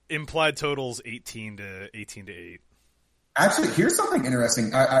be gap. Implied totals 18 to 8. Actually, here's something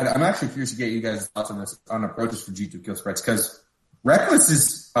interesting. I'm actually curious to get you guys' thoughts on this, on approaches for G2 kill spreads, because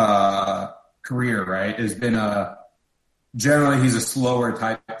Reckless's career, right, has been generally he's a slower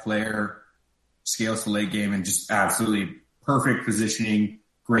type player, scales to late game, and just absolutely perfect positioning,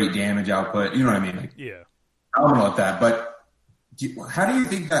 great damage output. You know what I mean? Like, phenomenal at that. But how do you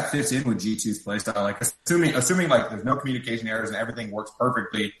think that fits in with G2's playstyle? Like, assuming like there's no communication errors and everything works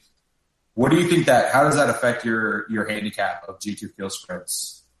perfectly, what do you think how does that affect your handicap of G2 kill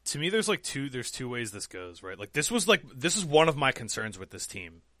spreads? To me, there's two ways this goes, right? Like, this is one of my concerns with this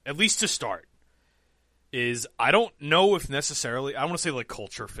team, at least to start, is I don't know if necessarily, I don't want to say like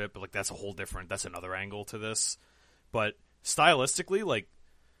culture fit, but like that's another angle to this. But stylistically, like,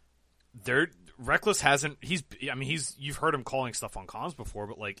 Reckless you've heard him calling stuff on comms before,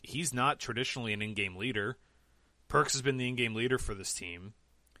 but like, he's not traditionally an in-game leader. Perks has been the in-game leader for this team.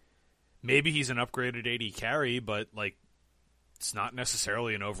 Maybe he's an upgraded AD carry, but like, it's not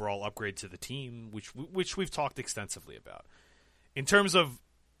necessarily an overall upgrade to the team, which we've talked extensively about. In terms of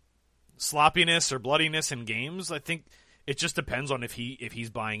sloppiness or bloodiness in games, I think it just depends on if he's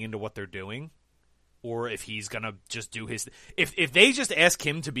buying into what they're doing, or if he's gonna just do his. If they just ask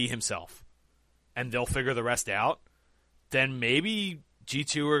him to be himself, and they'll figure the rest out, then maybe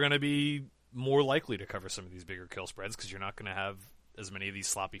G2 are gonna be more likely to cover some of these bigger kill spreads, because you're not gonna have as many of these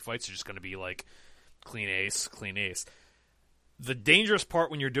sloppy fights. You're just gonna be like clean ace. The dangerous part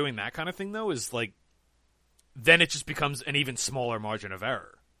when you're doing that kind of thing, though, is like, then it just becomes an even smaller margin of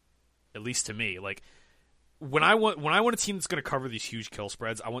error. At least to me, like, when I want a team that's going to cover these huge kill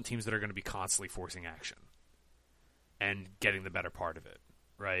spreads, I want teams that are going to be constantly forcing action and getting the better part of it,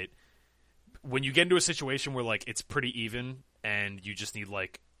 right? When you get into a situation where like it's pretty even and you just need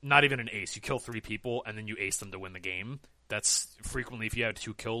like not even an ace, you kill 3 people and then you ace them to win the game. That's frequently, if you have a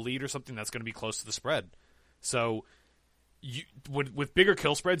 2-kill lead or something, that's going to be close to the spread. So with bigger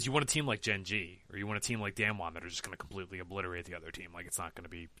kill spreads, you want a team like Gen G, or you want a team like Damwon that are just going to completely obliterate the other team. Like, it's not going to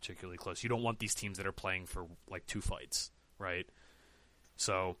be particularly close. You don't want these teams that are playing for like 2 fights, right?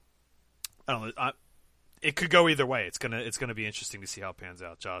 So, I don't know. It could go either way. It's gonna be interesting to see how it pans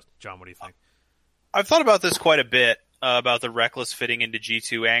out. John, what do you think? I've thought about this quite a bit, about the Reckless fitting into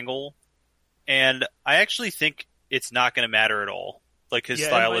G2 angle, and I actually think it's not going to matter at all. Like, his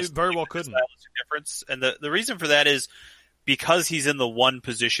stylistic very well couldn't difference, and the reason for that is because he's in the one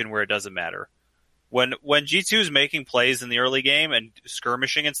position where it doesn't matter. When G2 is making plays in the early game and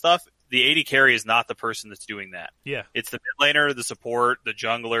skirmishing and stuff, the AD carry is not the person that's doing that. Yeah. It's the mid laner, the support, the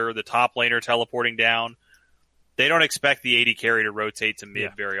jungler, the top laner teleporting down. They don't expect the AD carry to rotate to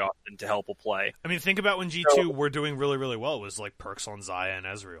mid very often to help a play. I mean, think about when G2 were doing really, really well. It was like perks on Xayah and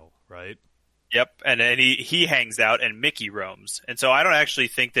Ezreal, right? Yep, and he hangs out and Mickey roams. And so I don't actually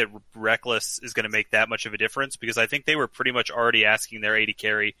think that Reckless is going to make that much of a difference because I think they were pretty much already asking their AD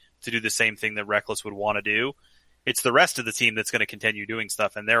carry to do the same thing that Reckless would want to do. It's the rest of the team that's going to continue doing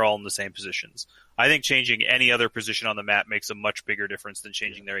stuff, and they're all in the same positions. I think changing any other position on the map makes a much bigger difference than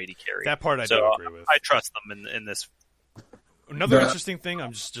changing their AD carry. That part I do agree with. I trust them in this. Another interesting thing,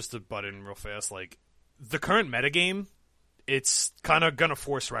 I'm just to butt in real fast, like the current metagame, it's kind of going to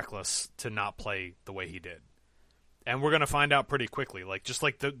force Reckless to not play the way he did. And we're going to find out pretty quickly. Like, just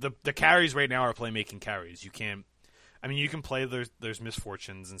like the carries right now are playmaking carries. You can't, I mean, you can play, there's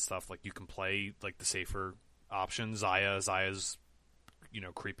misfortunes and stuff. Like, you can play, like, the safer options. Xayah's,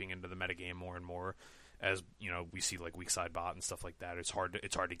 creeping into the metagame more and more as, we see, like, weak side bot and stuff like that. It's hard to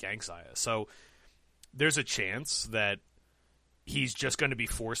gank Xayah. So, there's a chance that he's just going to be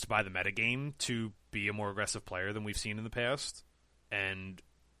forced by the metagame to be a more aggressive player than we've seen in the past. And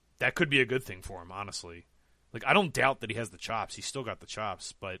that could be a good thing for him, honestly. Like, I don't doubt that he has the chops. He's still got the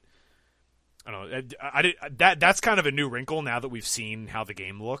chops, but I don't know. That's kind of a new wrinkle now that we've seen how the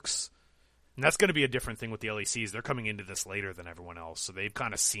game looks. And that's going to be a different thing with the LECs. They're coming into this later than everyone else, so they've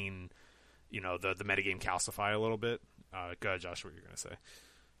kind of seen, the metagame calcify a little bit. Go ahead, Josh, what were you going to say?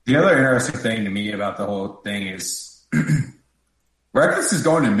 The other interesting thing to me about the whole thing is Reckless is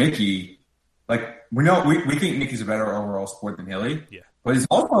going to Mickey. Like, we think Mickey's a better overall support than Hilly. Yeah. But he's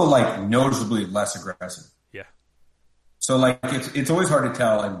also, like, noticeably less aggressive. Yeah. So, like, it's always hard to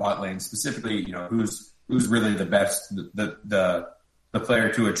tell in bot lane, specifically, who's really the best, the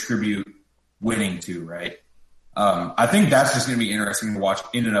player to attribute winning to, right? I think that's just going to be interesting to watch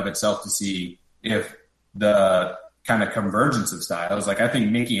in and of itself to see if the kind of convergence of styles. Like, I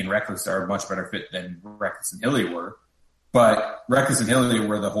think Mickey and Reckless are a much better fit than Reckless and Hilly were. But Reckless and Hilly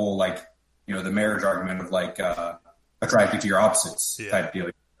were the whole, like, the marriage argument of, like, attracted to your opposites type deal.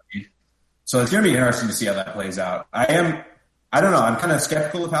 So it's going to be interesting to see how that plays out. I don't know. I'm kind of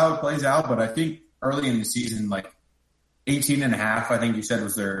skeptical of how it plays out, but I think early in the season, like 18.5, I think you said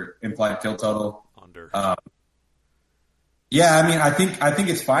was their implied kill total. Under. Yeah, I mean, I think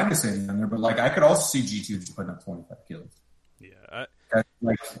it's fine to say under, but like I could also see G2 just putting up 25 kills. Yeah.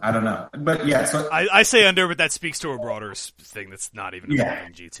 I don't know. But yeah, so I say under, but that speaks to a broader thing that's not even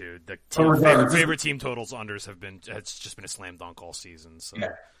involving G2. The favorite team totals unders it's just been a slam dunk all season. So. Yeah.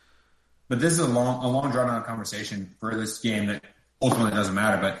 But this is a long drawn out conversation for this game that ultimately doesn't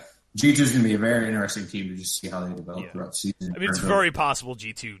matter. But G2 is going to be a very interesting team to just see how they develop throughout the season. I mean, it's very possible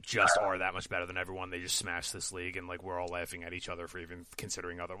G2 just are that much better than everyone. They just smashed this league, and like we're all laughing at each other for even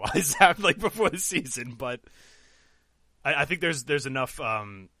considering otherwise. Like before the season, but I think there's enough,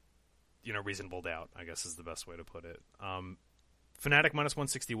 reasonable doubt, I guess is the best way to put it. Fnatic minus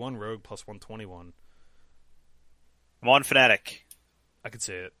 161, Rogue plus 121. I'm on Fnatic. I could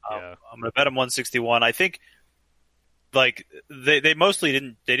say it. Yeah, I'm gonna bet him 161. I think, like they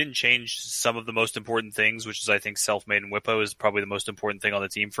mostly didn't change some of the most important things, which is I think Selfmade and Whippo is probably the most important thing on the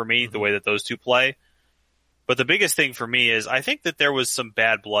team for me. The way that those two play, but the biggest thing for me is I think that there was some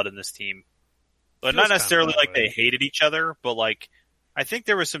bad blood in this team. But not necessarily like they hated each other, but like I think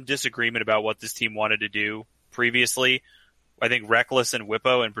there was some disagreement about what this team wanted to do previously. I think Reckless and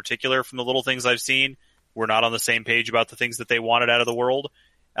Whippo in particular, from the little things I've seen, were not on the same page about the things that they wanted out of the world.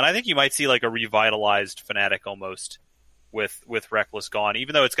 And I think you might see like a revitalized Fnatic almost with Reckless gone.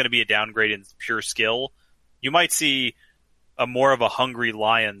 Even though it's going to be a downgrade in pure skill, you might see a more of a hungry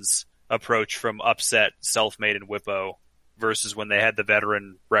Lions approach from Upset, Selfmade, and Whippo versus when they had the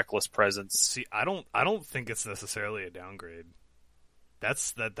veteran Reckless presence. See, I don't think it's necessarily a downgrade.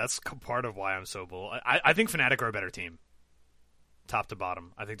 That's part of why I'm so bull. I think Fnatic are a better team, top to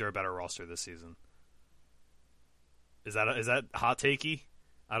bottom. I think they're a better roster this season. Is that hot takey?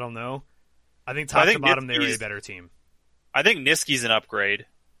 I don't know. I think top to bottom they're a better team. I think Niski's an upgrade.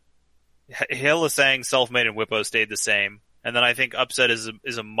 Hill is saying Selfmade and Whippo stayed the same, and then I think Upset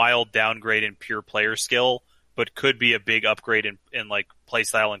is a mild downgrade in pure player skill, but could be a big upgrade in like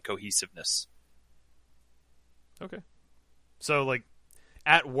playstyle and cohesiveness. Okay. So like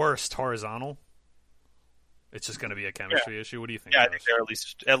at worst horizontal. It's just going to be a chemistry issue. What do you think? Yeah, I think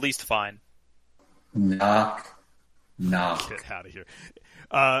they're at least fine. Knock. Get out of here.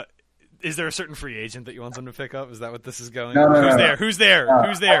 Is there a certain free agent that you want them to pick up? Is that what this is going? No. Who's there?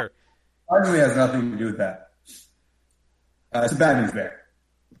 Who's there? Arguably has nothing to do with that. It's a Bad News Bear.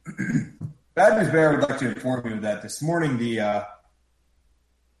 Bad News Bear would like to inform you that this morning the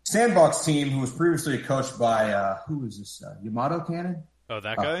Sandbox team, who was previously coached by who was this? Yamato Cannon. Oh,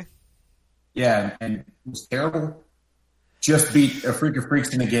 that guy. Yeah, and was terrible. Just beat a Freak of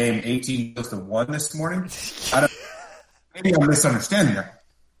Freaks in the game, 18-1 this morning. Maybe I'm misunderstanding that,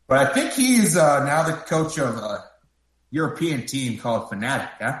 but I think he's now the coach of a European team called Fnatic.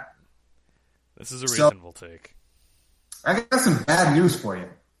 Yeah? This is a reasonable take. I got some bad news for you.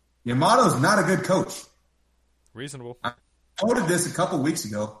 Yamato's not a good coach. Reasonable. I quoted this a couple weeks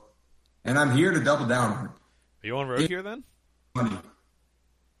ago, and I'm here to double down on it. Are you on road here then? Money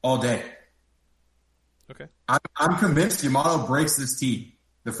all day. Okay. I'm convinced Yamato breaks this team.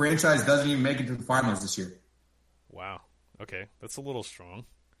 The franchise doesn't even make it to the finals this year. Wow. Okay, that's a little strong.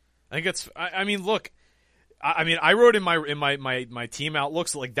 I think it's. I mean, look. I wrote in my team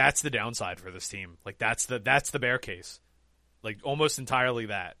outlooks like that's the downside for this team. Like that's the bear case. Like almost entirely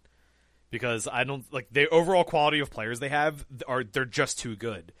that. Because I don't like the overall quality of players they have they're just too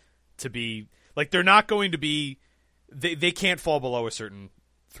good to be like they're not going to be they can't fall below a certain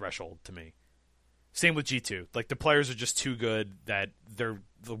threshold to me. Same with G2. Like the players are just too good that they're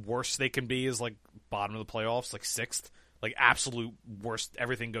the worst they can be is like bottom of the playoffs, like 6th, like absolute worst.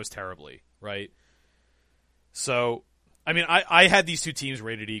 Everything goes terribly, right? So, I mean, I had these two teams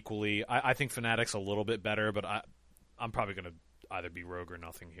rated equally. I think Fnatic's a little bit better, but I'm probably going to either be Rogue or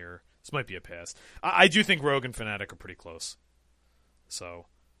nothing here. This might be a pass. I do think Rogue and Fnatic are pretty close. So,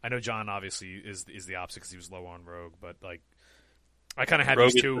 I know John obviously is the opposite because he was low on Rogue, but like I kind of had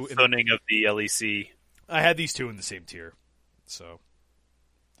Rogue these two. Is the sunning of the LEC. I had these two in the same tier. So,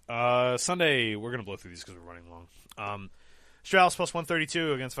 Sunday we're gonna blow through these because we're running long. Strauss plus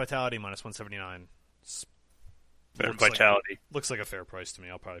 132 against Vitality minus 179. Better Vitality. Looks like a fair price to me.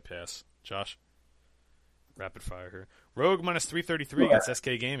 I'll probably pass. Josh, rapid fire here. Rogue minus 333 against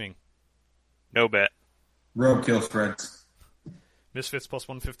SK Gaming. No bet. Rogue kill spreads. Misfits plus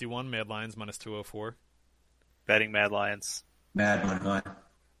 151. Mad Lions minus 204. Betting Mad Lions. Mad money.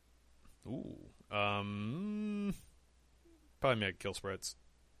 Ooh. Probably make kill spreads.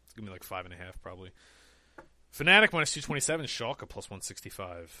 It's gonna be like 5.5 probably. Fnatic minus 227. Schalke plus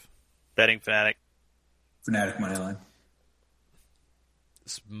 165. Betting Fnatic. Fnatic money line.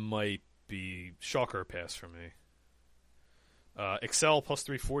 This might be Schalke or pass for me. Excel plus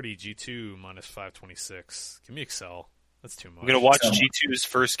 340. G2 minus 526. Give me Excel. That's too much. I'm going to watch G2's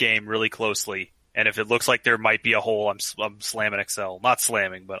first game really closely, and if it looks like there might be a hole, I'm slamming Excel. Not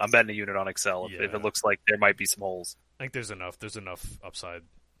slamming, but I'm betting a unit on Excel if it looks like there might be some holes. I think there's enough upside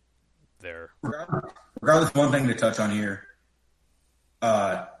there. Regardless, one thing to touch on here.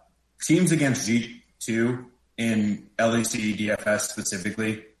 Teams against G2 in LEC DFS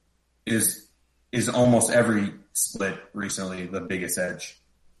specifically is almost every split recently the biggest edge.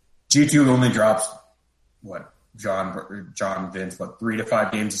 G2 only drops John Vince 3 to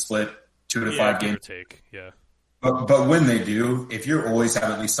 5 games a split, 2 to 5 games. Take. Yeah. But when they do, if you always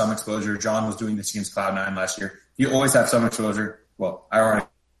have at least some exposure, John was doing this against Cloud9 last year. You always have some exposure. Well, I already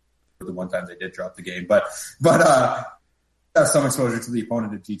the one time they did drop the game, but have some exposure to the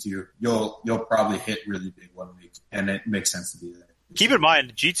opponent at G2, you'll probably hit really big one week, and it makes sense to do that. Keep in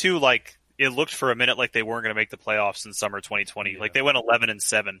mind, G2 it looked for a minute like they weren't going to make the playoffs in summer 2020. Yeah. Like they went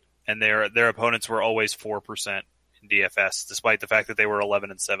 11-7, and their opponents were always 4% in DFS, despite the fact that they were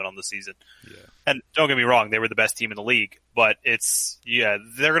 11-7 on the season. Yeah. And don't get me wrong, they were the best team in the league, but they're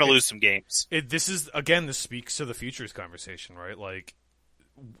going to lose some games. This speaks to the futures conversation, right? Like,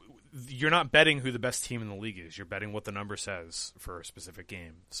 you're not betting who the best team in the league is. You're betting what the number says for a specific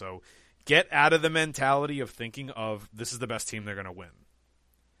game. So get out of the mentality of thinking of this is the best team, they're going to win.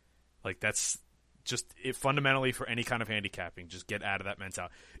 Like, that's just it fundamentally for any kind of handicapping. Just get out of that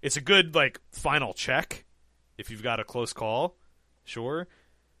mentality. It's a good, final check if you've got a close call. Sure.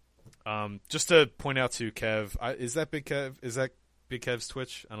 Just to point out to Kev, is that Big Kev? Is that Big Kev's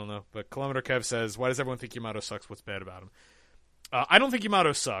Twitch? I don't know. But Kilometer Kev says, why does everyone think Yamato sucks? What's bad about him? I don't think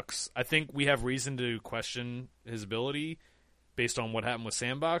Yamato sucks. I think we have reason to question his ability based on what happened with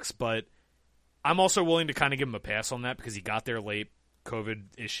Sandbox, but I'm also willing to kind of give him a pass on that because he got there late, COVID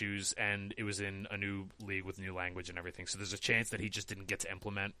issues, and it was in a new league with new language and everything, so there's a chance that he just didn't get to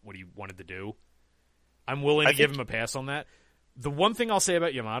implement what he wanted to do. I'm willing to give him a pass on that. The one thing I'll say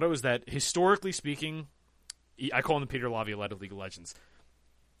about Yamato is that, historically speaking, I call him the Peter Laviolette of League of Legends.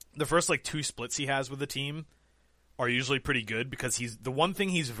 The first 2 splits he has with the team are usually pretty good because the one thing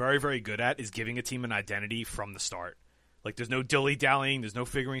he's very, very good at is giving a team an identity from the start. Like, there's no dilly-dallying, there's no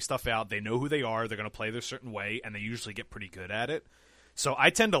figuring stuff out. They know who they are, they're going to play their certain way, and they usually get pretty good at it. So I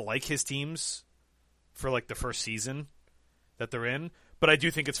tend to like his teams for, the first season that they're in, but I do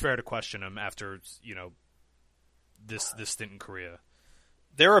think it's fair to question him after, this stint in Korea.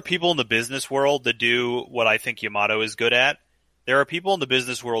 there are people in the business world that do what I think Yamato is good at. There are people in the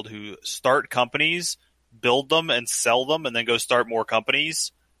business world who start companies, build them and sell them, and then go start more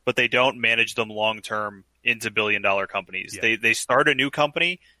companies, but they don't manage them long term into billion-dollar companies. Yeah. They start a new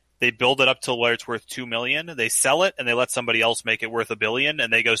company, they build it up to where it's worth $2 million, they sell it, and they let somebody else make it worth $1 billion,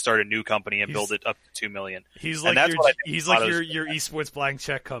 and they go start a new company and build it up to $2 million. He's like your esports blank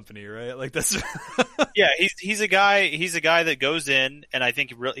check company, right? Like that's yeah. He's a guy that goes in, and I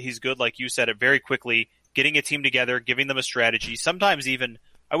think he's good, like you said, at very quickly getting a team together, giving them a strategy. Sometimes even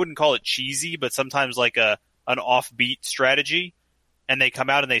I wouldn't call it cheesy, but sometimes like an offbeat strategy, and they come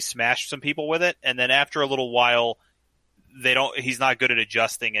out and they smash some people with it, and then after a little while, he's not good at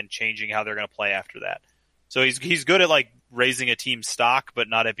adjusting and changing how they're going to play after that. So he's good at like raising a team stock, but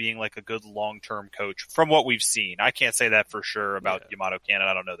not at being like a good long-term coach from what we've seen. I can't say that for sure about Yamato Cannon.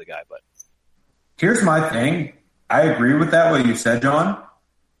 I don't know the guy, but here's my thing. I agree with that, what you said, John,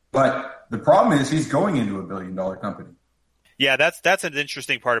 but the problem is he's going into a $1 billion company. Yeah, that's an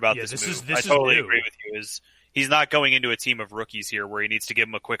interesting part about this move. I totally agree with you. Is he's not going into a team of rookies here where he needs to give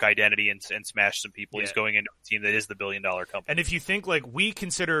them a quick identity and smash some people. Yeah. He's going into a team that is the $1 billion company. And if you think like we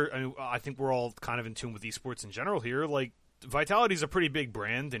consider, I think we're all kind of in tune with esports in general here. Like Vitality's a pretty big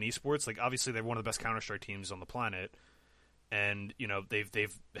brand in esports. Like obviously they're one of the best Counter-Strike teams on the planet, and you know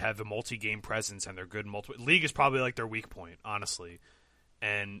they've have a multi-game presence and they're good. League is probably like their weak point, honestly.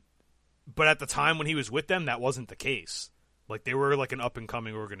 But at the time when he was with them, that wasn't the case. Like they were like an up and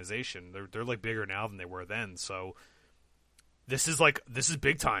coming organization. They're like bigger now than they were then. So this is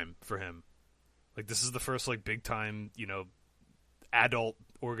big time for him. Like this is the first like big time, adult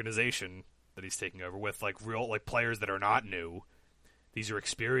organization that he's taking over with like real like players that are not new. These are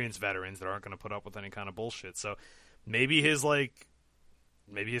experienced veterans that aren't going to put up with any kind of bullshit. So maybe his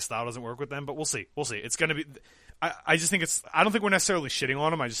style doesn't work with them, but we'll see. It's going to be I just think I don't think we're necessarily shitting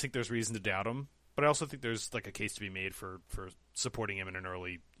on him. I just think there's reason to doubt him. But I also think there's like a case to be made for supporting him in an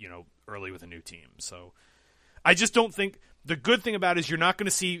early with a new team. So I just don't think the good thing about it is you're not going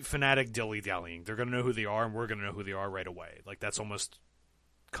to see Fnatic dilly-dallying. They're going to know who they are, and we're going to know who they are right away. Like that's almost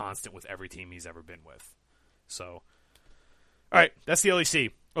constant with every team he's ever been with. So, all right, that's the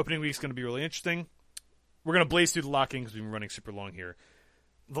LEC. Opening week's going to be really interesting. We're going to blaze through the lock-in because we've been running super long here.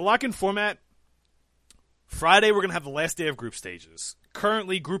 The lock-in format, Friday we're going to have the last day of group stages.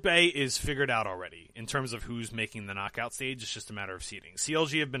 Currently, Group A is figured out already in terms of who's making the knockout stage. It's just a matter of seeding.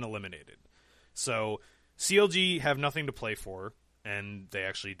 CLG have been eliminated. So CLG have nothing to play for, and they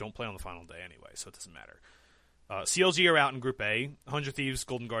actually don't play on the final day anyway, so it doesn't matter. CLG are out in Group A. 100 Thieves,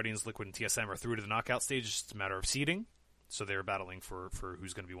 Golden Guardians, Liquid, and TSM are through to the knockout stage. It's just a matter of seeding. So they're battling for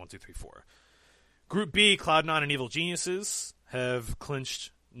who's going to be 1, 2, 3, 4. Group B, Cloud9 and Evil Geniuses have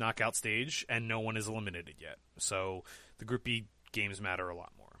clinched knockout stage, and no one is eliminated yet. So the Group B games matter a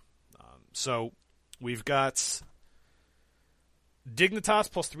lot more. So we've got Dignitas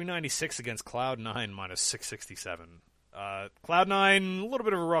plus 396 against Cloud9 minus 667. Cloud9, a little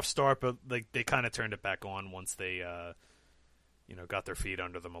bit of a rough start, but they kind of turned it back on once they got their feet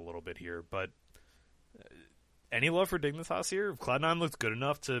under them a little bit here. But any love for Dignitas here? Cloud9 looks good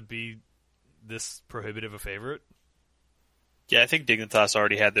enough to be this prohibitive a favorite. Yeah, I think Dignitas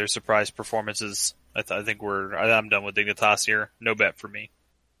already had their surprise performances. I think I'm done with Dignitas here. No bet for me.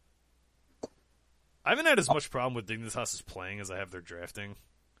 I haven't had as much problem with Dignitas' playing as I have their drafting,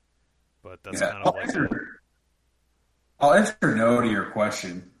 but that's kind of like. I'll answer no to your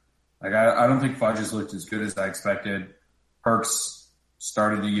question. Like I don't think Fudge has looked as good as I expected. Perks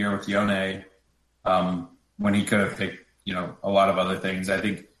started the year with Yone when he could have picked a lot of other things. I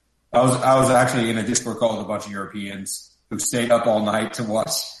think I was actually in a Discord call with a bunch of Europeans who stayed up all night to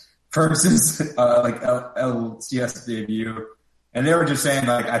watch Perks' LCS debut. And they were just saying,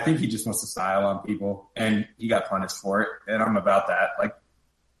 like, I think he just wants to style on people, and he got punished for it. And I'm about that. Like,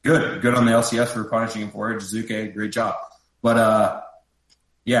 good on the LCS for punishing him for it. Jizuke, great job. But,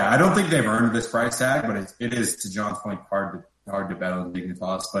 I don't think they've earned this price tag, but it is, to John's point, hard to bet on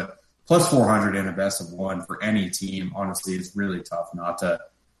Dignitas. But plus 400 in a best of one for any team, honestly, is really tough not to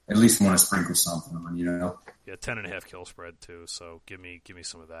at least want to sprinkle something on, Yeah, 10.5 kill spread too. So give me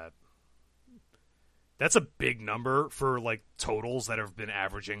some of that. That's a big number for like totals that have been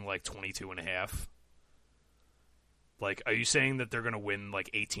averaging like 22.5. Like, are you saying that they're going to win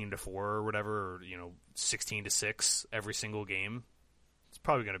like 18-4 or whatever, or 16-6 every single game? It's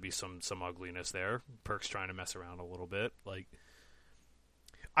probably going to be some ugliness there. Perks trying to mess around a little bit. Like,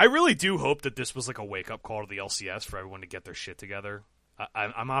 I really do hope that this was like a wake up call to the LCS for everyone to get their shit together.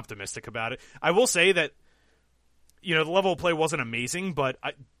 I'm optimistic about it. I will say that, the level of play wasn't amazing, but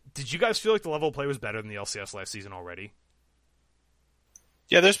did you guys feel like the level of play was better than the LCS last season already?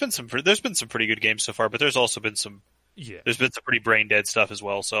 Yeah, there's been some pretty good games so far, but there's also been some there's been some pretty brain dead stuff as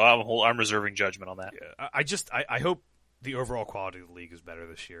well. So I'm reserving judgment on that. Yeah, I hope the overall quality of the league is better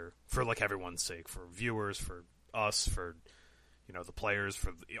this year for like everyone's sake, for viewers, for us, for the players,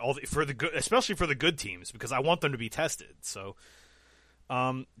 for the good, especially for the good teams, because I want them to be tested. So,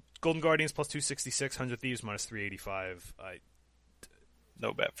 Golden Guardians plus 266, 100 Thieves minus 385.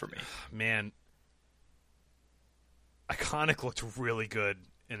 No bet for me. Man, Iconic looked really good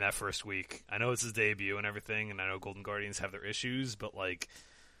in that first week. I know it's his debut and everything, and I know Golden Guardians have their issues, but like,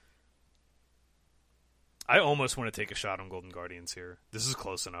 I almost want to take a shot on Golden Guardians here. This is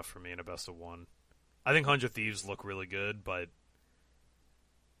close enough for me in a best of one. I think 100 Thieves look really good, but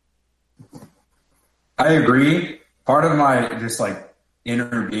I agree. Part of my just like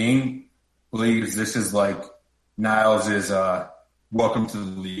inner being believes this is like Niles' welcome to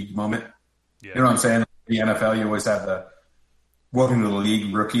the league moment. Yeah. You know what I'm saying? In the NFL, you always have the welcome to the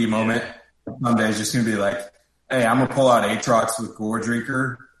league rookie moment. Yeah. Some days just going to be like, hey, I'm going to pull out Aatrox with Gore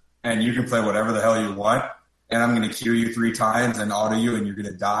Drinker, and you can play whatever the hell you want, and I'm going to Q you 3 times and auto you, and you're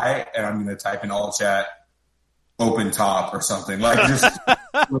going to die, and I'm going to type in all chat open top or something. Like just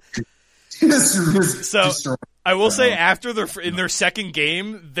I will say after in their second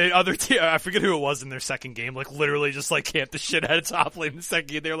game, the other team, I forget who it was in their second game, like literally just like camped the shit out of top lane in the second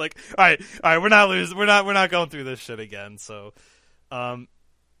game. They were like, all right, we're not losing, we're not going through this shit again. So, I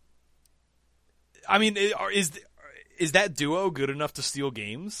mean, is that duo good enough to steal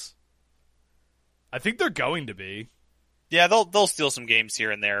games? I think they're going to be. Yeah, they'll steal some games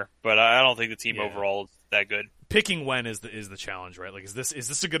here and there, but I don't think the team overall is that good. Picking when is the challenge, right? Like, is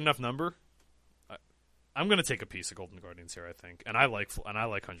this a good enough number? I'm going to take a piece of Golden Guardians here, I think, and I like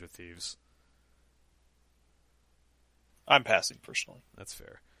 100 Thieves. I'm passing personally. That's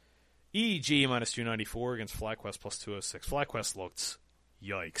fair. EEG minus 294 against FlyQuest plus 206. FlyQuest looked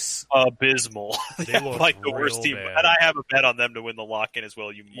yikes, abysmal. They looked like the worst team, bad. and I have a bet on them to win the lock-in as well.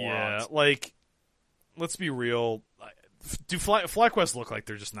 You morons. Yeah, like let's be real. Do FlyQuest look like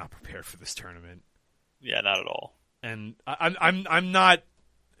they're just not prepared for this tournament? Yeah, not at all. And I'm not.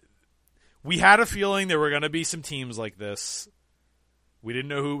 We had a feeling there were going to be some teams like this. We didn't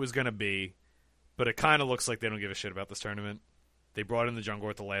know who it was going to be, but it kind of looks like they don't give a shit about this tournament. They brought in the jungler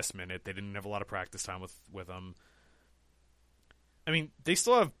at the last minute. They didn't have a lot of practice time with them. I mean, they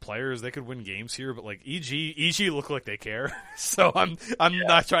still have players. They could win games here, but like EG look like they care. So I'm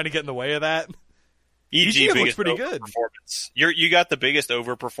not trying to get in the way of that. EG looks pretty good. You got the biggest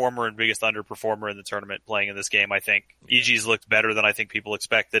overperformer and biggest underperformer in the tournament playing in this game, I think. EG's looked better than I think people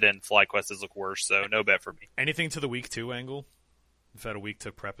expected, and FlyQuest has looked worse, so no bet for me. Anything to the week 2 angle? We've had a week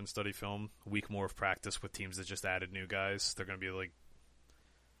to prep and study film, a week more of practice with teams that just added new guys. They're going to be like...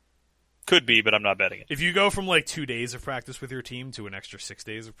 Could be, but I'm not betting it. If you go from like 2 days of practice with your team to an extra 6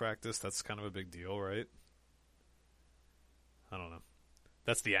 days of practice, that's kind of a big deal, right? I don't know.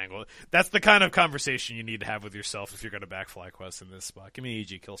 That's the angle. That's the kind of conversation you need to have with yourself if you're going to back FlyQuest in this spot. Give me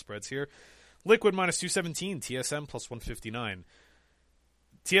EG kill spreads here. Liquid minus 217, TSM plus 159.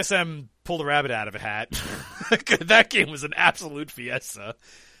 TSM pulled a rabbit out of a hat. That game was an absolute fiesta.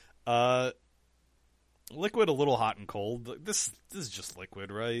 Liquid a little hot and cold. This is just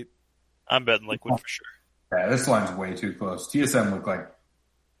Liquid, right? I'm betting Liquid for sure. Yeah, this line's way too close. TSM look like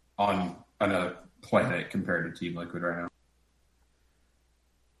on another planet compared to Team Liquid right now.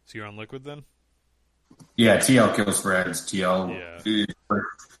 So you're on Liquid then? Yeah, TL kill spreads, TL. Yeah.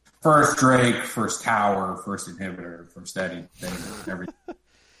 First Drake, first tower, first inhibitor, first anything, everything.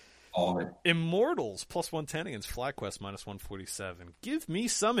 All of it. Immortals plus 110 against FlyQuest minus 147. Give me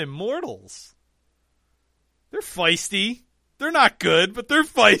some Immortals. They're feisty. They're not good, but they're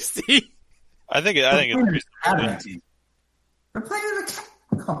feisty. I think it's Academy. They're playing the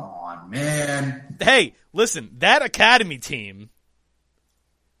Come on, man. Hey, listen, that Academy team.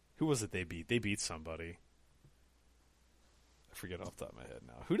 Who was it they beat? They beat somebody. I forget off the top of my head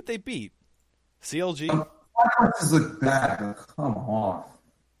now. Who did they beat? CLG? FlyQuest look bad, but come on.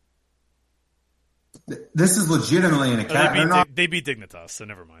 This is legitimately an academy. They beat Dignitas, so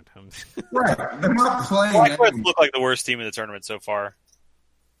never mind. Right. They're not playing. FlyQuest look like the worst team in the tournament so far.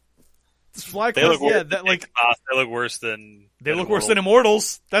 FlyQuest, they look worse than They look worse than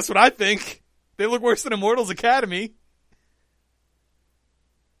Immortals. That's what I think. They look worse than Immortals Academy.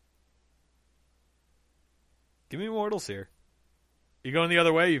 Give me Immortals here. You going the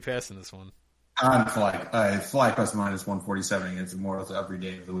other way? Or you passing this one? On FlyQuest minus 147 against Immortals every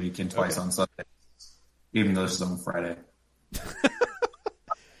day of the week and twice on Sunday, even though this is on Friday.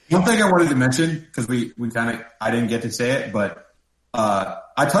 One thing I wanted to mention, because I didn't get to say it, but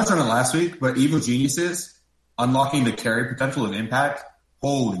I touched on it last week, but Evil Geniuses unlocking the carry potential of Impact.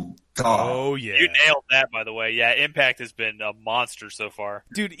 Holy God. Oh, yeah. You nailed that, by the way. Yeah, Impact has been a monster so far.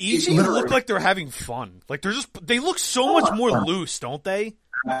 Dude, EG look like they're having fun. Like, they look so much more loose, don't they?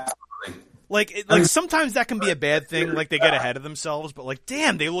 Absolutely. Like sometimes that can be a bad thing. Like, they get ahead of themselves, but like,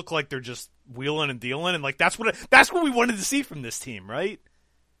 damn, they look like they're just wheeling and dealing, and like that's what we wanted to see from this team, right?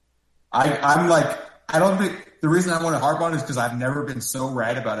 I'm like, I don't think the reason I want to harp on is because I've never been so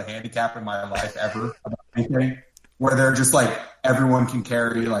right about a handicap in my life ever about anything. Where they're just like everyone can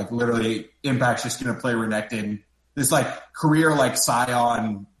carry, like literally Impact's just going to play Renekton. This like career like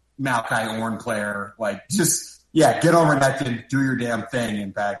Scion Maokai Ornn player, like just get on Renekton, do your damn thing,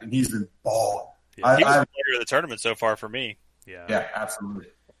 Impact, and he's been balling. Yeah, he was the player of the tournament so far for me. Yeah, absolutely.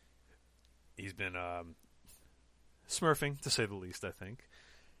 He's been smurfing to say the least, I think.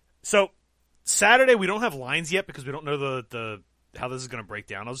 So Saturday we don't have lines yet because we don't know the how this is going to break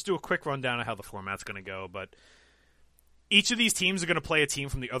down. I'll just do a quick rundown of how the format's going to go, but. Each of these teams are going to play a team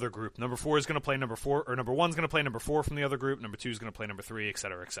from the other group. Number 4 is going to play number 4, or number 1 is going to play number 4 from the other group. Number 2 is going to play number 3, et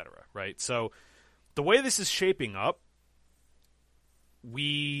cetera, right? So the way this is shaping up,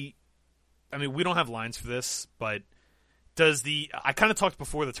 we don't have lines for this, but I kind of talked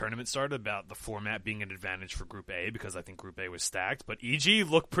before the tournament started about the format being an advantage for Group A because I think Group A was stacked, but EG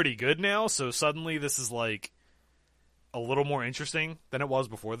look pretty good now, so suddenly this is like a little more interesting than it was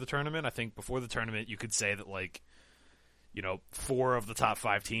before the tournament. I think before the tournament you could say that like 4 of the top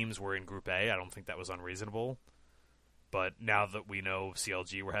 5 teams were in Group A. I don't think that was unreasonable. But now that we know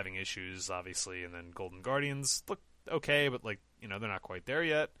CLG were having issues, obviously, and then Golden Guardians look okay, but, they're not quite there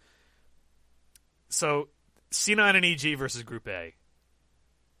yet. So, C9 and EG versus Group A.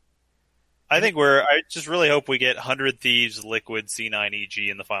 I just really hope we get 100 Thieves, Liquid, C9, EG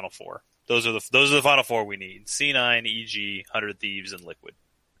in the Final Four. Those are the Final Four we need. C9, EG, 100 Thieves, and Liquid.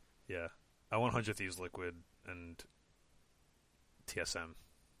 Yeah. I want 100 Thieves, Liquid, and TSM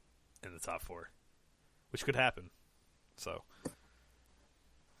in the top 4, which could happen. So,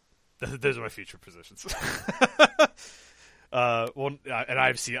 those are my future positions. And I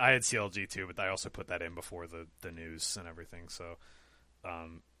had CLG too, but I also put that in before the news and everything. So,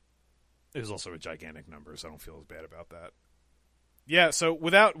 it was also a gigantic number, so I don't feel as bad about that. Yeah. So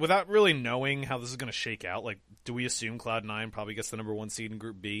without really knowing how this is going to shake out, like, do we assume Cloud9 probably gets the number 1 seed in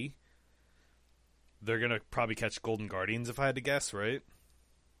Group B? They're going to probably catch Golden Guardians if I had to guess, right?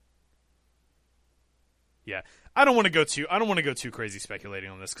 Yeah. I don't want to go too crazy speculating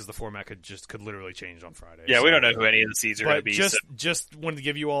on this because the format could literally change on Friday. Yeah, so, we don't know who any of the seeds are going to be. Just wanted to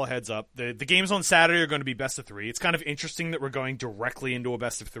give you all a heads up. The games on Saturday are going to be best of 3. It's kind of interesting that we're going directly into a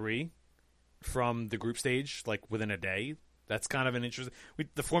best of 3 from the group stage, like within a day. That's kind of an interesting.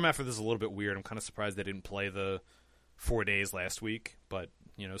 The format for this is a little bit weird. I'm kind of surprised they didn't play the 4 days last week, but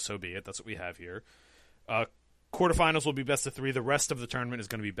so be it. That's what we have here. Quarterfinals will be best of 3. The rest of the tournament is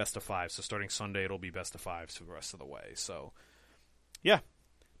going to be best of 5. So starting Sunday, it'll be best of 5 for the rest of the way. So, yeah.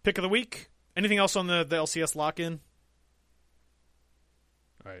 Pick of the week. Anything else on the LCS lock-in?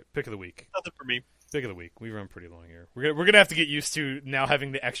 All right, pick of the week. Nothing for me. Pick of the week. We run pretty long here. We're gonna have to get used to now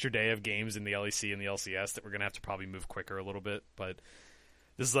having the extra day of games in the LEC and the LCS that we're gonna have to probably move quicker a little bit. But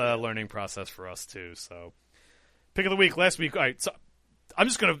this is a learning process for us too. So, pick of the week. Last week. All right. So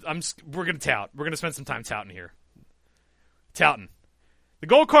we're gonna tout. We're gonna spend some time touting here. Touting. The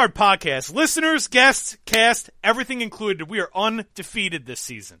Gold Card Podcast. Listeners, guests, cast, everything included. We are undefeated this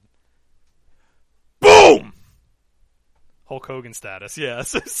season. Boom! Hulk Hogan status, yeah.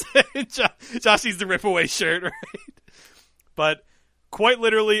 Josh needs the rip away shirt, right? But quite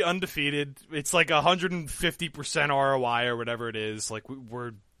literally undefeated. It's like 150% ROI or whatever it is. Like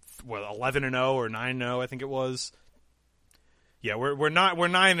we're 11-0 or 9-0, I think it was. Yeah, we're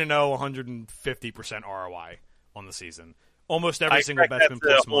 9-0, 150% ROI on the season. Almost every single bet's been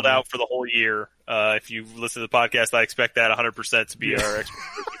plus hold out for the whole year. If you listen to the podcast, I expect that 100% to be our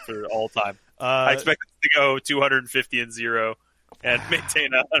expectation for all time. I expect it to go 250-0 and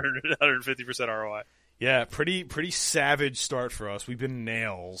maintain 150% ROI. Yeah, pretty savage start for us. We've been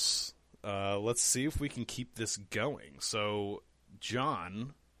nails. Let's see if we can keep this going. So,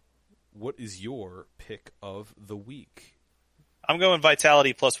 John, what is your pick of the week? I'm going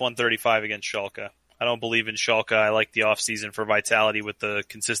Vitality plus 135 against Schalke. I don't believe in Schalke. I like the offseason for Vitality with the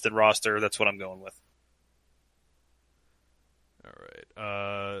consistent roster. That's what I'm going with. All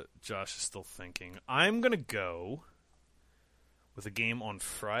right. Josh is still thinking. I'm going to go with a game on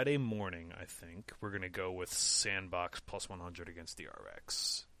Friday morning, I think. We're going to go with Sandbox plus 100 against the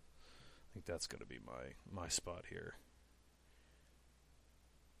RX. I think that's going to be my spot here.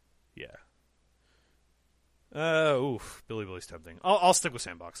 Yeah. Billy's tempting. I'll stick with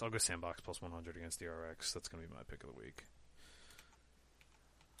Sandbox. I'll go Sandbox plus 100 against the RX. That's going to be my pick of the week.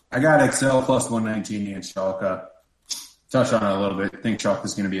 I got Excel plus 119 against Schalke. Touch on it a little bit. I think Schalke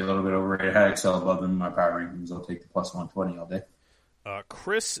is going to be a little bit overrated. I had Excel above them in my power rankings. I'll take the plus 120 all day.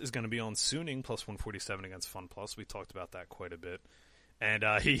 Chris is going to be on Suning plus 147 against Fun Plus. We talked about that quite a bit. And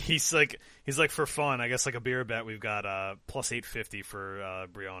he's like for fun, I guess like a beer bet, we've got plus 850 for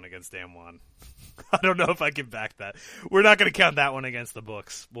Brion against Damwon. I don't know if I can back that. We're not going to count that one against the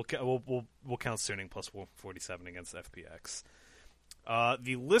books. We'll count Suning plus 147 against FPX.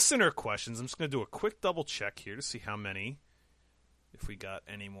 The listener questions, I'm just going to do a quick double check here to see how many, if we got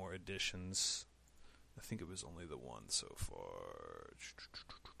any more additions. I think it was only the one so far.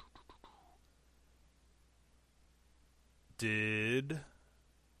 Did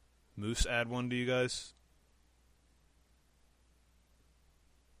Moose add one to you guys?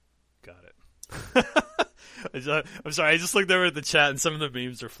 Got it. I'm sorry, I just looked over at the chat and some of the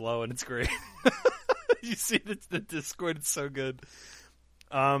memes are flowing. It's great. You see the Discord, it's so good.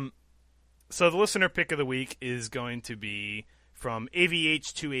 So the listener pick of the week is going to be from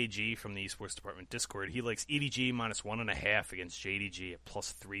AVH2AG from the Esports Department Discord. He likes EDG minus 1.5 against JDG at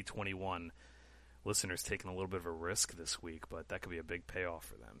plus 321. Listeners taking a little bit of a risk this week, but that could be a big payoff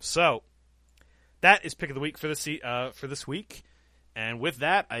for them. So that is pick of the week for this week. And with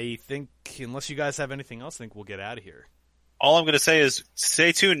that, I think, unless you guys have anything else, I think we'll get out of here. All I'm going to say is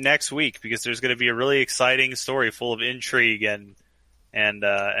stay tuned next week because there's going to be a really exciting story full of intrigue and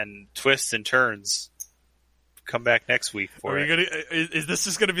twists and turns. Come back next week for it. Is this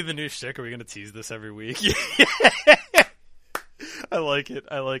just going to be the new shtick? Are we going to tease this every week? I like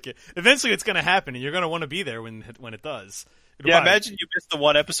it. Eventually, it's going to happen, and you're going to want to be there when it does. Imagine you missed the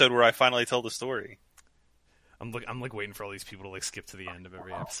one episode where I finally told the story. I'm waiting for all these people to skip to the end of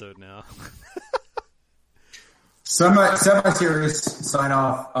every episode now. Semi-serious sign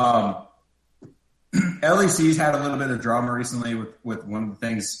off. LEC's had a little bit of drama recently with one of the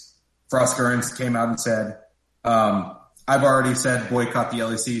things. Frost Currents came out and said, I've already said boycott the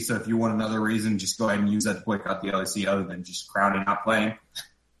LEC, so if you want another reason, just go ahead and use that to boycott the LEC other than just crowding out playing.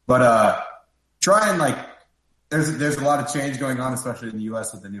 But try and there's a lot of change going on, especially in the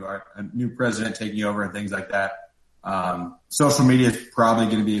U.S. with the new president taking over and things like that. Social media is probably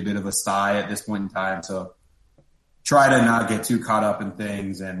going to be a bit of a sty at this point in time, so try to not get too caught up in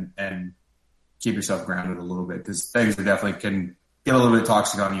things and keep yourself grounded a little bit because things are definitely can get a little bit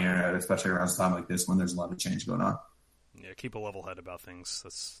toxic on the internet, especially around a time like this when there's a lot of change going on. Yeah, keep a level head about things.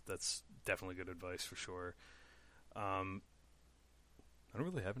 That's definitely good advice for sure. I don't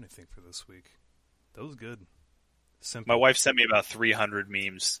really have anything for this week. That was good. Simple. My wife sent me about 300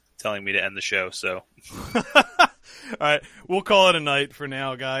 memes telling me to end the show, so. All right, we'll call it a night for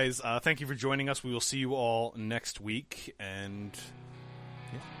now, guys. Thank you for joining us. We will see you all next week, and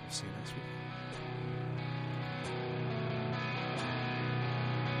yeah, we'll see you next week.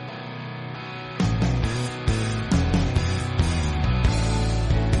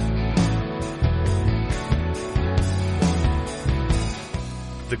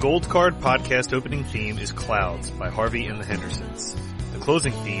 The Gold Card podcast opening theme is Clouds by Harvey and the Hendersons. The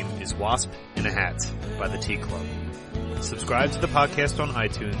closing theme is Wasp in a Hat by the Tea Club. Subscribe to the podcast on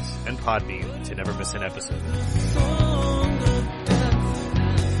iTunes and Podbean to never miss an episode.